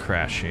crashing. Gate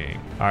crashing.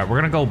 All right, we're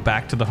going to go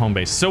back to the home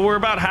base. So we're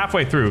about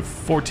halfway through,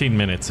 14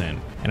 minutes in.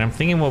 And I'm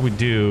thinking what we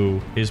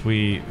do is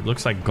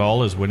looks like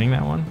Gaul is winning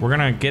that one. We're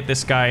going to get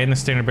this guy in the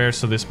standard bearer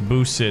so this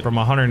boosts it from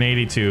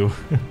 180 to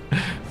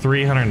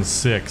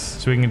 306.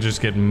 So we can just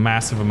get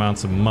massive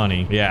amounts of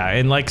money. Yeah,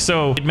 and like,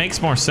 so it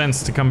makes more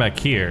sense to come back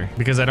here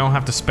because I don't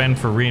have to spend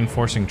for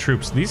reinforcing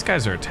troops. These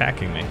guys are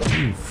attacking me.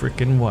 You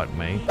freaking what,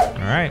 mate?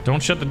 All right,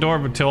 don't shut the door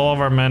until all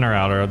of our men are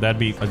out or that'd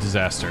be a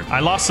disaster. I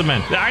lost some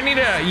men.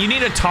 You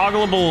need a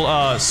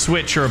toggleable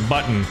switch or a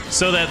button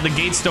so that the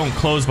gates don't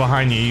close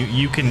behind you.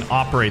 You can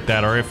operate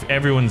that, or if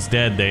everyone's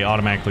dead, they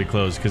automatically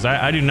close because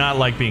I do not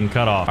like being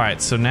cut off. All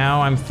right, so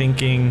now I'm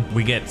thinking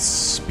we get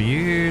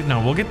speared.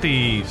 No, we'll get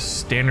the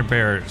standard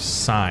bearer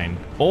sign.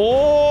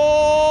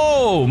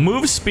 Oh,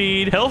 move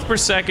speed, health per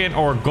second,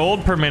 or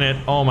gold per minute.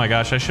 Oh my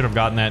gosh, I should have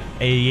gotten that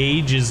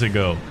ages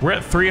ago. We're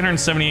at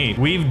 378.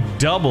 We've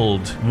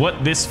doubled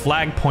what this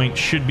flag point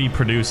should be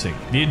producing.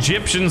 The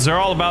Egyptians are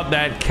all about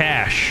that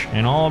cash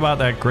and all about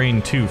that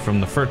grain too from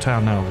the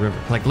fertile Nile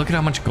River. Like, look at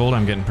how much gold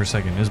I'm getting per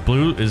second. Is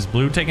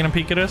blue taking a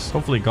peek at us?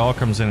 Hopefully Gaul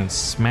comes in and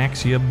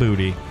smacks you a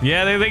booty.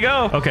 Yeah, there they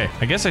go. Okay,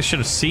 I guess I should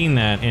have seen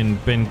that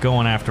and been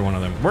going after one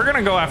of them. We're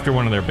gonna go after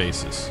one of their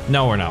bases.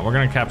 No, we're not. We're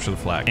gonna capture the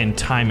flag and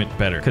time it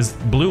better, because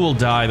blue will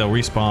die, they'll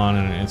respawn,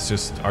 and it's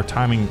just, our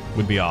timing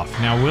would be off.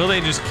 Now, will they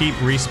just keep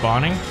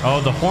respawning?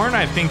 Oh, the horn,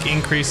 I think,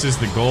 increases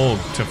the gold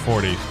to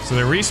 40. So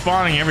they're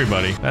respawning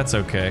everybody. That's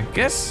okay.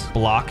 Guess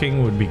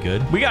blocking would be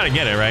good. We gotta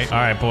get it, right? All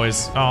right,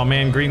 boys. Oh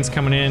man, green's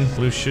coming in.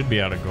 Blue should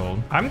be out of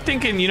gold. I'm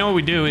thinking, you know what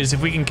we do is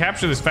if we can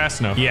capture this fast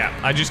enough. Yeah,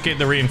 I just get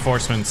the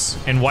reinforcements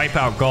and wipe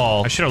out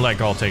Gaul. I should have let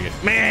Gaul take it.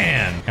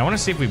 Man, I want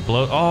to see if we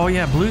blow. Oh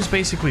yeah, blue's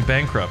basically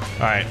bankrupt.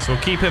 All right, so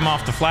we'll keep him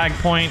off the flag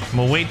point.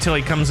 We'll wait till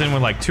he comes in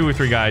with like 2 or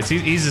 3 guys.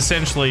 He's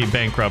essentially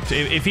bankrupt.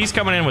 If he's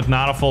coming in with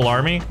not a full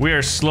army, we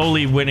are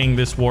slowly winning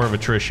this war of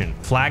attrition.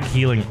 Flag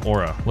healing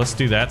aura. Let's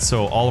do that.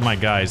 So all of my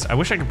guys, I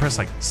wish I could press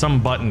like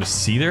some button to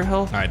see their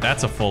health. All right,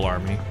 that's a full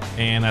army,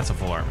 and that's a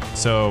full army.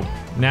 So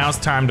now it's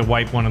time to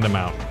wipe one of them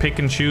out. Pick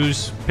and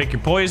choose. Pick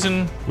your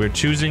poison. We're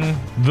choosing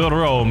the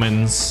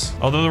Romans.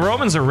 Although the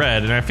Romans are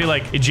red, and I feel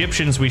like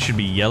Egyptians, we should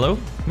be yellow,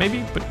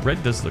 maybe? But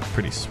red does look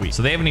pretty sweet.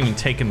 So they haven't even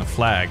taken the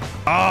flag.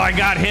 Oh, I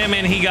got him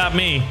and he got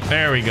me.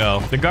 There we go.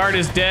 The guard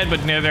is dead,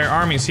 but their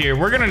army's here.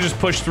 We're gonna just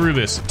push through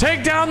this.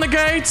 Take down the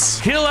gates.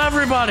 Kill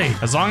everybody.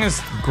 As long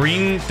as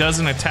green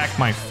doesn't attack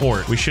my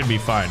fort, we should be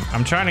fine.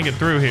 I'm trying to get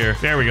through here.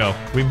 There we go.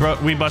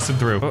 We busted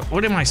through.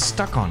 What am I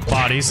stuck on?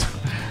 Bodies.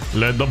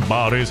 Let the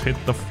bodies hit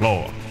the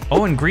floor.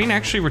 Oh, and green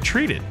actually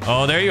retreated.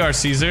 Oh, there you are,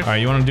 Caesar. All right,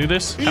 you want to do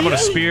this? How about a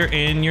spear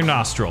in your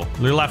nostril?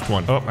 Your left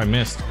one. Oh, I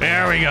missed.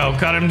 There we go.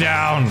 Cut him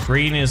down.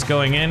 Green is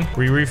going in.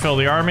 We refill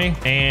the army,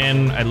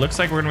 and it looks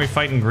like we're going to be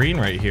fighting green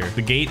right here.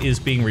 The gate is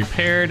being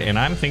repaired, and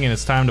I'm thinking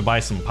it's time to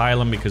buy some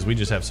pylum because we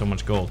just have so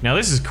much gold. Now,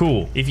 this is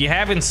cool. If you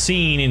haven't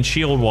seen in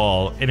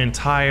Shieldwall an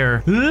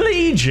entire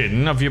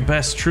legion of your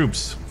best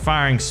troops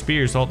firing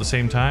spears all at the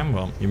same time,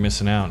 well, you're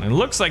missing out. And it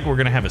looks like we're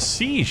gonna have a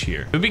siege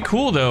here. It would be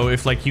cool though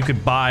if like you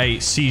could buy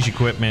siege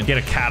equipment, get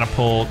a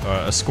catapult,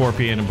 a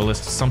scorpion, a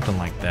ballista, something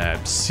like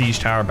that. Siege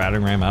tower,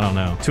 battering ram, I don't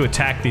know, to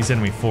attack these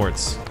enemy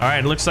forts. All right,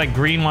 it looks like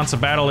green wants a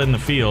battle in the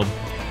field.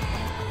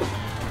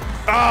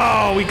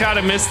 Oh, we kind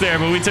of missed there,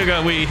 but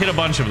we hit a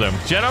bunch of them.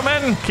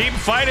 Gentlemen, keep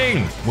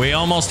fighting. We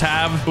almost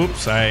have.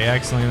 Oops,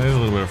 there's a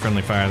little bit of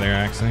friendly fire there.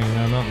 Actually,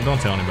 don't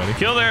tell anybody.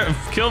 Kill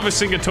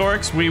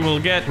Vercingetorix. We will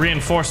get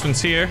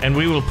reinforcements here, and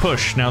we will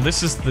push. Now,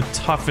 this is the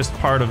toughest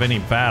part of any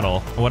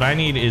battle. What I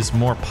need is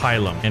more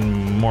pylum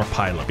and more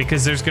pylum,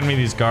 because there's going to be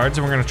these guards,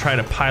 and we're going to try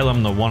to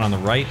pylum the one on the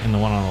right and the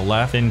one on the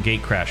left. Then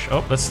gate crash.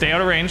 Oh, let's stay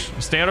out of range.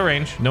 Stay out of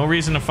range. No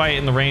reason to fight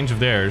in the range of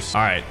theirs.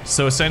 All right.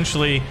 So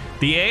essentially,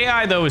 the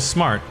AI though is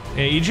smart.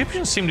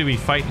 Egyptians seem to be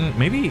fighting.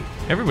 Maybe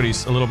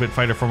everybody's a little bit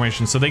fighter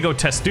formation, so they go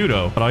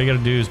testudo. But all you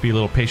gotta do is be a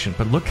little patient.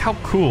 But look how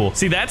cool.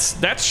 See, that's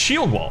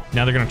Shieldwall.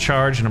 Now they're gonna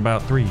charge in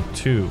about 3,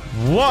 2,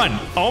 1.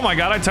 Oh my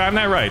God, I timed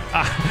that right.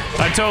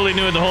 I totally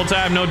knew it the whole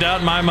time, no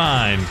doubt in my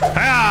mind.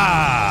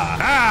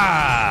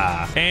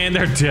 And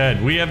they're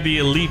dead. We have the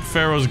elite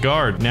Pharaoh's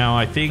guard. Now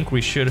I think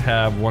we should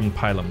have 1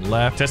 pylum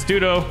left.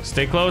 Testudo,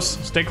 stay close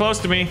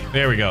to me.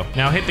 There we go.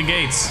 Now hit the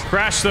gates.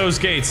 Crash those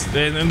gates.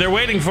 And they're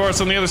waiting for us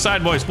on the other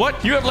side, boys.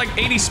 What? You have like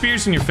 80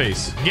 spears in your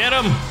face. Get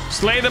them.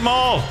 Slay them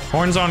all.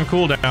 Horns on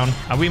cooldown.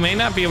 We may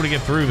not be able to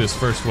get through this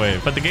first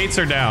wave, but the gates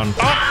are down.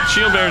 Oh,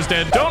 shield bear's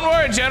dead. Don't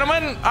worry,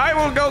 gentlemen. I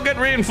will go get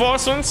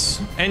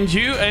reinforcements, and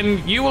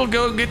you will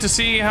go get to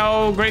see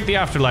how great the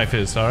afterlife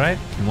is, all right?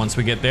 And once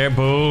we get there,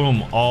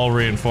 boom, all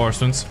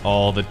reinforcements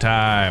all the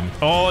time.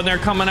 Oh, and they're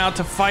coming out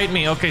to fight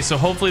me. Okay, so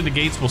hopefully the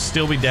gates will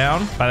still be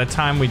down by the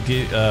time we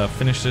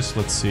finish this.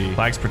 Let's see.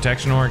 Flags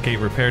protection or gate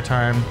repair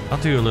time.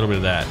 I'll do a little bit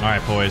of that. All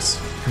right, boys.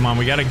 Come on,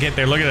 we gotta get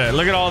there. Look at that.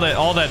 Look at all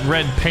that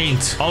red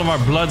paint. All of our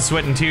blood,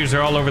 sweat, and tears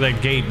are all over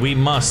that gate. We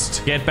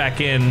must get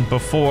back in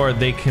before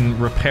they can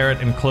repair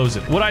it and close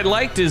it. What I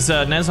liked is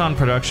Nezon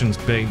Productions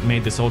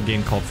made this old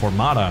game called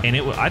Formata, and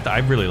I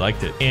really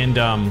liked it. And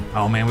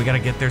oh man, we gotta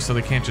get there so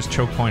they can't just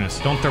choke point us.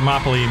 Don't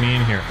Thermopylae me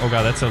in here. Oh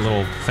God, that's a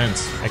little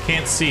fence. I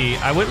can't see.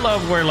 I would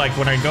love where like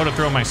when I go to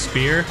throw my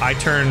spear, I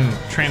turn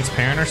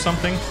transparent or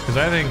something, because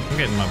I think I'm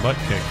getting my butt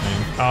kicked,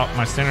 man. Oh,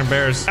 my standard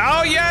bears.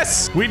 Oh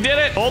yes, we did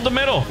it. Hold the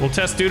middle. We'll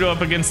test Dudo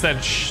up against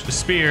that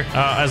spear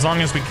as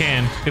long as we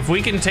can. If we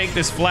can take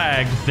this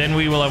flag, then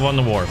we will have won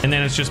the war. And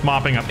then it's just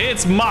mopping up.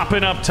 It's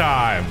mopping up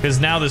time, because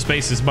now this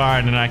base is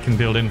mine and I can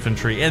build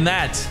infantry. And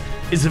that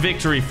is a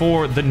victory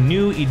for the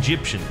new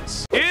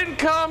Egyptians.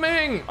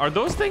 Incoming! Are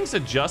those things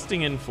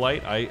adjusting in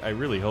flight? I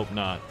really hope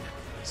not.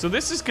 So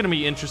this is going to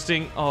be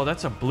interesting. Oh,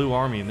 that's a blue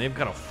army, and they've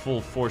got a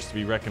full force to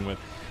be reckoned with.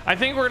 I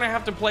think we're going to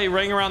have to play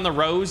Ring Around the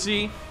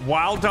Rosie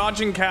while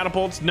dodging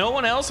catapults. No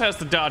one else has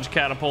to dodge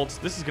catapults.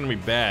 This is going to be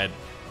bad,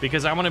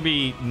 because I'm going to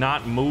be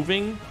not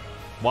moving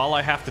while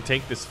I have to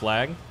take this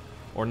flag,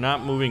 or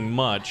not moving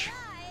much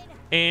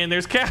And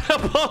there's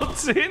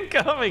catapults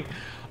incoming.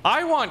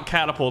 I want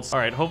catapults. All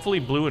right, hopefully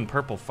blue and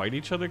purple fight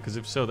each other, because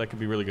if so, that could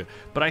be really good.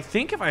 But I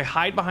think if I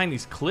hide behind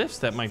these cliffs,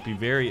 that might be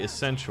very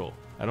essential.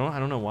 I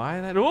don't know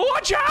why that. Oh,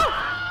 watch out!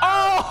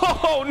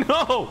 Oh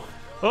no!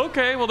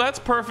 Okay, well that's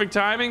perfect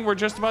timing. We're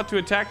just about to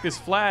attack this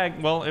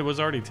flag. Well, it was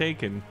already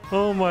taken.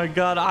 Oh my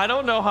god, I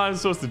don't know how I'm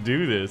supposed to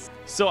do this.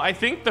 So I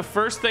think the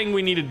first thing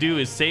we need to do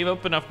is save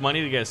up enough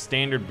money to get a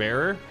standard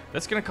bearer.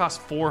 That's gonna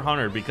cost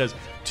 400 because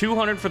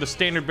 200 for the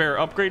standard bearer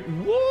upgrade.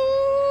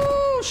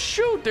 Whoa,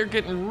 shoot, they're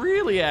getting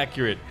really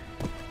accurate.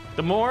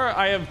 The more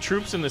I have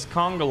troops in this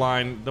conga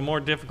line, the more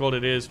difficult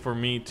it is for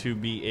me to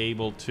be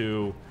able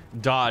to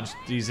dodge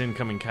these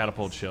incoming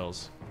catapult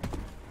shells.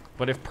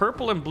 But if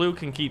purple and blue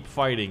can keep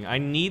fighting, I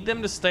need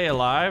them to stay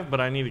alive,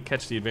 but I need to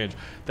catch the advantage.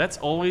 That's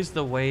always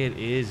the way it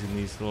is in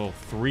these little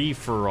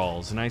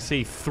three-for-alls. And I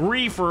say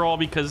three-for-all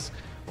because,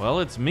 well,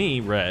 it's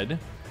me, red,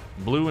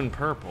 blue, and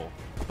purple.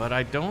 But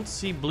I don't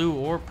see blue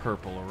or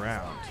purple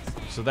around.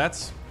 So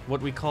that's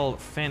what we call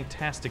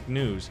fantastic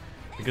news,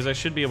 because I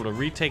should be able to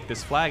retake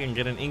this flag and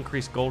get an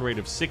increased gold rate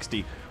of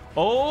 60.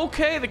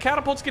 Okay, the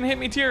catapults can hit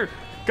me too.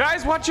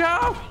 Guys, watch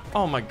out!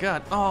 Oh my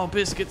god. Oh,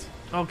 biscuits.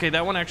 Okay,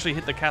 that one actually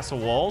hit the castle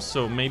walls,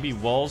 so maybe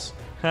walls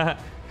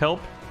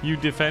help you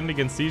defend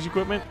against siege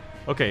equipment.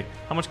 Okay,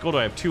 how much gold do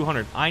I have?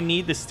 200. I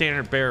need the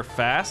standard bearer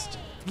fast.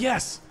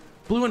 Yes!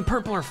 Blue and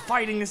purple are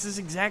fighting. This is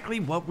exactly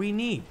what we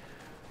need.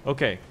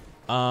 Okay,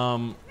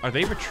 are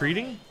they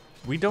retreating?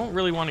 We don't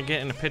really want to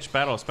get in a pitched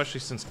battle, especially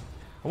since...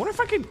 I wonder if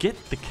I could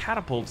get the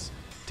catapults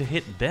to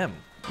hit them.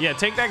 Yeah,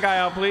 take that guy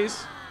out,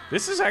 please.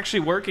 This is actually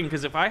working,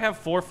 because if I have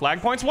 4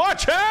 flag points...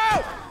 Watch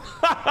out!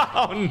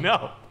 Oh,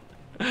 no.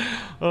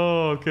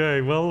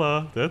 Okay,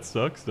 well, that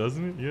sucks,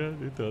 doesn't it?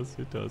 Yeah, it does,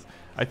 it does.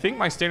 I think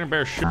my standard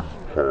bearer should...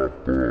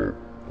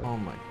 Oh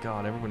my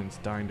god, everyone's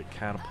dying to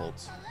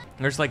catapults.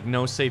 There's like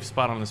no safe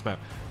spot on this map.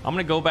 I'm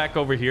gonna go back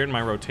over here in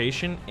my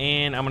rotation,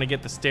 and I'm gonna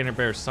get the standard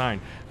bearer sign,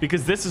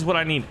 because this is what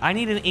I need. I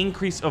need an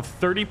increase of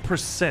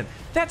 30%.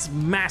 That's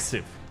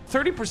massive.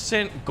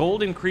 30%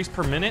 gold increase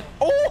per minute.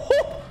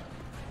 Oh,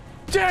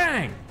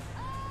 dang!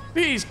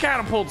 These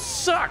catapults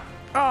suck.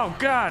 Oh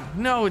god,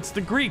 no, it's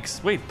the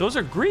Greeks. Wait, those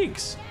are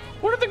Greeks.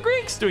 What are the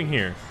Greeks doing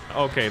here?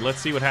 Okay, let's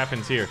see what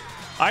happens here.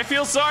 I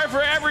feel sorry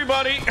for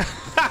everybody.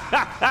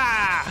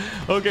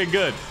 Okay,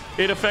 good.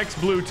 It affects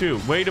blue too.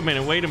 Wait a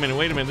minute, wait a minute,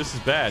 wait a minute. This is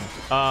bad.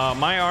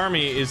 My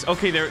army is...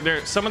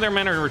 Okay, some of their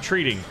men are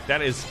retreating.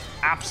 That is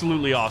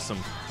absolutely awesome.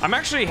 I'm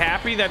actually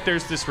happy that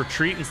there's this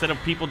retreat instead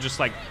of people just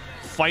like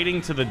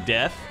fighting to the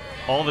death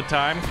all the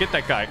time. Get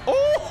that guy.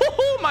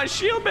 Oh, my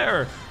shield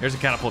bearer. There's a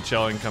catapult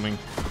shell incoming.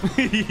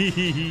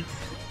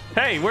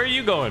 Hey, where are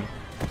you going?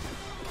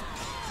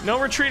 No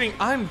retreating.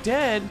 I'm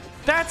dead.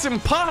 That's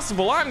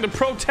impossible. I'm the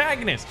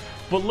protagonist.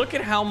 But look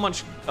at how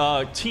much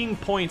team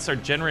points are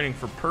generating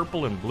for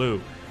purple and blue.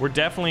 We're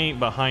definitely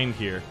behind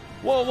here.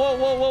 Whoa, whoa,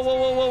 whoa, whoa, whoa,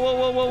 whoa, whoa,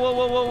 whoa, whoa, whoa,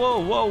 whoa, whoa, whoa,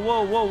 whoa,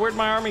 whoa, whoa. Where'd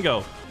my army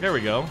go? There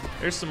we go.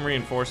 There's some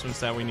reinforcements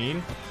that we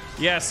need.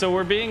 Yeah, so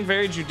we're being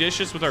very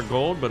judicious with our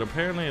gold, but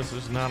apparently it's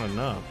just not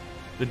enough.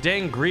 The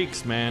dang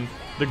Greeks, man.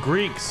 The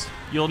Greeks.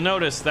 You'll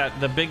notice that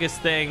the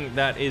biggest thing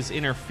that is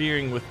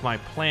interfering with my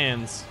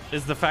plans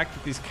is the fact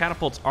that these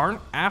catapults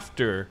aren't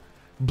after...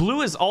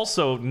 Blue is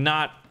also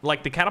not...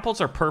 Like, the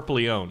catapults are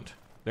purpley owned.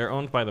 They're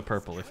owned by the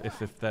purple,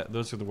 if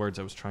those are the words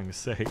I was trying to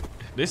say.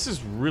 This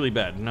is really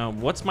bad. Now,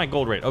 what's my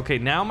gold rate? Okay,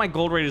 now my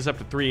gold rate is up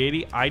to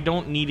 380. I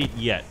don't need it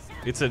yet.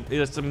 It's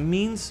a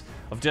means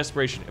of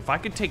desperation. If I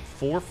could take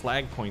 4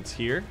 flag points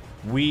here,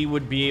 we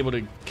would be able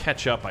to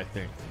catch up, I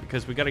think.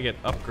 Because we got to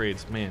get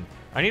upgrades, man.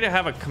 I need to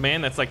have a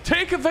command that's like,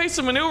 take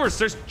evasive maneuvers.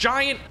 There's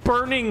giant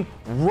burning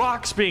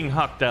rocks being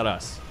hucked at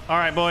us. All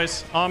right,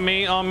 boys. On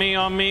me, on me,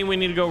 on me. We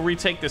need to go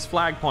retake this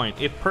flag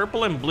point. If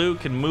purple and blue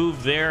can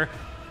move their,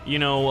 you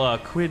know,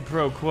 quid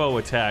pro quo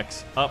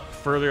attacks up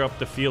further up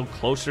the field,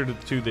 closer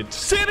to the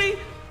city,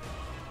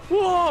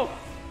 whoa,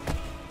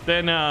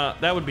 then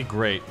that would be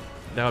great.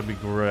 That would be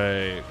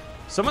great.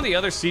 Some of the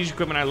other siege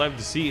equipment I love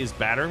to see is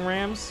battering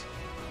rams,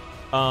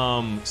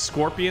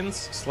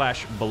 scorpions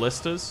 /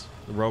 ballistas.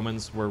 The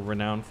Romans were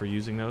renowned for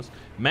using those.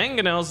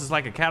 Mangonels is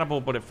like a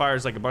catapult, but it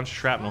fires like a bunch of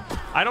shrapnel.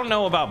 I don't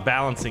know about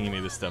balancing any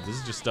of this stuff. This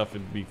is just stuff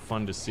it'd be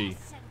fun to see.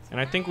 And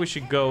I think we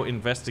should go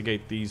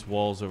investigate these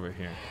walls over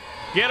here.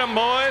 Get them,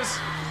 boys!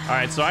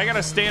 Alright, so I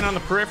gotta stand on the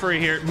periphery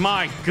here.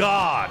 My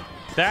god!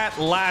 That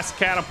last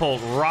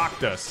catapult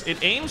rocked us.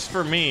 It aims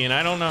for me, and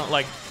I don't know,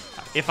 like,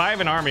 if I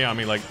have an army on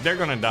me, like, they're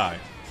gonna die.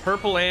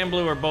 Purple and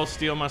blue are both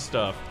stealing my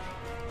stuff.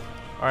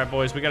 Alright,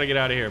 boys, we gotta get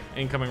out of here.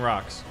 Incoming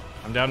rocks.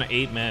 I'm down to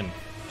 8 men.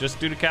 Just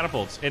due to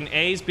catapults. And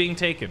A's being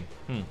taken.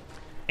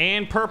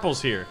 And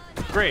purple's here.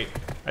 Great.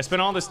 I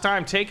spent all this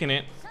time taking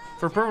it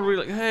for purple to be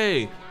like,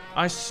 hey,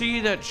 I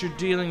see that you're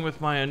dealing with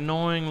my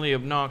annoyingly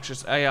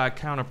obnoxious AI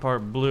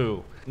counterpart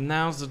blue.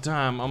 Now's the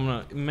time I'm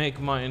gonna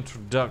make my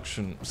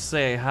introduction,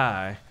 say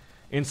hi,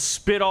 and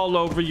spit all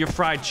over your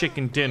fried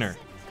chicken dinner.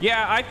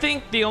 Yeah, I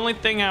think the only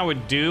thing I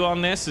would do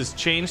on this is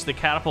change the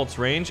catapult's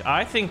range.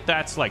 I think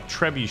that's like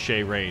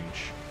trebuchet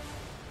range.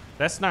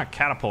 That's not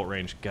catapult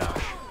range,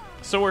 gosh.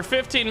 So we're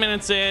 15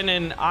 minutes in,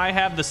 and I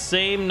have the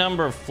same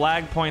number of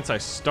flag points I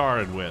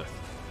started with.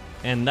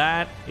 And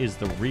that is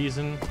the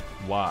reason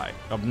why.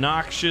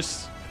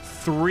 Obnoxious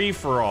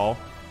free-for-all.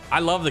 I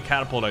love the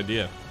catapult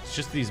idea. It's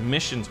just these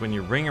missions when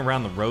you ring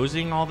around the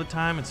rosing all the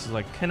time. It's just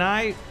like, can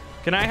I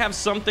have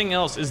something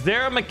else? Is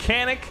there a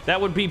mechanic that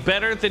would be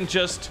better than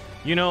just,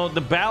 you know,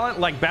 the balance?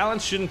 Like,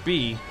 balance shouldn't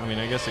be. I mean,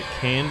 I guess it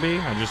can be.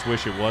 I just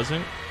wish it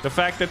wasn't. The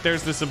fact that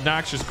there's this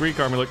obnoxious Greek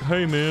army like,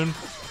 hey, man,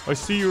 I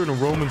see you're in a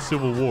Roman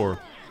civil war.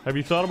 Have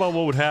you thought about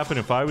what would happen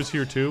if I was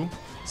here too?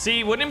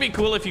 See, wouldn't it be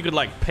cool if you could,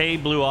 like, pay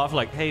Blue off?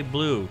 Like, hey,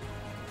 Blue.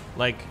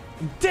 Like,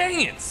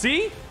 dang it,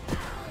 see?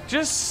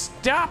 Just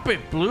stop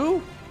it,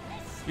 Blue.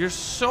 You're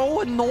so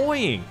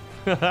annoying.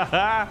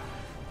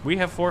 We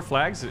have 4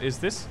 flags. Is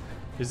this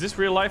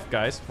real life,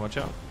 guys? Watch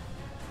out.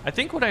 I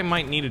think what I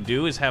might need to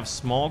do is have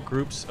small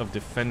groups of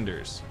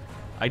defenders.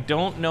 I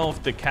don't know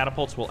if the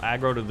catapults will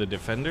aggro to the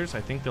defenders.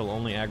 I think they'll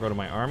only aggro to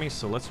my army,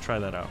 so let's try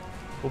that out.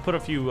 We'll put a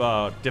few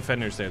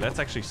defenders there. That's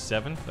actually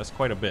 7. That's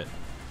quite a bit.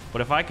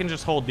 But if I can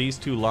just hold these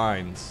 2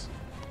 lines.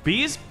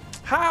 Bees?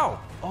 How?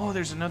 Oh,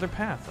 there's another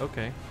path.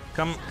 Okay.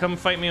 Come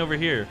fight me over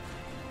here.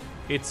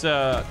 It's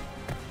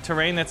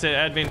terrain that's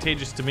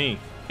advantageous to me.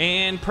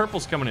 And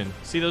purple's coming in.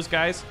 See those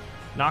guys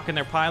knocking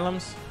their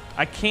pylons?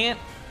 I can't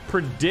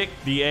predict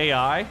the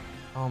AI.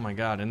 Oh my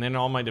god. And then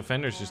all my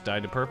defenders just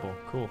died to purple.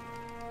 Cool.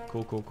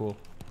 Cool.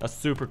 That's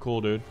super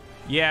cool, dude.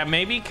 Yeah,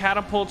 maybe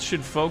catapults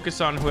should focus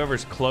on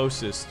whoever's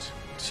closest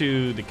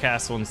to the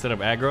castle instead of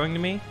aggroing to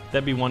me.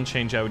 That'd be one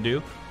change I would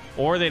do.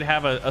 Or they'd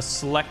have a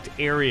select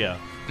area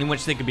in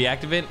which they could be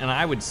active in, and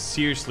I would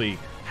seriously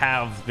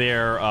have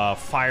their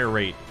fire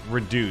rate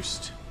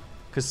reduced.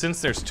 Because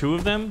since there's 2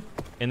 of them,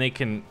 and they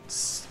can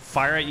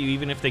fire at you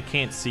even if they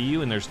can't see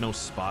you and there's no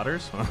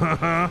spotters. You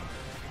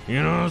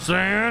know what I'm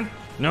saying?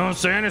 You know what I'm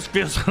saying? This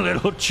feels a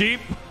little cheap.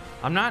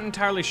 I'm not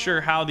entirely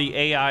sure how the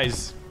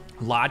AI's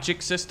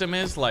logic system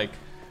is. Like,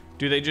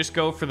 do they just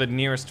go for the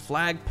nearest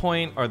flag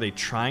point? Are they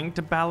trying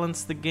to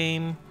balance the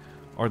game?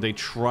 Are they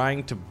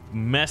trying to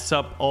mess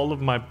up all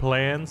of my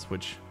plans?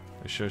 Which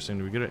I sure seem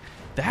to be good at.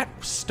 That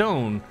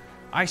stone,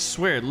 I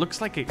swear, it looks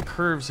like it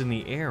curves in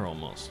the air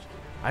almost.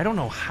 I don't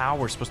know how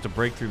we're supposed to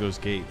break through those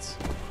gates.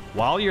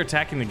 While you're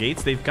attacking the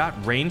gates, they've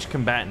got ranged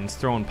combatants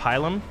throwing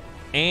pylum,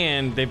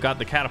 and they've got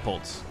the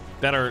catapults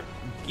that are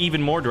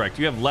even more direct.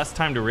 You have less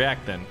time to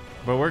react then.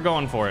 But we're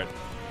going for it.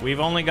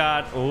 We've only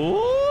got...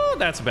 Oh,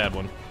 that's a bad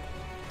one.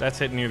 That's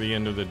hitting near the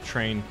end of the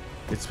train.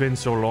 It's been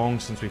so long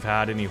since we've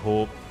had any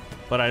hope.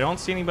 But I don't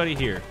see anybody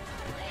here.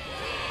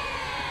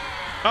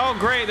 Oh,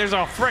 great. There's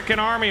a frickin'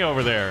 army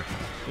over there.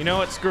 You know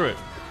what? Screw it.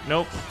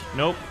 Nope.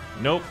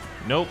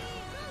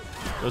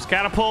 Those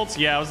catapults?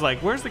 Yeah, I was like,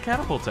 where's the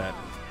catapults at?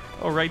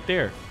 Oh, right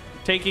there.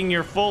 Taking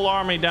your full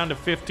army down to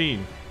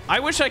 15. I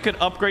wish I could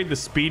upgrade the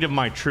speed of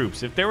my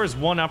troops. If there was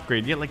one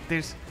upgrade, yeah, like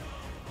there's...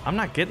 I'm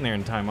not getting there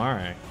in time, all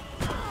right.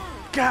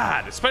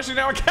 God, especially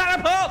now with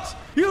catapults!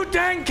 You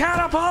dang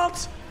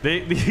catapults!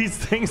 These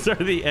things are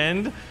the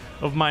end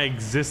of my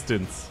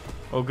existence.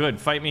 Oh, good.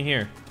 Fight me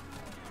here.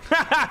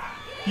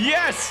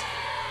 Yes!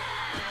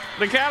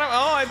 The catapult...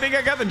 Oh, I think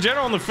I got the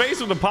general in the face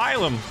with the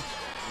pylum.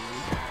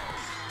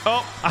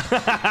 Oh.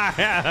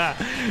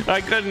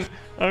 I couldn't...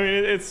 I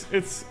mean, it's...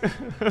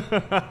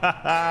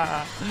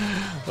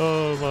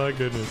 Oh, my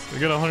goodness. I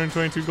got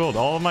 122 gold.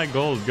 All of my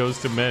gold goes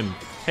to men.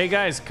 Hey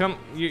guys, come!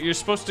 You're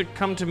supposed to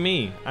come to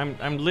me.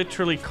 I'm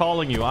literally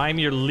calling you. I'm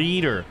your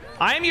leader.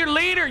 I'm your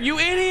leader, you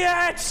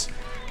idiots!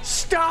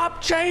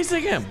 Stop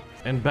chasing him!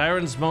 And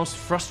Baron's most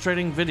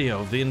frustrating video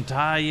of the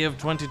entire year of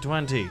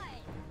 2020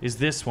 is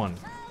this one.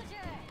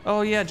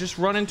 Oh yeah, just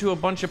run into a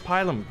bunch of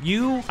pylum.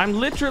 I'm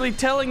literally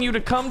telling you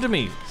to come to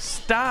me.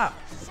 Stop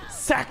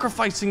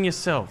sacrificing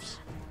yourselves.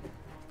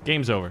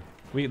 Game's over.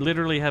 We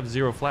literally have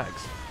 0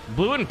 flags.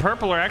 Blue and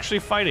purple are actually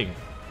fighting.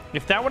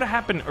 If that would have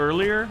happened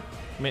earlier,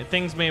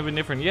 things may have been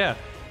different. Yeah,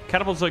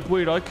 Catapult's like,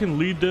 wait, I can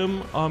lead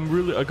them.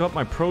 I got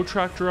my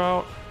protractor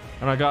out,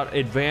 and I got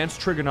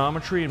advanced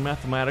trigonometry and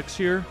mathematics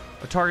here.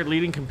 A target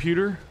leading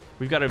computer.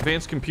 We've got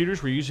advanced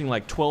computers. We're using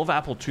like 12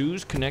 Apple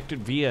IIs connected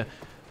via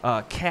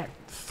Cat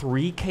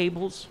 3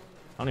 cables.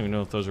 I don't even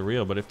know if those are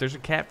real, but if there's a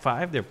Cat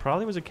 5, there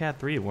probably was a Cat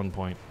 3 at one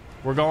point.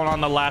 We're going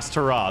on the last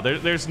hurrah.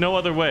 There's no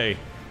other way.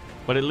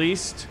 But at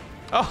least...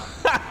 Oh!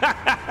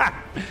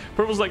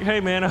 Purple's like, hey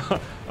man,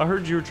 I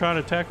heard you were trying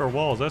to attack our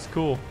walls. That's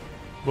cool.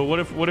 But what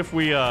if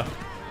we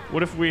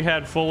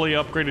had fully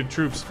upgraded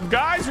troops?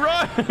 Guys,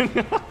 run!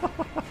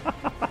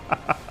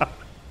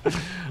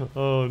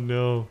 Oh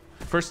no.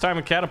 First time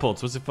with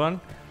catapults. Was it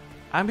fun?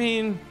 I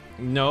mean,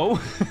 no.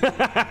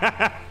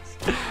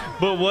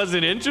 But was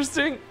it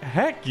interesting?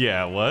 Heck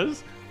yeah, it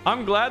was.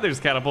 I'm glad there's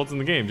catapults in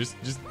the game. Just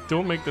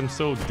don't make them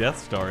so Death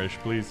Star-ish,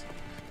 please.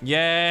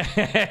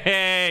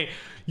 Yay!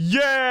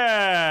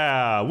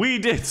 Yeah! We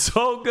did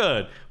so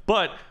good.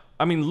 But,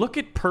 I mean, look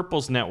at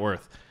Purple's net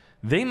worth.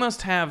 They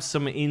must have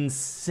some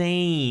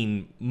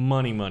insane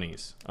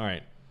monies. All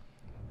right.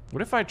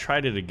 What if I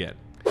tried it again?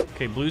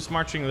 Okay, Blue's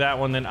marching that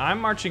one. Then I'm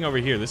marching over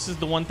here. This is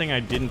the one thing I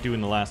didn't do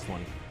in the last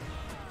one.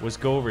 was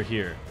go over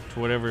here to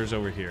whatever is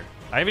over here.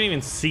 I haven't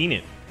even seen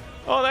it.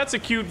 Oh, that's a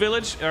cute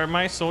village. Or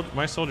my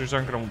soldiers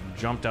aren't gonna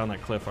jump down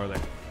that cliff, are they?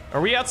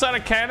 Are we outside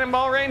of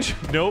cannonball range?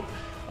 Nope.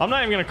 I'm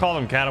not even gonna call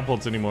them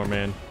catapults anymore,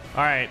 man.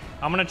 All right,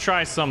 I'm gonna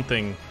try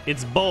something.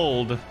 It's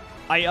bold.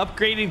 I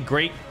upgraded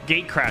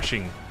gate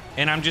crashing,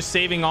 and I'm just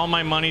saving all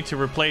my money to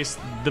replace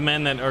the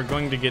men that are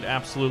going to get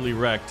absolutely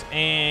wrecked.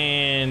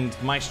 And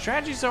my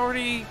strategy's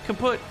already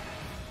kaput,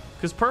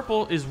 because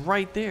purple is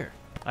right there.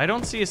 I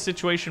don't see a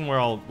situation where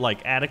I'll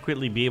like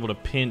adequately be able to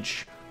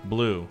pinch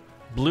blue.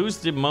 Blue's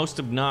the most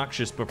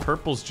obnoxious, but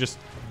purple's just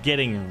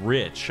getting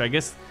rich. I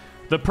guess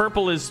the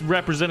purple is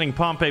representing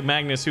Pompey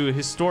Magnus, who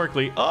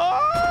historically,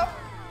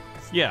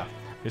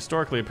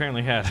 historically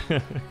apparently had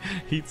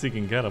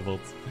heat-seeking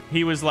catapults.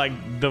 He was like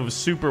the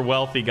super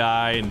wealthy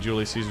guy, and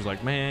Julius Caesar's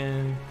like,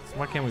 man,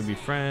 why can't we be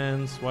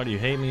friends? Why do you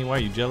hate me? Why are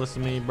you jealous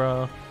of me,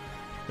 bro?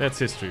 That's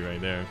history right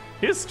there.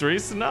 History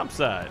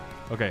synopside.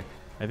 Okay,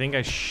 I think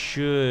I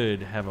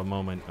should have a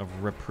moment of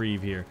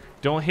reprieve here.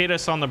 Don't hit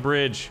us on the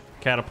bridge,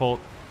 catapult.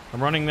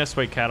 I'm running this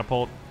way,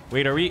 catapult.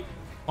 Wait, are we?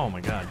 Oh my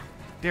god.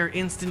 They're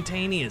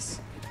instantaneous.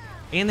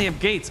 And they have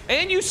gates.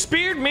 And you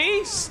speared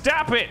me?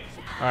 Stop it.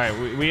 All right,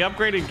 we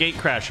upgraded gate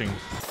crashing.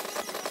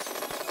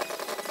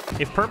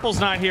 If purple's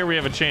not here, we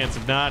have a chance.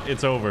 If not,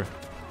 it's over.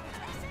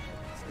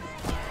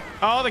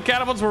 Oh, the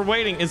catapults were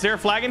waiting. Is there a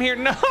flag in here?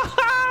 No,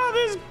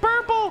 there's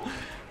purple.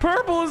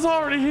 Purple is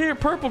already here.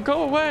 Purple,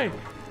 go away.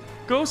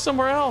 Go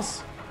somewhere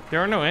else.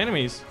 There are no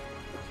enemies.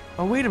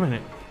 Oh, wait a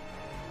minute.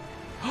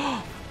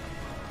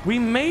 We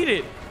made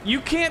it.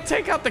 You can't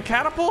take out the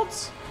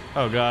catapults?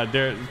 Oh god,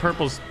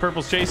 purple's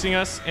chasing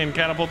us and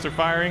catapults are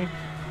firing.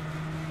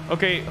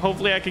 Okay,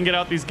 hopefully I can get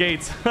out these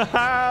gates.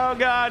 Oh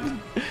god.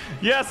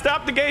 Yeah,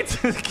 stop the gates.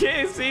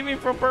 Can't see me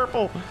from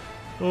purple.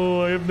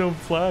 Oh, I have no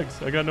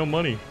flags. I got no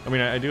money. I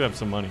mean, I do have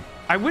some money.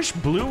 I wish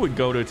blue would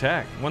go to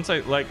attack. Once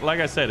like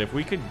I said, if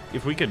we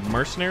could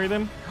mercenary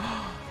them,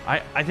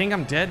 I think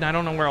I'm dead and I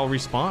don't know where I'll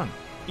respawn.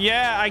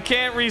 Yeah, I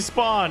can't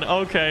respawn.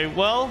 Okay,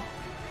 well,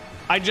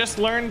 I just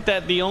learned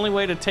that the only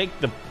way to take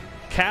the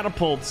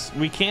catapults,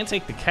 we can't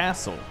take the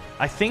castle.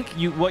 I think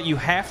what you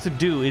have to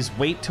do is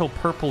wait till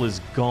purple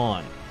is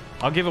gone.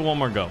 I'll give it one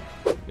more go.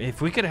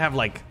 If we could have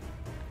like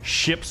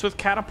ships with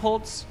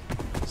catapults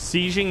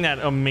sieging that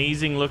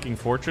amazing looking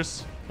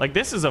fortress. Like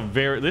this is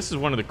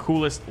one of the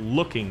coolest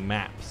looking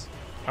maps.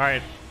 All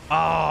right.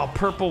 Oh,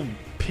 purple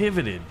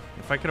pivoted.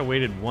 If I could have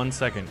waited 1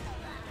 second.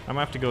 I'm gonna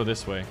have to go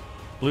this way.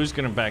 Blue's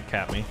gonna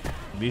backcap me.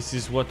 This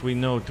is what we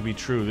know to be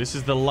true. This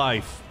is the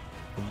life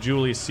of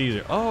Julius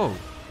Caesar. Oh,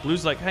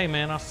 blue's like, hey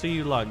man, I'll see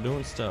you like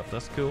doing stuff.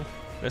 That's cool.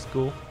 That's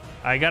cool.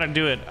 I gotta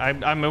do it.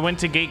 I went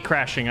to gate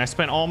crashing. I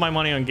spent all my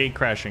money on gate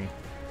crashing.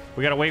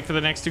 We gotta wait for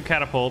the next two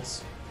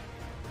catapults.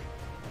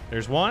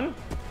 There's one.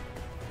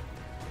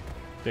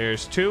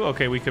 There's two.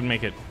 Okay, we can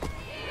make it.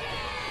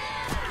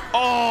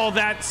 Oh,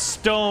 that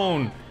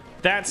stone.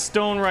 That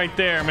stone right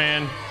there,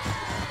 man.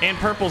 And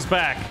purple's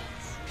back.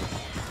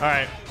 All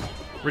right.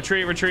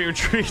 Retreat, retreat,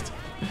 retreat.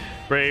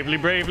 Bravely,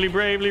 bravely,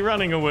 bravely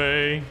running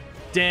away.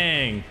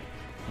 Dang.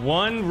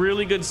 One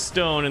really good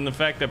stone in the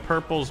fact that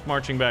purple's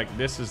marching back.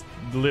 This is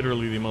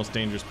literally the most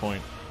dangerous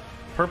point.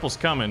 Purple's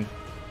coming.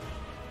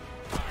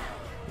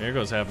 There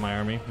goes half my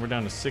army. We're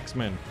down to 6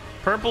 men.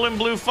 Purple and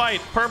blue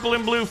fight. Purple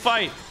and blue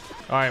fight.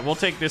 All right, we'll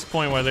take this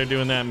point while they're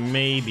doing that.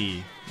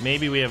 Maybe.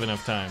 Maybe we have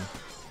enough time.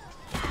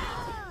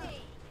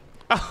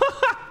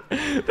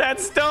 That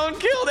stone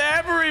killed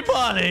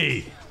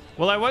everybody.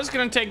 Well, I was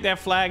going to take that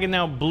flag, and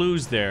now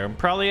blue's there.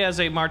 Probably as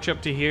I march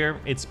up to here,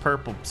 it's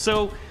purple.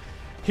 So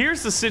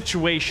here's the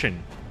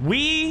situation.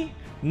 We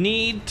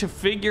need to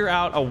figure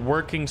out a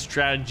working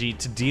strategy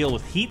to deal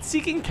with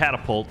heat-seeking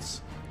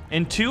catapults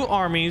and two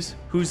armies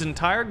whose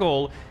entire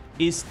goal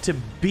is to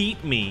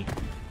beat me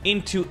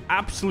into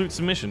absolute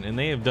submission. And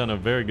they have done a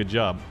very good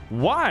job,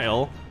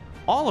 while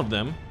all of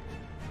them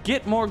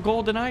get more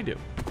gold than I do.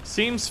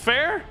 Seems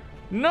fair?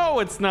 No,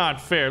 it's not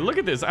fair. Look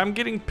at this. I'm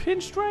getting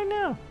pinched right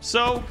now.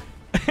 So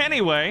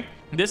anyway,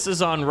 this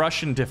is on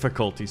Russian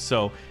difficulty.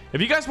 So if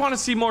you guys want to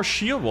see more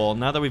Shieldwall,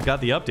 now that we've got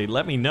the update,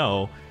 let me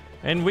know.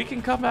 And we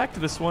can come back to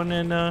this one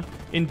and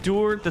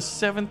endure the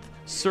 7th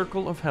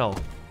circle of hell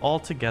all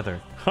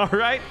together. All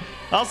right?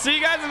 I'll see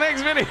you guys in the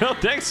next video.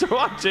 Thanks for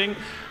watching.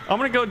 I'm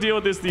going to go deal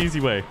with this the easy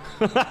way.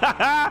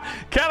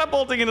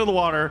 Catapulting into the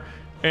water.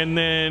 And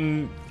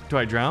then, do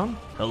I drown?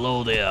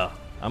 Hello there.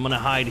 I'm going to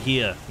hide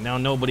here. Now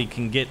nobody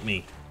can get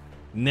me.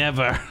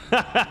 Never.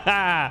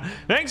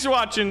 Thanks for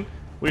watching.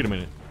 Wait a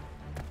minute.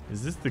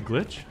 Is this the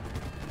glitch?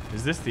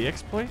 Is this the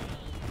exploit?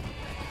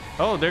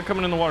 Oh, they're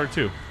coming in the water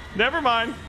too. Never mind.